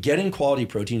 But getting quality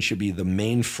protein should be the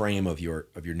main frame of your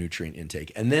nutrient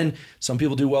intake. And then some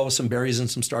people do well with some berries and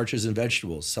some starches and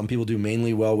vegetables. Some people do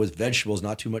mainly well with vegetables,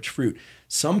 not too much fruit.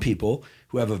 Some people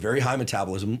who have a very high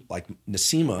metabolism, like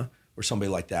Nasima or somebody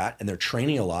like that, and they're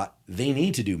training a lot, they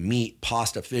need to do meat,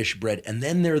 pasta, fish, bread. And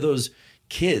then there are those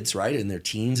kids, right, in their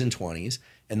teens and 20s,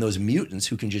 and those mutants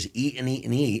who can just eat and eat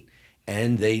and eat,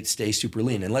 and they stay super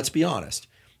lean. And let's be honest,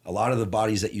 a lot of the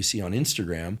bodies that you see on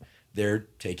Instagram, they're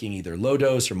taking either low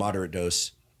dose or moderate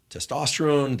dose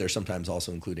testosterone. They're sometimes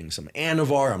also including some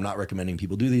Anavar. I'm not recommending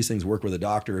people do these things. Work with a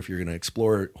doctor if you're going to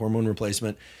explore hormone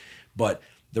replacement. But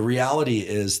the reality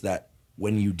is that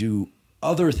when you do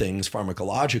other things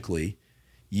pharmacologically,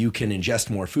 you can ingest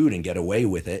more food and get away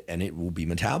with it, and it will be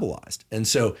metabolized. And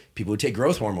so people who take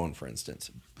growth hormone, for instance,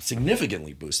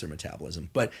 significantly boost their metabolism.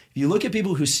 But if you look at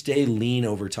people who stay lean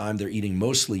over time, they're eating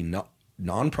mostly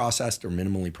non-processed or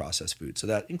minimally processed food. So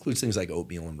that includes things like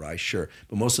oatmeal and rice, sure,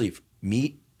 but mostly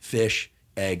meat, fish,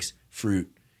 eggs,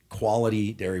 fruit,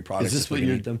 quality dairy products. Is this what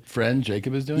your friend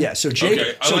Jacob is doing? Yeah. So Jacob.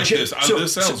 Okay, I like this.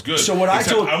 This sounds good. So what Except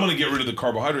I told, I'm going to get rid of the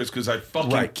carbohydrates because I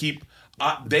fucking keep.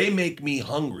 They make me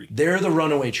hungry. They're the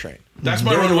runaway train. That's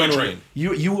my runaway train.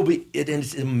 You will be. And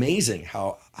it's amazing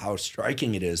how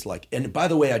striking it is. Like, and by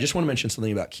the way, I just want to mention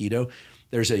something about keto.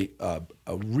 There's a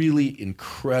really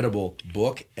incredible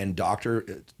book and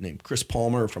doctor named Chris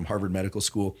Palmer from Harvard Medical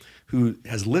School who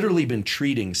has literally been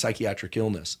treating psychiatric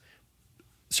illness,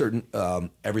 certain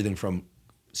everything from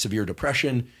severe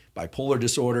depression, bipolar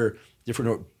disorder,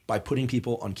 by putting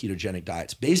people on ketogenic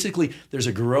diets. Basically, there's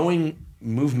a growing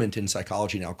movement in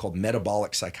psychology now called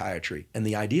metabolic psychiatry. And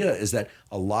the idea is that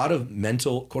a lot of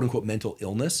mental, quote unquote, mental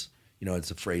illness,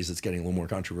 it's a phrase that's getting a little more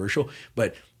controversial,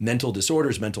 but mental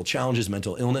disorders, mental challenges,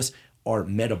 mental illness are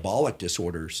metabolic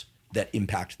disorders that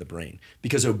impact the brain.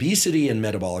 Because obesity and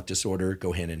metabolic disorder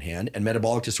go hand in hand, and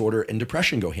metabolic disorder and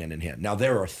depression go hand in hand. Now,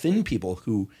 there are thin people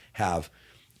who have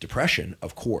depression,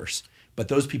 of course, but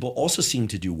those people also seem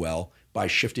to do well by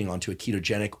shifting onto a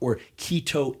ketogenic or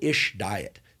keto-ish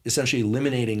diet, essentially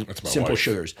eliminating simple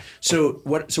sugars. So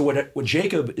what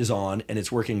Jacob is on, and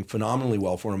it's working phenomenally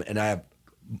well for him, and I have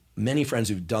many friends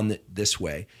who've done it this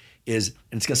way, is,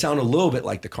 and it's going to sound a little bit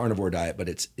like the carnivore diet, but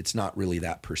it's not really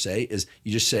that per se, is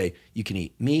you just say you can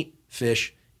eat meat,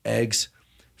 fish, eggs,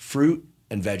 fruit,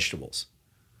 and vegetables.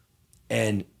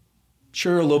 And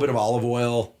sure, a little bit of olive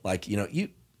oil, like,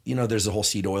 there's a whole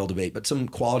seed oil debate, but some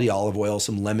quality olive oil,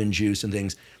 some lemon juice and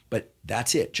things, but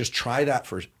that's it. Just try that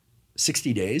for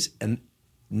 60 days, and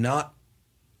not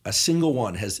a single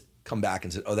one has come back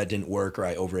and said, oh, that didn't work, or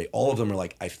I overate. All of them are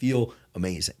like, I feel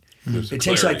amazing. It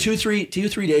takes like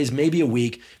 2-3 days, maybe a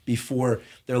week before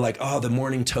they're like, oh, the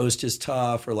morning toast is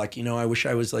tough, or like, I wish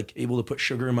I was like able to put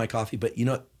sugar in my coffee, but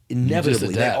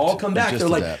inevitably they all come back. They're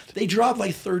like, they drop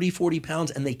like 30, 40 pounds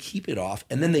and they keep it off.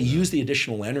 And then they use the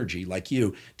additional energy like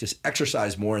you to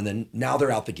exercise more. And then now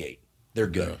they're out the gate. They're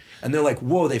good. Yeah. And they're like,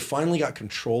 whoa, they finally got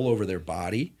control over their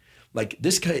body. Like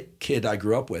this kid I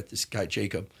grew up with, this guy,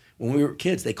 Jacob, when we were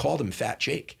kids, they called him Fat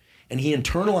Jake. And he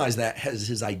internalized that as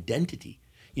his identity.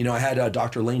 I had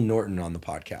Dr. Lane Norton on the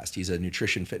podcast. He's a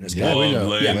nutrition fitness guy.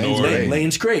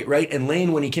 Lane's great, right? And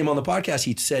Lane, when he came on the podcast,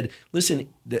 he said,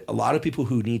 listen, a lot of people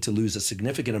who need to lose a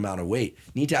significant amount of weight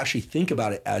need to actually think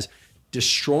about it as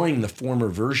destroying the former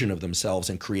version of themselves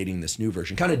and creating this new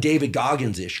version. Kind of David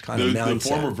Goggins-ish kind of mindset. The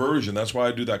former version, that's why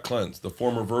I do that cleanse. The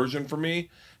former version for me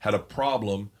had a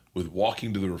problem with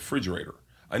walking to the refrigerator.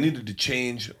 I needed to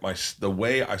change the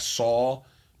way I saw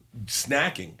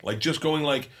snacking, like just going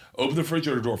like open the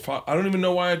refrigerator door. I don't even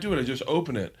know why I do it. I just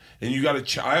open it, and you got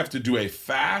to. I have to do a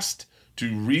fast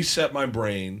to reset my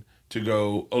brain to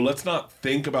go. Oh, let's not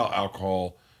think about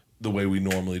alcohol the way we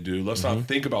normally do. Let's not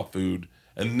think about food,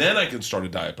 and then I can start a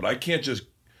diet. But I can't just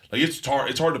like it's hard.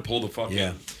 It's hard to pull the fucking.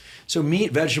 Yeah. So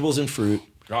meat, vegetables, and fruit.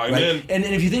 Right? And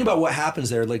if you think about what happens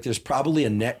there, like there's probably a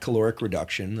net caloric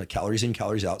reduction. The calories in,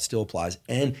 calories out still applies.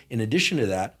 And in addition to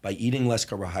that, by eating less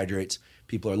carbohydrates,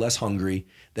 people are less hungry.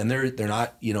 Then they're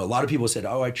not, a lot of people said,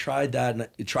 oh, I tried that and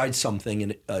I tried something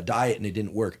in a diet and it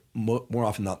didn't work. More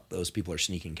often than not, those people are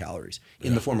sneaking calories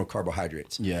in the form of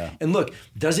carbohydrates. Yeah. And look,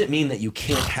 does it mean that you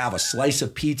can't have a slice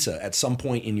of pizza at some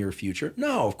point in your future?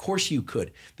 No, of course you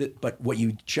could. But what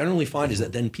you generally find is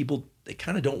that then people, they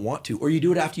kind of don't want to, or you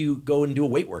do it after you go and do a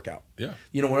weight workout. Yeah.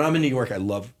 When I'm in New York, I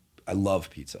love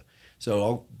pizza. So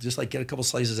I'll just like get a couple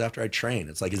slices after I train.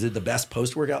 It's like, is it the best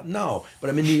post-workout? No,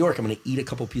 but I'm in New York. I'm going to eat a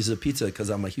couple pieces of pizza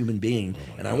because I'm a human being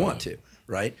and I want to,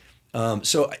 right?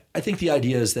 So I think the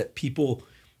idea is that people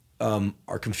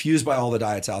are confused by all the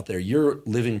diets out there, you're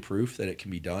living proof that it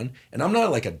can be done. And I'm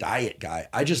not like a diet guy.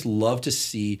 I just love to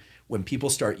see when people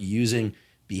start using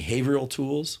behavioral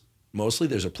tools. Mostly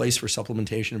there's a place for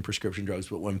supplementation and prescription drugs,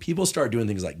 but when people start doing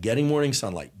things like getting morning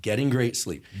sunlight, getting great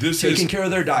sleep, taking care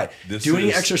of their diet,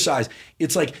 doing exercise,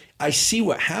 it's like I see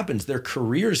what happens. Their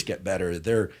careers get better.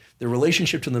 Their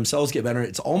relationship to themselves get better.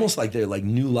 It's almost like they're like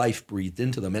new life breathed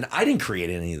into them. And I didn't create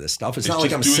any of this stuff. It's not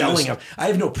like I'm selling them. I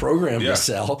have no program to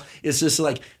sell. It's just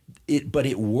like but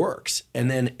it works.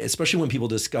 And then especially when people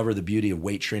discover the beauty of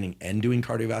weight training and doing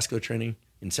cardiovascular training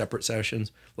in separate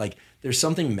sessions, like there's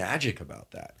something magic about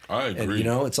that. I agree. And, you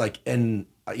know, it's like, and,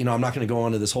 you know, I'm not going to go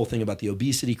on to this whole thing about the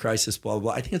obesity crisis, blah, blah,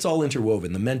 blah. I think it's all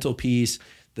interwoven. The mental piece,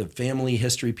 the family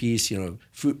history piece, you know,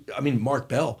 food. I mean, Mark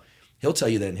Bell, he'll tell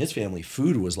you that in his family,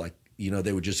 food was like, you know,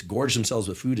 they would just gorge themselves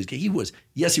with food. He was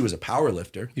a power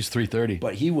lifter. He's 330.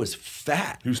 But he was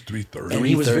fat. He was 330. And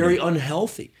he was very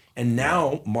unhealthy. And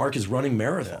now Mark is running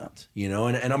marathons, you know,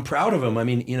 and I'm proud of him. I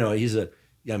mean, you know, he's a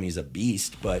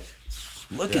beast, but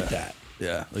look at that.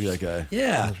 Yeah, look at that guy.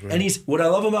 Yeah, and what I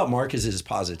love about Mark is his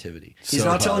positivity. He's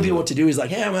not telling people what to do. He's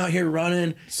like, hey, I'm out here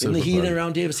running in the heat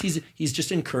around Davis. He's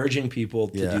just encouraging people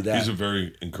to do that. He's a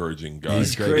very encouraging guy.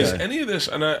 He's great. Is any of this,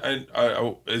 and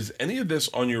is any of this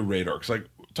on your radar? Because like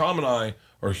Tom and I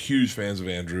are huge fans of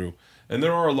Andrew, and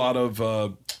there are a lot of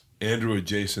Andrew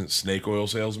adjacent snake oil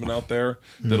salesmen out there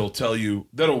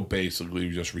that'll basically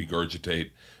just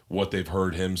regurgitate what they've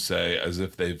heard him say as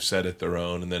if they've said it their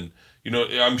own, and then. You know,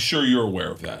 I'm sure you're aware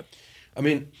of that. I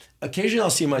mean, occasionally I'll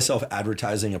see myself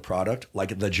advertising a product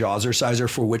like the Jazzerciser,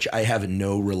 for which I have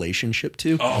no relationship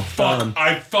to. Oh, fuck.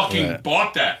 I fucking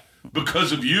bought that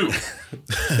because of you.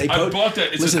 I bought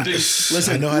that. It's a thing.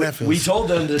 Listen, I know how that feels. We told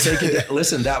them to take it.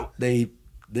 Listen,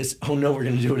 oh no, we're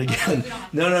going to do it again.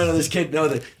 No, this kid,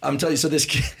 I'm telling you, so this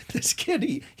kid,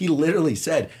 he literally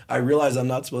said, I realize I'm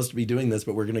not supposed to be doing this,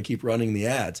 but we're going to keep running the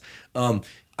ads.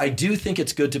 I do think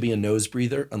it's good to be a nose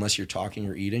breather unless you're talking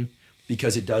or eating,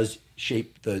 because it does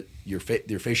shape your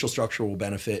facial structure will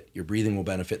benefit, your breathing will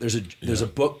benefit. There's a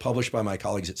book published by my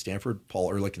colleagues at Stanford,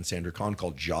 Paul Ehrlich and Sandra Kahn,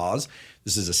 called Jaws.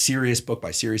 This is a serious book by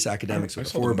serious academics, with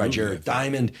a forward by Jared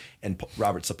Diamond and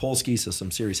Robert Sapolsky, so some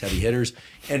serious heavy hitters.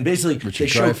 And basically, they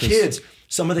show kids.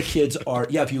 Some of the kids are,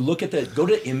 if you look at go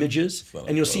to images,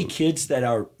 and you'll see kids that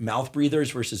are mouth breathers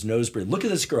versus nose breathers. Look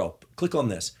at this girl. Click on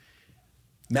this.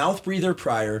 Mouth breather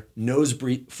prior,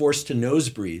 forced to nose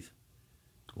breathe.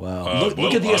 Wow.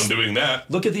 Look at I'm doing that.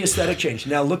 Look at the aesthetic change.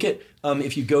 Now look at,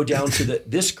 if you go down to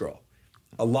this girl,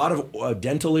 a lot of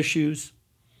dental issues.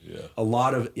 Yeah. A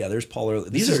lot of, there's Paul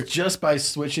Ehrlich. These are just by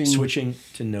switching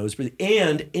to nose breathing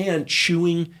and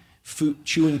chewing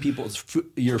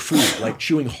your food, like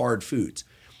chewing hard foods.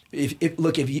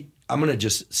 I'm going to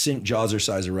just sink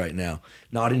Jazzerciser right now,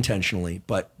 not intentionally,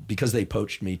 but because they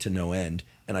poached me to no end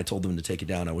and I told them to take it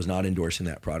down, I was not endorsing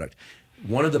that product.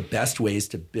 One of the best ways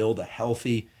to build a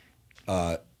healthy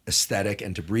aesthetic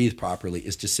and to breathe properly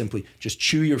is to simply just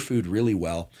chew your food really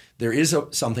well. There is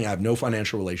something, I have no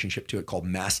financial relationship to it, called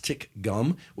mastic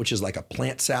gum, which is like a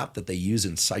plant sap that they use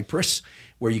in Cyprus,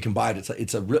 where you can buy it.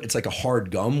 It's like a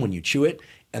hard gum when you chew it,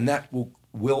 and that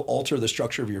will alter the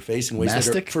structure of your face in ways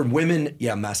that are, for women,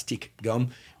 mastic gum.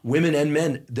 Women and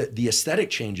men, the aesthetic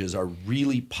changes are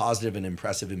really positive and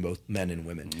impressive in both men and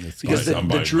women. Because the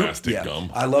droop, mastic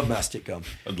gum. I love mastic gum.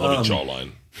 I'd love a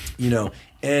jawline. You know,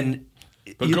 and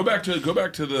but go back to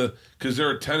the, because there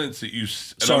are tenants that you.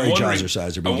 Sorry,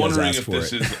 Jazzerciser, but I'm wondering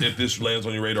if this lands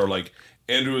on your radar. Like,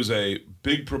 Andrew is a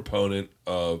big proponent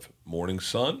of morning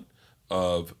sun,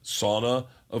 of sauna,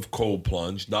 of cold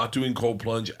plunge. Not doing cold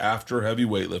plunge after heavy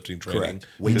weightlifting training. Correct.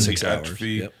 Wait 6 hours.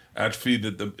 Atrophy,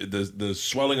 the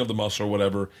swelling of the muscle or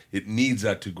whatever, it needs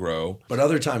that to grow. But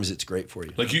other times it's great for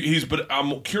you. But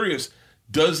I'm curious,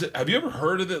 have you ever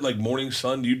heard of it, like morning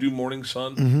sun? Do you do morning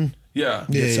sun? Mm-hmm. Yeah.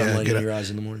 Get sunlight in your eyes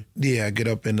in the morning. Yeah, I get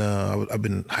up and I've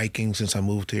been hiking since I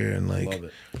moved here, and love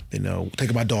it.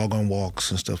 Taking my dog on walks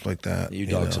and stuff like that. Your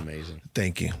dog's amazing.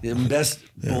 Thank you. The best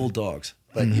bulldogs.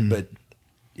 But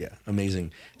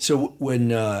amazing. So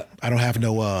when I don't have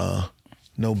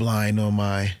no blind on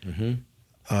my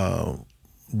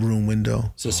room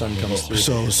window, so the sun comes through.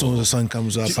 So as soon as the sun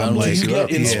comes up, do you get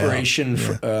inspiration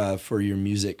for your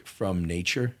music from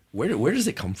nature? Where does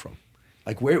it come from?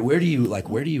 Like where do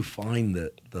you find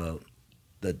the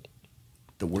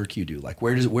work you do? Like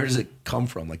where does it come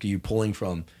from? Like, are you pulling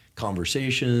from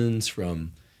conversations,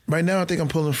 from? Right now, I think I'm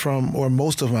pulling from, or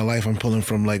most of my life, I'm pulling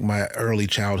from like my early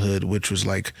childhood, which was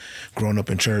like growing up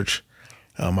in church.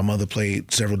 My mother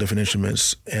played several different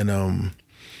instruments, and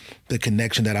the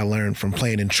connection that I learned from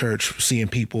playing in church, seeing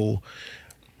people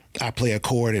I play a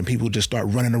chord and people just start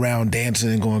running around dancing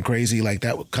and going crazy. Like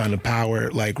that kind of power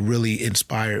like really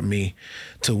inspired me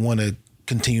to want to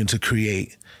continue to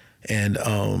create. And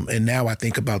now I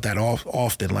think about that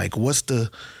often. Like what's the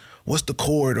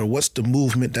chord or what's the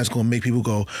movement that's going to make people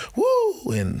go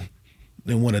woo and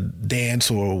want to dance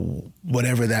or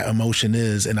whatever that emotion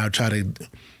is. And I try to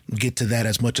get to that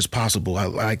as much as possible. I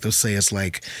like to say it's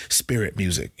like spirit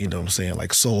music, you know what I'm saying?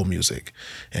 Like soul music.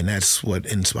 And that's what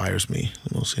inspires me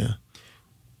the most, yeah.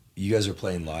 You guys are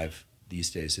playing live these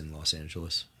days in Los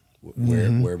Angeles.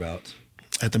 Whereabouts?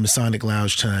 At the Masonic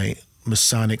Lodge tonight.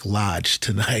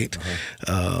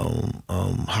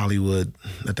 Hollywood,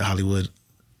 at the Hollywood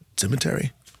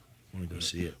Cemetery. I want to go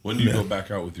see it. When do you go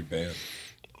back out with your band?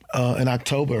 In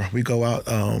October, we go out.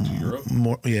 Europe?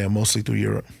 Mostly through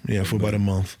Europe. Yeah, for about a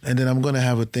month. And then I'm going to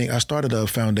have a thing. I started a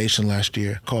foundation last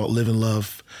year called Live and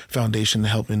Love Foundation,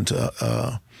 helping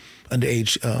to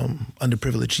underage,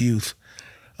 underprivileged youth.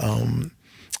 And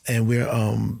we're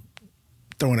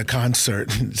throwing a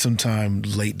concert sometime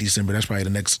late December. That's probably the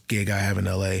next gig I have in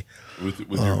LA. With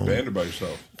your band or by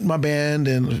yourself? My band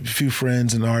and a few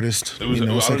friends and artists. It was,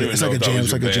 it's like a jam.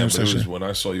 It's like a jam session. It was when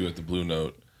I saw you at the Blue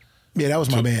Note. Yeah, that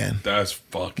was my band. That's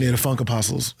fucking. Yeah, the Funk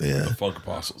Apostles. Yeah, the Funk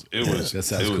Apostles. It was. That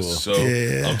sounds cool. So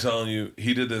yeah. I'm telling you,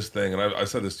 he did this thing, and I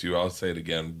said this to you. I'll say it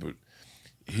again, but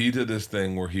he did this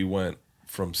thing where he went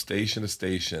from station to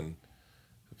station,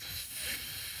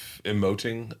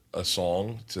 emoting a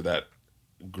song to that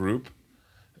group,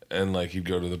 and like he'd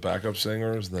go to the backup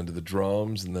singers, and then to the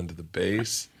drums, and then to the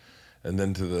bass, and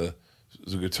then to the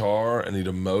guitar, and he'd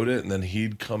emote it, and then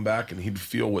he'd come back and he'd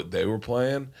feel what they were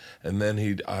playing, and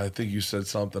then I think you said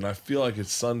something, I feel like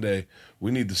it's Sunday, we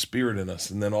need the spirit in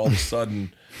us, and then all of a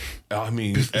sudden, I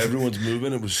mean, everyone's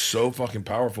moving. It was so fucking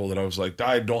powerful that I was like,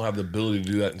 I don't have the ability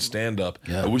to do that in stand-up.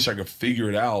 I wish I could figure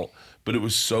it out, but it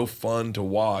was so fun to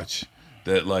watch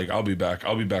that, like, I'll be back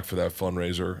for that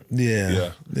fundraiser.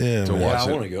 Yeah. To watch I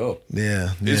it. want to go.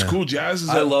 Yeah. It's cool. Jazz is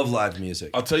I love live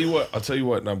music. I'll tell you what,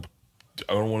 and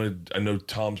I don't want to. I know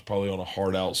Tom's probably on a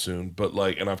hard out soon, but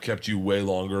like, and I've kept you way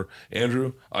longer,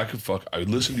 Andrew. I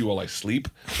listen to you while I sleep,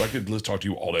 so I could talk to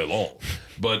you all day long.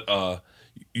 But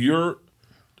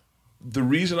the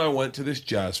reason I went to this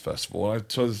jazz festival, and I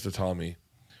told this to Tommy,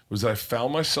 was that I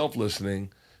found myself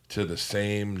listening to the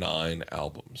same 9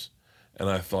 albums, and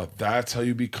I thought that's how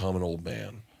you become an old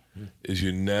man. Is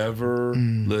you never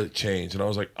let it change. And I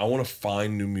was like, I want to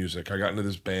find new music. I got into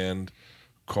this band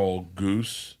called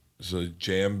Goose. It's a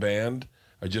jam band.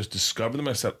 I just discovered them.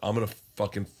 I said, I'm going to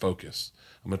fucking focus.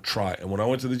 I'm going to try. And when I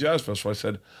went to the Jazz Festival, I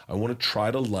said, I want to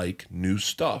try to like new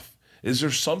stuff. Is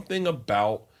there something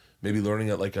about maybe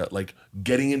learning at like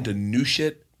getting into new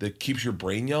shit that keeps your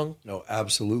brain young? No,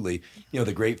 absolutely.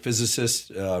 The great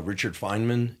physicist, Richard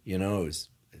Feynman, is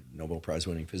a Nobel Prize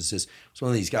winning physicist. It's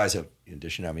one of these guys that, in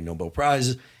addition to having Nobel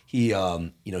Prizes, he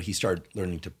started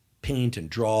learning to paint and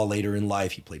draw later in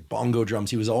life. He played bongo drums.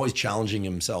 He was always challenging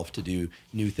himself to do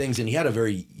new things. And he had a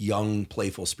very young,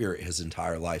 playful spirit his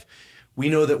entire life. We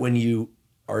know that when you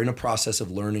are in a process of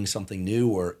learning something new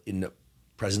or in the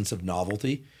presence of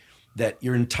novelty, that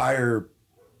your entire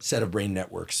set of brain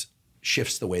networks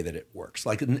shifts the way that it works.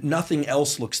 Like nothing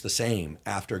else looks the same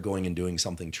after going and doing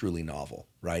something truly novel,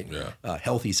 right? Yeah.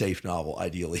 Healthy, safe novel,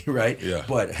 ideally, right? Yeah.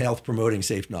 But health promoting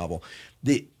safe novel.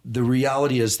 The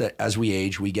reality is that as we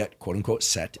age, we get quote unquote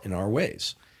set in our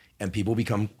ways, and people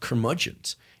become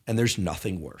curmudgeons, and there's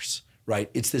nothing worse,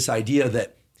 right? It's this idea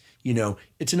that,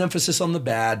 it's an emphasis on the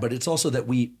bad, but it's also that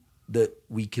we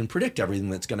can predict everything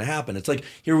that's going to happen. It's like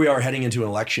here we are heading into an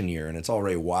election year and it's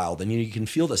already wild, and you can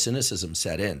feel the cynicism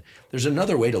set in. There's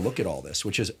another way to look at all this,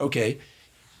 which is, okay,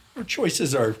 our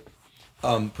choices are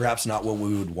perhaps not what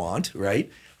we would want, right?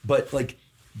 But like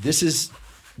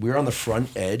we're on the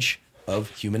front edge of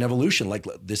human evolution. Like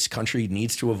this country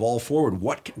needs to evolve forward.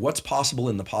 What's possible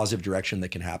in the positive direction that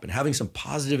can happen? Having some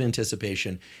positive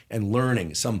anticipation and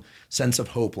learning, some sense of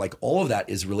hope, like all of that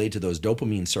is related to those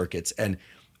dopamine circuits. And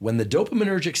when the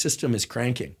dopaminergic system is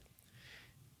cranking,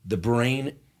 the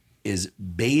brain is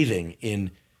bathing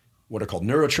in what are called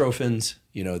neurotrophins.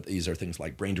 These are things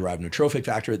like brain-derived neurotrophic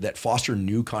factor that foster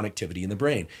new connectivity in the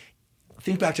brain.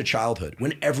 Think back to childhood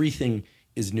when everything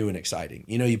is new and exciting.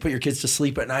 You put your kids to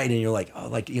sleep at night and you're like,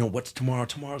 what's tomorrow?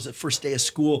 Tomorrow's the first day of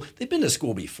school. They've been to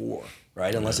school before,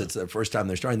 right? Unless it's the first time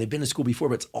they're starting. They've been to school before,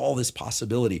 but it's all this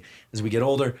possibility. As we get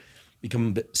older, become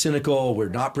a bit cynical. We're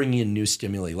not bringing in new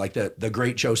stimuli. Like the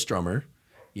great Joe Strummer,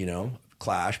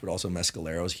 Clash, but also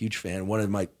Mescalero's, huge fan. One of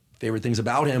my favorite things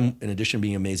about him, in addition to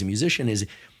being an amazing musician, is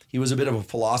he was a bit of a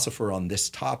philosopher on this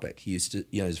topic. He used to,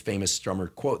 his famous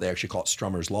Strummer quote, they actually call it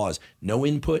Strummer's laws: no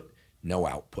input, no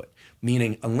output.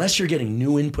 Meaning, unless you're getting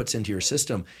new inputs into your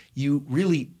system, you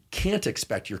really can't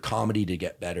expect your comedy to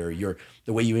get better,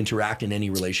 the way you interact in any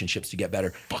relationships to get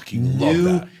better. Fucking love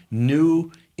that.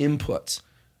 New inputs,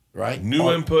 right?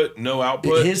 New input, no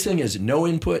output. His thing is no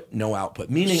input, no output.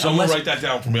 Meaning, Someone write that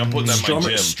down for me. I'm putting that in my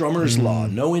gym. Strummer's law: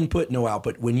 no input, no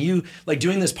output. When you like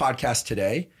doing this podcast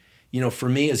today, for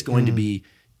me, is going to be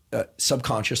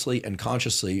subconsciously and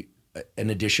consciously in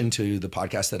addition to the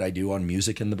podcast that I do on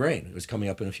music and the brain. It was coming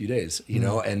up in a few days,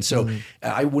 and so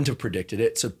I wouldn't have predicted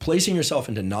it. So placing yourself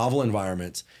into novel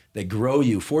environments that grow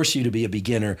you, force you to be a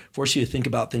beginner, force you to think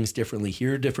about things differently,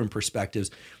 hear different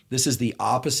perspectives. This is the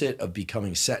opposite of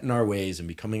becoming set in our ways and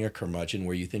becoming a curmudgeon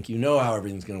where you think you know how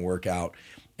everything's going to work out.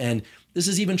 And this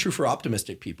is even true for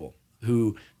optimistic people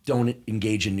who don't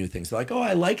engage in new things. They're like, oh,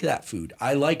 I like that food.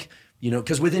 I like,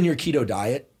 because within your keto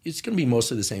diet, it's going to be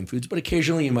mostly the same foods, but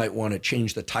occasionally you might want to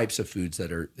change the types of foods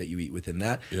that you eat within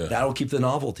that. Yeah. That'll keep the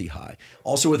novelty high.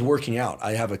 Also with working out,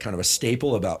 I have a kind of a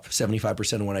staple. About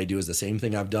 75% of what I do is the same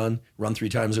thing I've done: run 3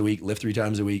 times a week, lift 3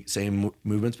 times a week, same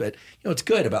movements. But it's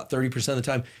good. About 30% of the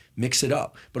time, mix it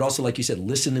up. But also, like you said,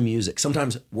 listen to music.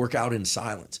 Sometimes work out in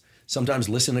silence. Sometimes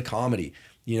listen to comedy.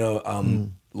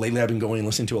 Lately I've been going and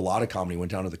listening to a lot of comedy.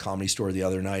 Went down to the Comedy Store the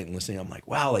other night and listening. I'm like,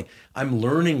 wow, I'm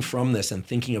learning from this and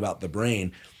thinking about the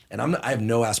brain. And I have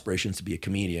no aspirations to be a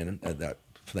comedian,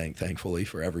 thankfully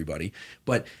for everybody.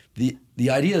 But the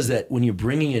idea is that when you're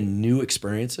bringing in new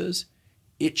experiences,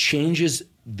 it changes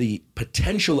the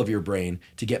potential of your brain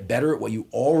to get better at what you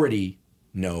already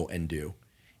know and do.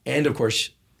 And of course,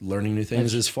 learning new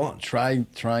things is fun. Trying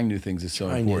new things is so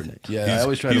important. Yeah, I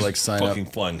always try to sign up. Fucking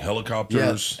flying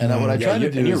helicopters. Yeah. And what I try to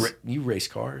do is you race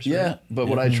cars. Yeah, right? but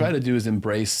what I try to do is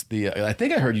embrace I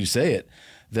think I heard you say it,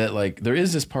 that there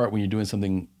is this part when you're doing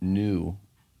something new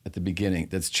at the beginning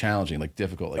that's challenging,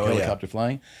 difficult, helicopter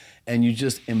flying, and you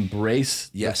just embrace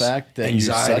the fact that you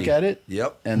suck at it.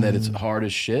 Yep. And that it's hard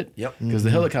as shit. Yep. Because the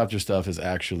helicopter stuff is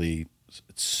actually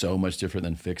so much different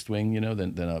than fixed wing,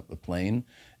 than a plane.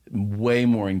 Way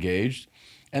more engaged.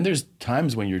 And there's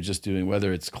times when you're just doing,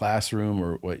 whether it's classroom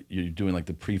or what you're doing,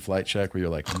 the pre-flight check, where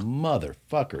you're like,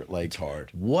 motherfucker, it's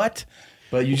hard. What?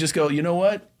 But you just go, you know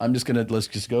what? Let's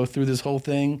just go through this whole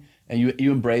thing, and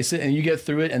you embrace it, and you get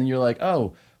through it, and you're like,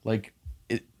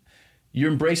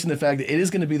 you're embracing the fact that it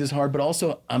is going to be this hard, but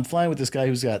also I'm flying with this guy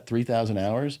who's got 3,000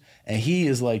 hours, and he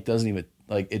is doesn't even,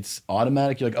 it's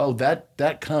automatic. You're like, oh,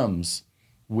 that comes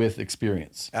with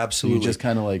experience. Absolutely. So you just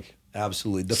kind of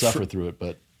absolutely suffer through it,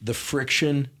 but the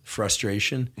friction,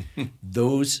 frustration,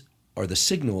 those are the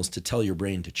signals to tell your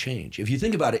brain to change. If you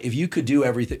think about it, if you could do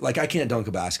everything, I can't dunk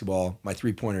a basketball, my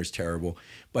 3-pointer is terrible,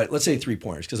 but let's say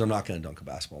 3-pointers, because I'm not going to dunk a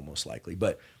basketball most likely,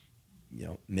 but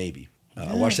maybe.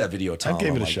 I watched that video, Tom. I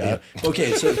gave it a shot.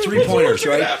 Okay, so 3-pointers,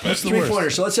 right?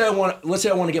 3-pointers. So let's say I want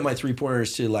to get my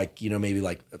 3-pointers to maybe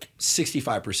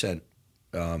 65%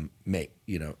 make,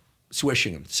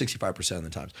 swishing them 65% of the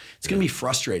times. It's going to be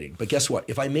frustrating. But guess what?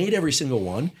 If I made every single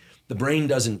one, the brain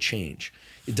doesn't change.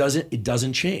 It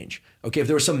doesn't change. Okay, if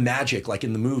there was some magic like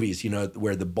in the movies,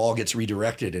 where the ball gets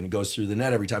redirected and it goes through the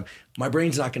net every time, my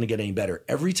brain's not going to get any better.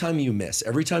 Every time you miss,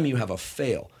 every time you have a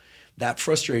fail, that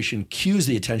frustration cues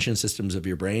the attention systems of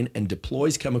your brain and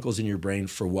deploys chemicals in your brain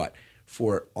for what?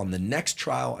 For on the next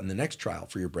trial and the next trial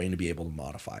for your brain to be able to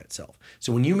modify itself.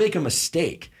 So when you make a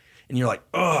mistake, and you're like,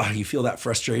 oh, you feel that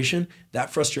frustration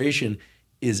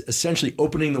is essentially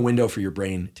opening the window for your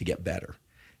brain to get better.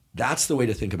 That's the way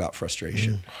to think about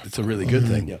frustration. It's a really good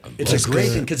thing. Yeah. It's a great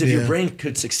thing, because if your brain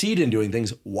could succeed in doing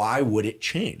things, why would it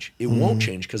change? It won't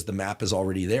change because the map is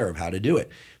already there of how to do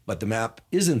it. But the map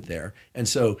isn't there. And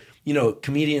so,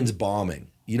 comedians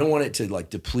bombing, you don't want it to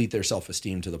deplete their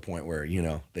self-esteem to the point where,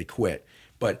 they quit.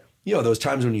 But those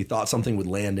times when you thought something would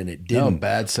land and it didn't. No,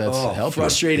 bad sets help.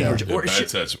 Frustrating. Yeah. Or bad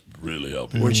sets really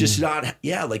help. Or it's just not,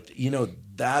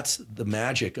 that's the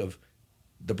magic of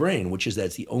the brain, which is that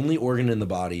it's the only organ in the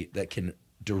body that can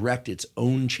direct its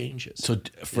own changes. So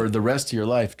for the rest of your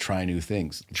life, try new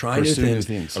things. Pursue new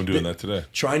things. I'm doing that today.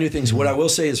 Try new things. What I will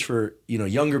say is for,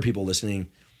 younger people listening,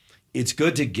 it's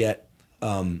good to get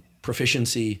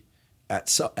proficiency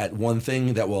at one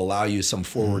thing that will allow you some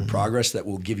forward progress that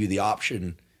will give you the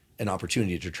option an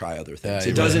opportunity to try other things.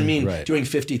 It doesn't mean doing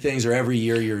 50 things or every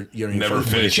year you're never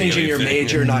changing your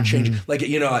major, not changing.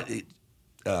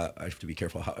 I have to be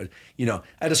careful how, I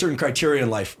had a certain criteria in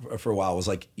life for a while. It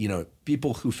was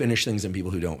people who finish things and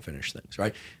people who don't finish things,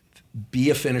 right?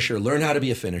 Be a finisher, learn how to be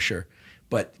a finisher,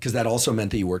 but because that also meant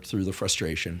that you worked through the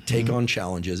frustration, take on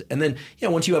challenges. And then,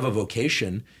 once you have a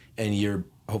vocation and you're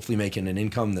hopefully making an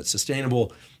income that's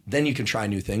sustainable, then you can try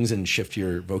new things and shift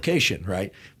your vocation,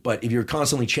 right? But if you're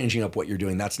constantly changing up what you're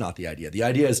doing, that's not the idea. The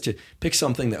idea is to pick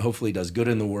something that hopefully does good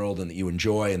in the world and that you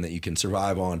enjoy and that you can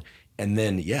survive on. And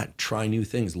then, try new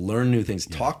things, learn new things,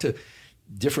 talk to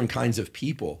different kinds of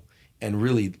people and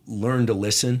really learn to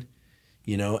listen,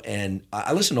 and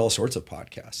I listen to all sorts of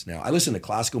podcasts now. I listen to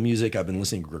classical music. I've been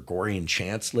listening to Gregorian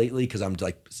chants lately because I'm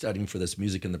like studying for this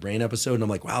Music in the Brain episode. And I'm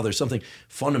like, wow, there's something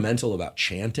fundamental about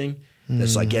chanting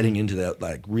that's like getting into that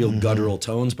like real guttural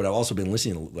tones. But I've also been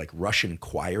listening to like Russian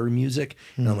choir music.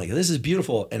 And I'm like, this is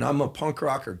beautiful. And I'm a punk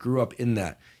rocker, grew up in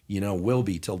that, will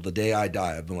be till the day I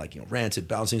die. I've been like, Rancid,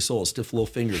 Bouncing Souls, Stiff Little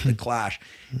Fingers, The Clash.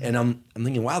 And I'm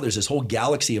thinking, wow, there's this whole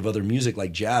galaxy of other music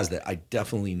like jazz that I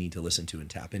definitely need to listen to and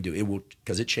tap into. It will,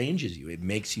 because it changes you. It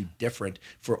makes you different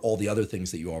for all the other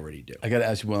things that you already do. I got to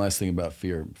ask you one last thing about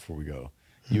fear before we go.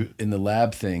 You in the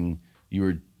lab thing,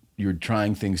 you were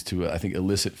trying things to, I think,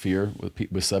 elicit fear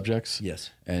with subjects.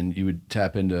 Yes. And you would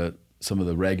tap into some of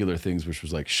the regular things, which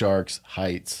was like sharks,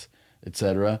 heights,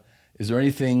 etc. Is there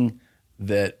anything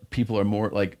that people are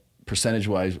more, like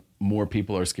percentage-wise, more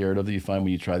people are scared of that you find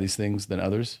when you try these things than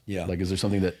others? Yeah. Like, is there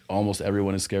something that almost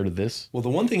everyone is scared of this? Well, the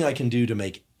one thing I can do to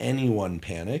make anyone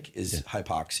panic is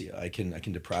hypoxia. I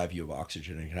can deprive you of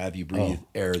oxygen and can have you breathe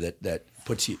air that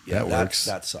puts you. That works.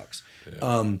 That sucks.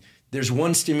 Yeah. There's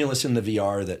one stimulus in the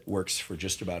VR that works for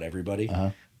just about everybody.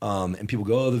 And people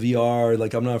go, oh, the VR,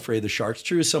 like I'm not afraid of the sharks.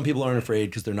 True, some people aren't afraid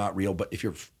because they're not real. But if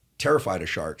you're terrified of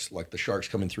sharks, like the sharks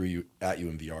coming through at you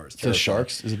in VR is terrifying. So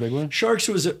sharks is a big one? Sharks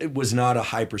was not a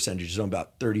high percentage. It's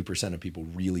about 30% of people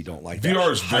really don't like that.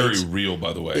 VR is very real,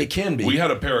 by the way. It can be. We had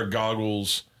a pair of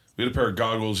goggles. We had a pair of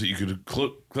goggles that you could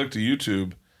click to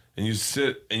YouTube, and you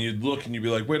sit and you'd look and you'd be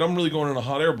like, wait, I'm really going in a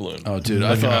hot air balloon. Oh, dude,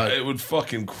 I thought it would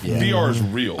fucking VR is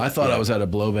real. I thought I was at a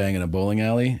blow bang in a bowling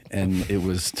alley, and it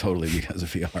was totally because of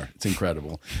VR. It's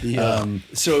incredible.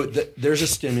 So there's a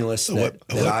stimulus that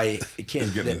I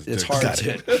can't get. It's hard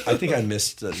to. I think I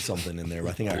missed something in there. But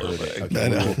I think I heard it. Okay,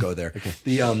 we won't go there.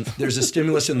 There's a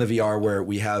stimulus in the VR where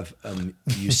we have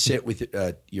you sit with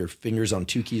your fingers on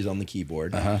two keys on the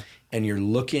keyboard, and you're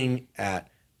looking at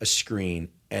a screen,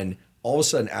 and all of a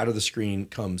sudden out of the screen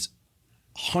comes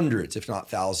hundreds, if not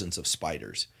thousands, of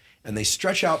spiders. And they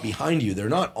stretch out behind you. They're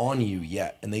not on you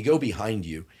yet. And they go behind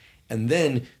you. And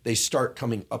then they start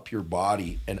coming up your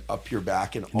body and up your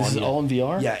back and on you. This is all in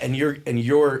VR? Yeah, and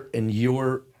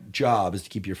your job is to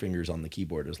keep your fingers on the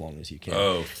keyboard as long as you can.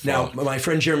 Oh, fuck. Now, my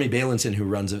friend Jeremy Bailenson, who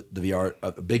runs a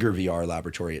bigger VR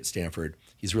laboratory at Stanford,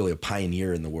 he's really a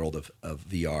pioneer in the world of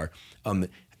VR.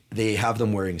 They have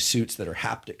them wearing suits that are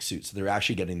haptic suits. So they're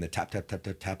actually getting the tap, tap, tap,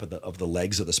 tap, tap of the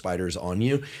legs of the spiders on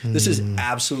you. This is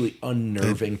absolutely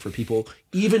unnerving for people,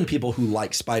 even people who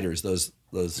like spiders, those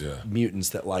mutants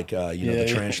that like, the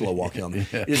tarantula walking on them.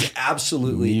 It is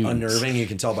absolutely unnerving. You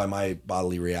can tell by my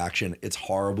bodily reaction. It's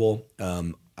horrible.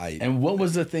 And what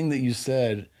was the thing that you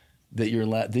said that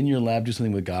didn't your lab do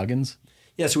something with Goggins?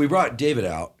 Yeah, so we brought David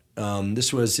out.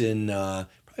 This was in...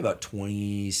 probably about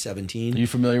 2017. Are you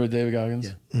familiar with David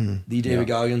Goggins? Yeah. The David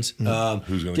Goggins. Who's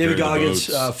gonna David carry the Goggins,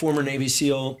 boats? former Navy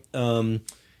SEAL,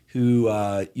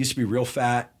 who used to be real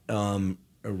fat, ran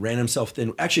himself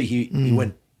thin. Actually, he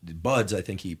went buds. I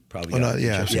think he probably got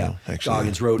actually.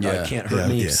 Goggins wrote Can't Hurt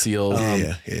Me. SEAL.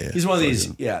 He's one of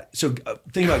these, So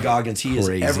thing about Goggins, he is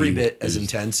every bit as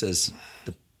intense as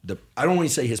the I don't want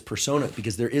to say his persona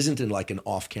because there isn't like an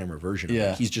off-camera version of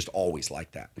him. He's just always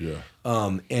like that.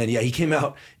 He came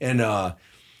out and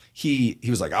he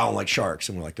was like, I don't like sharks.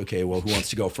 And we're like, okay, well, who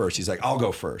wants to go first? He's like, I'll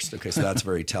go first. Okay, so that's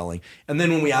very telling. And then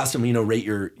when we asked him, rate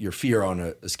your fear on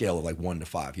a scale of like 1 to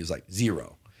 5, he was like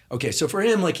 0. Okay, so for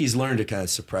him, like he's learned to kind of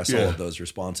suppress all of those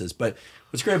responses. But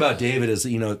what's great about David is,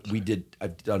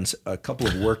 I've done a couple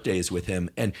of work days with him,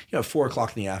 and 4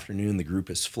 o'clock in the afternoon, the group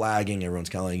is flagging, everyone's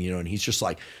kind of like, and he's just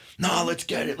like, no, let's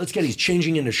get it. He's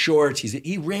changing into shorts.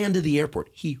 He ran to the airport.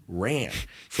 He ran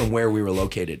from where we were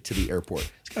located to the airport.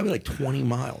 It's got to be like 20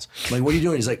 miles. I'm like, what are you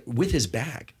doing? He's like, with his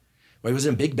bag. Well, he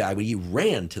wasn't a big bag, but he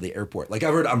ran to the airport. Like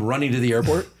I've heard, I'm running to the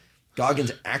airport.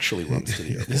 Goggins actually runs to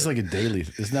the airport. This is like a daily.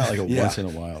 It's not like a once in a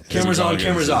while. Cameras on,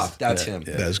 cameras off. That's him.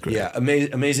 That's great. Yeah,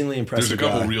 amazingly impressive. There's a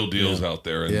couple real deals out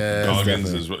there, and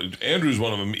Goggins is Andrew's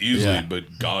one of them easily, but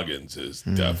Goggins is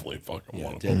definitely fucking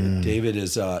one of them. David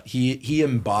is he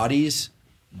embodies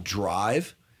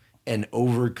drive and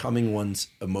overcoming one's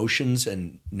emotions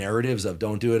and narratives of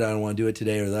don't do it, I don't want to do it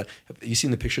today or that. Have you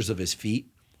seen the pictures of his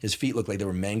feet? His feet look like they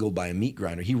were mangled by a meat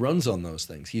grinder. He runs on those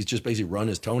things. He's just basically run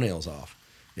his toenails off.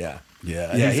 Yeah.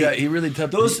 He really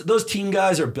tough. Those team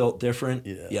guys are built different.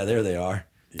 Yeah, there they are.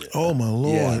 Oh my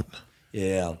Lord.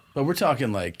 Yeah. But we're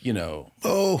talking like,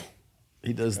 Oh.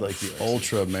 He does like the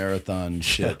ultra marathon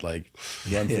shit, like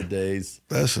run for days.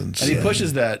 That's insane. And he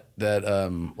pushes that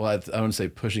well, I wouldn't say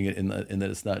pushing it in that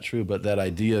it's not true, but that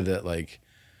idea that like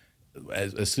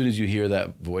as soon as you hear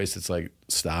that voice, it's like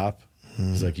stop.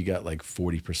 It's like you got like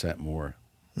 40% more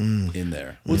in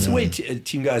there. Well, it's the way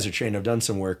team guys are trained. I've done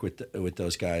some work with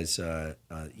those guys,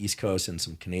 East Coast and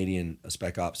some Canadian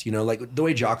spec ops. You know, like the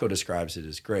way Jocko describes it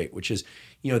is great, which is,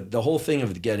 you know, the whole thing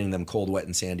of getting them cold, wet,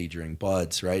 and sandy during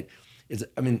buds, right? Is,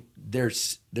 I mean, they're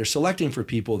selecting for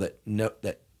people that know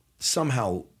that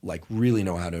somehow like really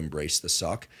know how to embrace the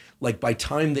suck. Like by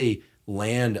time they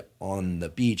land on the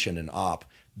beach in an op,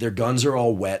 their guns are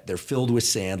all wet. They're filled with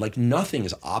sand. Like nothing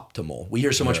is optimal. We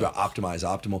hear so much about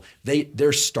optimal.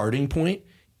 Their starting point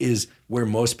is where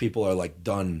most people are like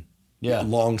done,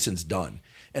 long since done.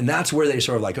 And that's where they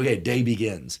sort of like, okay, day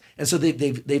begins. And so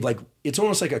they've like, it's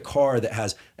almost like a car that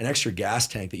has an extra gas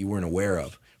tank that you weren't aware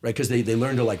of, right? Because they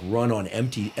learn to like run on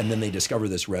empty and then they discover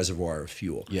this reservoir of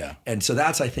fuel. Yeah. And so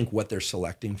that's, I think, what they're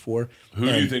selecting for.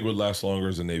 Who do you think would last longer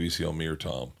as a Navy SEAL, me or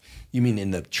Tom? You mean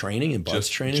in the training, in buds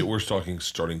training? We're talking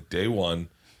starting day one.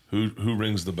 Who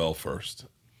rings the bell first?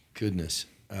 Goodness.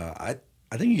 I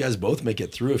think you guys both make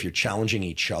it through if you're challenging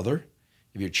each other.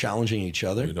 We know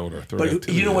what our third activity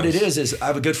But you know what it is I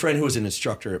have a good friend who was an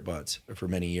instructor at Buds for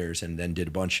many years and then did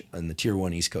a bunch on the Tier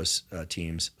 1 East Coast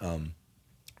teams.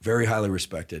 Very highly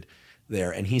respected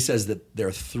there. And he says that there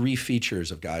are 3 features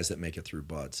of guys that make it through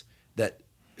Buds, that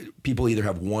people either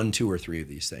have 1, 2, or 3 of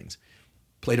these things.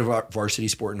 Played a varsity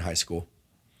sport in high school.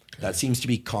 Okay. That seems to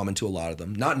be common to a lot of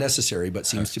them. Not necessary, but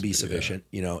seems to be sufficient,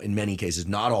 you know, in many cases,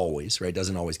 not always, right?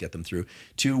 Doesn't always get them through.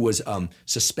 2 was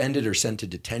suspended or sent to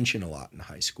detention a lot in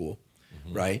high school,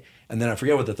 right? And then I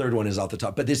forget what the third one is off the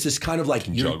top, but it's this kind of like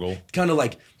juggle. Kind of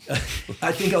like,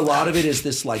 I think a lot of it is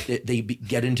this like they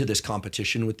get into this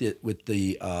competition with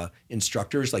the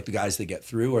instructors, like the guys that get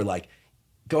through are like,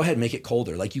 go ahead, make it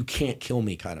colder. Like you can't kill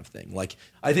me kind of thing. Like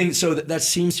I think so that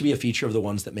seems to be a feature of the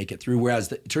ones that make it through. Whereas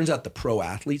it turns out the pro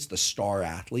athletes, the star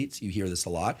athletes, you hear this a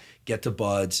lot, get to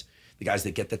Buds, the guys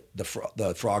that get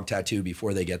the frog tattoo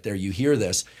before they get there, you hear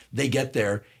this, they get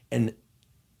there and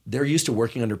they're used to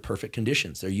working under perfect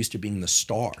conditions. They're used to being the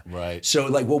star. Right. So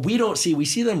like what we don't see, we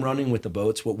see them running with the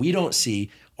boats. What we don't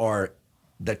see are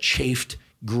the chafed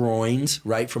groins,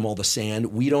 right, from all the sand.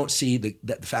 We don't see the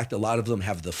fact that a lot of them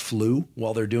have the flu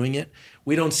while they're doing it.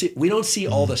 We don't see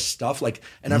all the stuff like,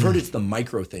 and I've heard it's the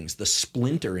micro things, the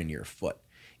splinter in your foot.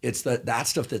 It's that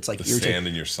stuff that's like the sand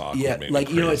in your sock. Yeah, like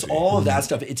crazy. You know, it's all of that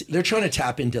stuff. They're trying to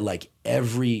tap into like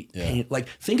every pain. Like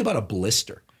think about a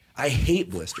blister. I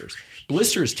hate blisters.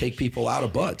 Blisters take people out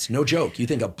of Buds. No joke. You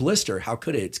think a blister, how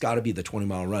could it? It's got to be the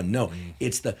 20-mile run. No,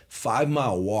 it's the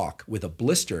 5-mile walk with a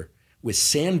blister with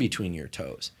sand between your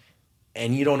toes,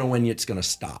 and you don't know when it's going to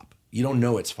stop. You don't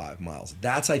know it's 5 miles.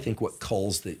 That's, I think, what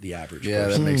culls the average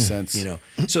person. That makes sense. You know,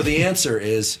 so the answer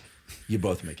is you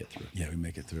both make it through. Yeah, we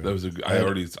make it through. That was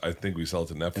I think we sell it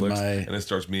to Netflix, and it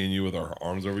starts me and you with our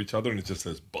arms over each other, and it just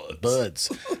says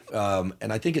Buds.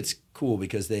 And I think it's cool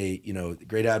because they, you know,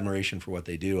 great admiration for what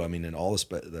they do. I mean, and all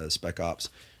the spec ops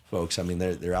folks. I mean,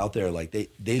 they're out there like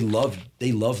they love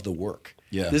the work.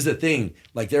 Yeah, this is the thing.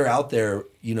 Like they're out there,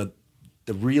 you know.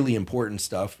 The really important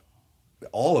stuff,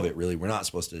 all of it really, we're not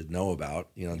supposed to know about.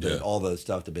 You know, all the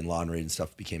stuff, the Bin Laden raid and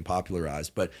stuff became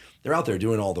popularized, but they're out there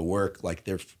doing all the work, like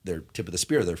they're tip of the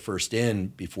spear, they're first in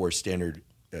before standard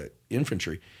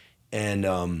infantry, and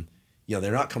you know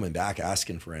they're not coming back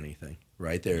asking for anything,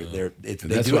 right? They do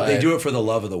it for the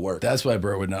love of the work. That's why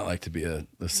Bert would not like to be a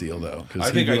SEAL though, because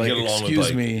I think I like, get along excuse with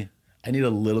like, me, I need a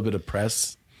little bit of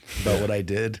press about what I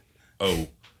did.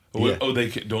 They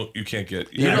you can't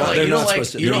get. You don't like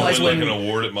an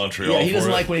award at Montreal. Yeah, he doesn't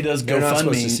like when he does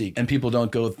GoFundMe and people don't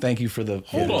go thank you for the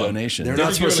donation. They're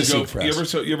not supposed to seek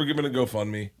press. You ever given a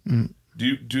GoFundMe?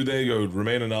 Do they go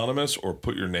remain anonymous or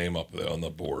put your name up there on the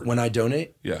board when I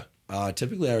donate? Yeah.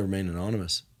 Typically I remain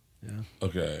anonymous. Yeah.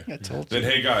 Okay. I told then you.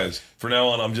 Hey guys, from now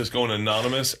on I'm just going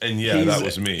anonymous, and that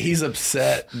was me. He's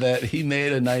upset that he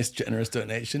made a nice, generous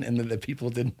donation, and that the people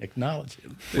didn't acknowledge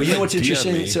him. Well, you know what's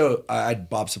interesting? So I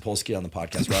had Bob Sapolsky on the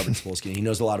podcast, Robert Sapolsky, and he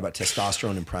knows a lot about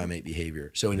testosterone and primate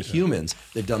behavior. So in humans,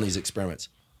 they've done these experiments.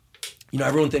 You know,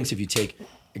 everyone thinks if you take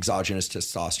exogenous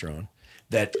testosterone,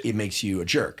 that it makes you a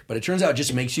jerk. But it turns out it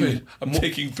just makes you... I'm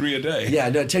taking 3 a day. Yeah,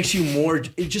 no, it takes you more...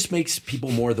 It just makes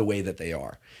people more the way that they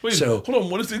are. Wait, hold on.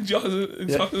 What is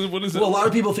what is it? Well, a lot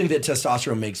of people think that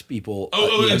testosterone makes people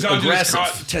aggressive.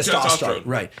 Testosterone.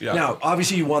 Right. Yeah. Now,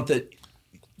 obviously you want the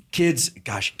kids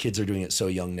are doing it so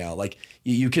young now. Like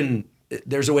you can...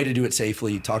 There's a way to do it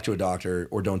safely. Talk to a doctor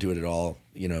or don't do it at all,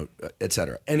 you know, et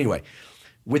cetera. Anyway,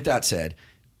 with that said...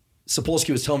 Sapolsky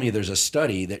was telling me there's a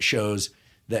study that shows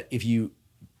that if you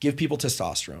give people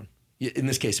testosterone, in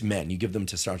this case men, you give them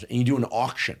testosterone, and you do an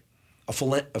auction, a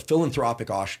philanthropic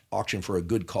auction for a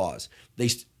good cause,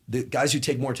 the guys who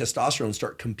take more testosterone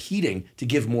start competing to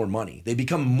give more money. They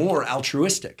become more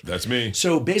altruistic. That's me.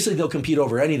 So basically they'll compete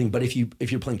over anything, but if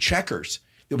you're playing checkers,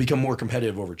 they'll become more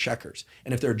competitive over checkers.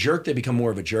 And if they're a jerk, they become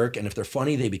more of a jerk. And if they're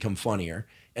funny, they become funnier,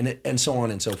 and so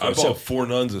on and so forth. I bought 4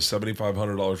 nuns a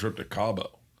 $7,500 trip to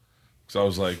Cabo. So I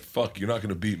was like, fuck, you're not going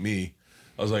to beat me.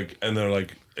 I was like, and they're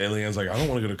like, and Leanne's like, I don't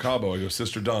want to go to Cabo. I go,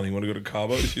 Sister Dawn, you want to go to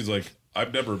Cabo? She's like,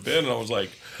 I've never been. And I was like,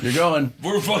 You're going.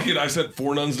 I sent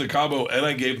 4 nuns to Cabo, and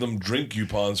I gave them drink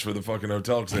coupons for the fucking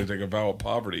hotel because they take a vow of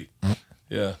poverty.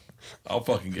 Yeah. I'll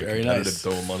fucking get Very competitive nice.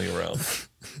 throwing money around.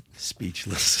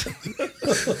 Speechless.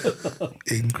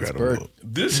 Incredible.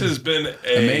 This has been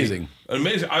Amazing.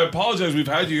 I apologize. We've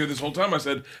had you here this whole time. I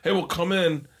said, hey, well, come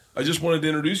in. I just wanted to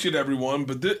introduce you to everyone.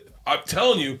 But I'm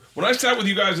telling you, when I sat with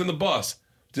you guys in the bus,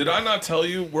 did I not tell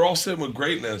you we're all sitting with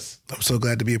greatness? I'm so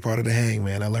glad to be a part of the hang,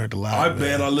 man. I learned a lot.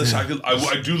 I listen.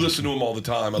 I do listen to them all the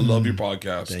time. I love your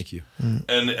podcast. Thank you.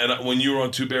 And when you were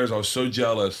on Two Bears, I was so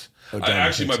jealous.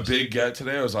 My big get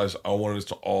today was I wanted us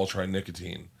to all try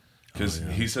nicotine. Because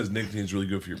he says nicotine is really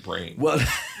good for your brain. Well,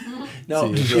 no,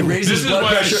 it raises This is blood why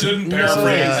pressure. I shouldn't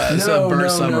paraphrase. It's a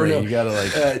burst summary. You gotta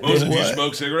like. Do you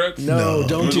smoke cigarettes? No, When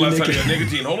don't was the do last time you nicotine. had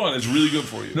nicotine? Hold on, it's really good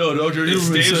for you. No, Dr. It Huberman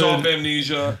staves said- off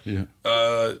amnesia.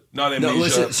 Not amnesia. No,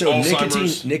 listen. So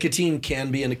Alzheimer's. nicotine can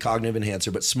be a cognitive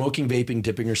enhancer, but smoking, vaping,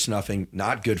 dipping, or snuffing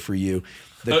not good for you.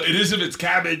 It is if it's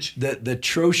cabbage. The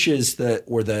troches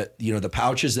the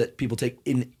pouches that people take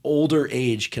in older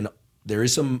age there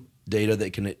is some data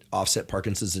that can offset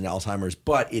Parkinson's and Alzheimer's,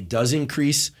 but it does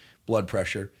increase blood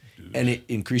pressure and it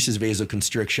increases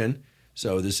vasoconstriction.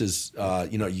 So this is,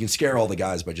 you can scare all the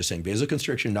guys by just saying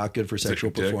vasoconstriction, not good for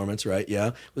sexual performance, right? Yeah.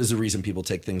 This is the reason people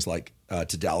take things like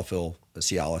tadalafil,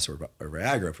 Cialis, or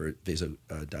Viagra for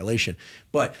vasodilation.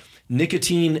 But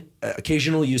nicotine,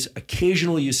 occasional use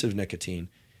of nicotine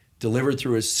delivered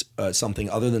through something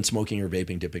other than smoking or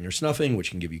vaping, dipping, or snuffing, which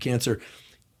can give you cancer,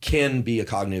 can be a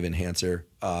cognitive enhancer.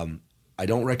 I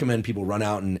don't recommend people run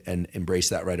out and embrace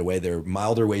that right away. There are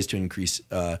milder ways to increase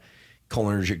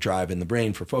cholinergic drive in the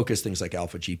brain for focus, things like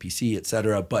alpha GPC, et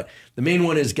cetera. But the main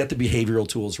one is get the behavioral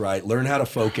tools right, learn how to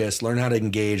focus, learn how to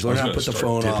engage, learn how to put the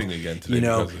phone off. Again today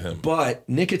because of him. But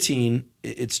nicotine,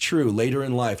 it's true. Later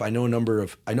in life, I know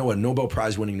a Nobel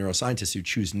Prize winning neuroscientist who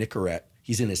chews Nicorette.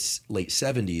 He's in his late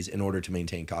 70s in order to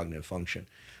maintain cognitive function.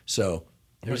 So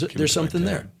there's something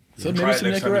there. So Try maybe it some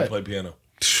next time you Nicorette. play piano.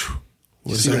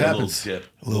 We'll Just see what a happens. little dip,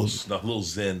 a little snuff, a little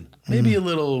zen. Maybe a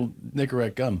little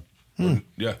Nicorette gum.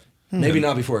 Yeah. Maybe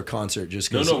not before a concert, just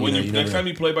because. No. Next time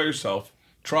you play by yourself,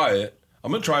 try it.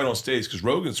 I'm gonna try it on stage because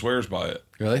Rogan swears by it.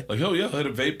 Really? Like, he'll hit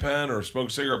a vape pen or smoke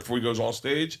a cigarette before he goes on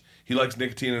stage. He likes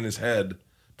nicotine in his head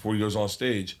before he goes on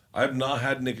stage. I have not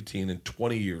had nicotine in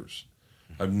 20 years.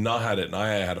 I've not had it, and I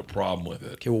had a problem with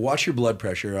it. Okay, well, watch your blood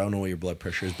pressure. I don't know what your blood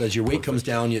pressure is, but as your weight comes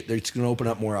down, it's going to open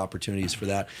up more opportunities for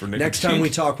that. Next time we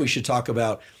talk, we should talk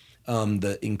about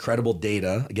the incredible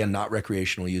data, again, not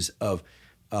recreational use, of,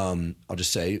 I'll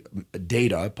just say,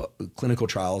 data, clinical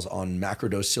trials on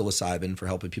macrodose psilocybin for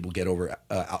helping people get over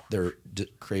their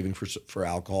craving for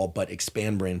alcohol, but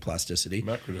expand brain plasticity.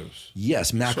 Macrodose.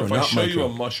 Yes, macro, So if I not show micro. you a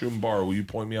mushroom bar, will you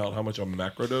point me out how much a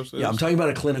macrodose is? Yeah, I'm talking about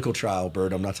a clinical trial,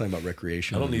 Bert. I'm not talking about I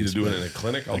recreational. don't need to do it in a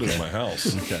clinic. I'll do it in my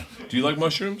house. Okay. Do you like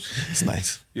mushrooms? It's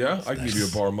nice. Yeah, I can give you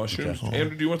a bar of mushrooms.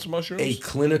 Andrew, do you want some mushrooms? A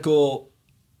clinical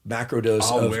macrodose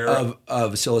I'll wear of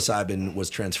psilocybin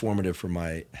was transformative for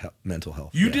my mental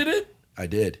health. You did it? I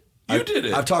did. You did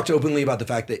it? I've talked openly about the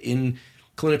fact that in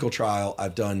clinical trial,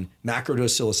 I've done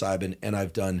macrodose psilocybin and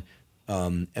I've done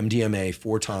MDMA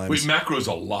 4 times. Wait, macro is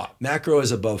a lot. Macro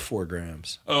is above 4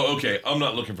 grams. Oh, okay. I'm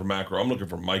not looking for macro. I'm looking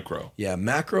for micro. Yeah,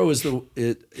 macro is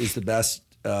the best.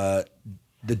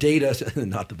 The data,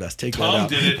 not the best. Take Tom that out.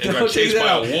 did it and got Don't take chased that by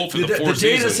out. a wolf in the The Four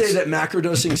data Seasons. say that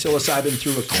macrodosing psilocybin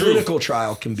through a clinical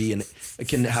trial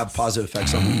can have positive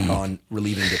effects on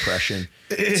relieving depression.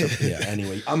 So, yeah.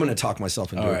 Anyway, I'm going to talk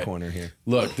myself into All a right. corner here.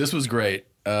 Look, this was great.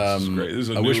 This is great. This is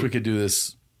a I new- wish we could do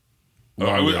this.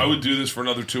 I would do this for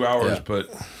another 2 hours, Yeah.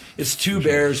 but It's 2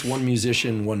 bears, 1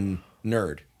 musician, 1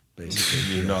 nerd,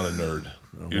 basically. you're not a nerd.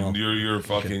 You're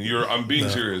fucking. I'm being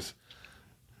serious.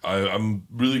 I'm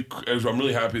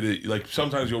really happy that, like,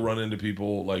 sometimes you'll run into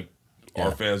people like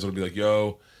our fans that'll be like,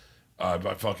 "Yo, I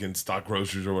fucking stock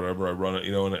groceries or whatever. I run it,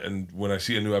 and when I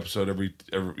see a new episode every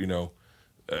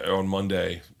on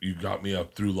Monday, you got me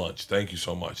up through lunch. Thank you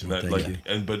so much."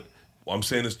 And but I'm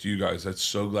saying this to you guys. I'm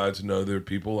so glad to know there are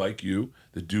people like you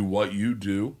that do what you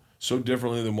do so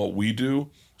differently than what we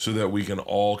do, so that we can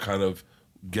all kind of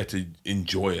get to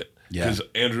enjoy it. Yeah. Because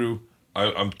Andrew,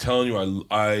 I'm telling you,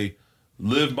 I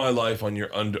live my life on your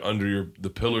under the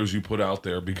pillars you put out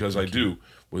there, because I do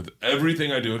with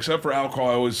everything I do, except for alcohol.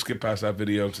 I always skip past that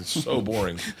video because it's so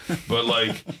boring. But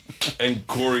like, and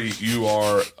Cory, you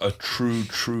are a true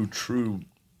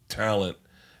talent,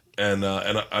 and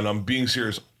I'm being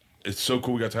serious. It's so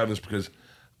cool we got to have this, because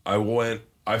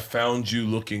I found you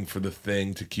looking for the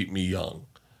thing to keep me young,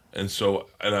 and so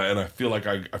I feel like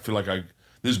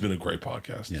this has been a great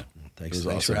podcast. Yeah. Thanks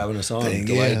awesome. for having us on. Thank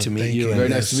Delighted to meet you. you. Very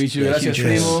nice to meet you. Gracias,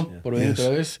 Yes. primo, por venir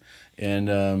otra vez. And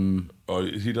Oh,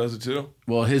 he does it too?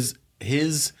 well, his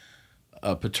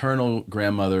paternal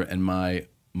grandmother and my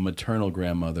maternal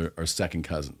grandmother are second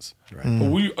cousins. Right.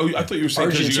 I thought you were saying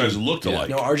because you guys looked alike.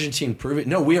 No, Argentine Peruvian.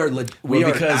 No, we are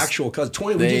because actual cousins.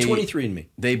 We did 23andMe.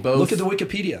 They both Look at the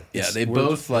Wikipedia. Yeah, they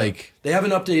both like. They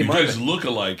haven't updated You mine. guys look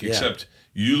alike, except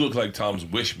you look like Tom's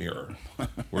wish mirror,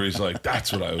 where he's like,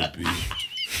 "That's what I would be."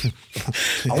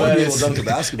 I want to be able to dunk a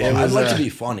basketball. I'd was, like to be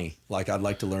funny. Like, I'd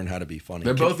like to learn how to be funny.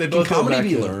 They both Can go comedy back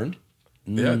be to- learned?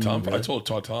 Yeah, Tom. I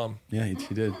taught Tom. Yeah, he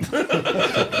did. He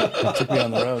took me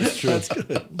on the road. It's true. That's good.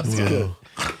 That's good.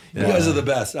 You guys are the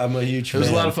best. I'm a huge fan. It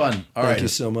was a lot of fun. All right. Thank you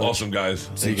so much. Awesome guys.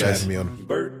 See you Thanks for guys. having me on.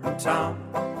 Bert and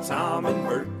Tom and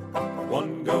Bert.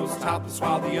 One goes topless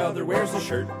while the other wears a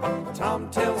shirt. Tom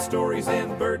tells stories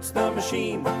and Bert's the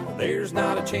machine. There's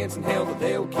not a chance in hell that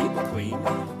they'll keep it clean.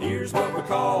 Here's what we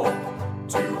call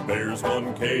 2 bears,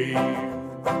 1 cave.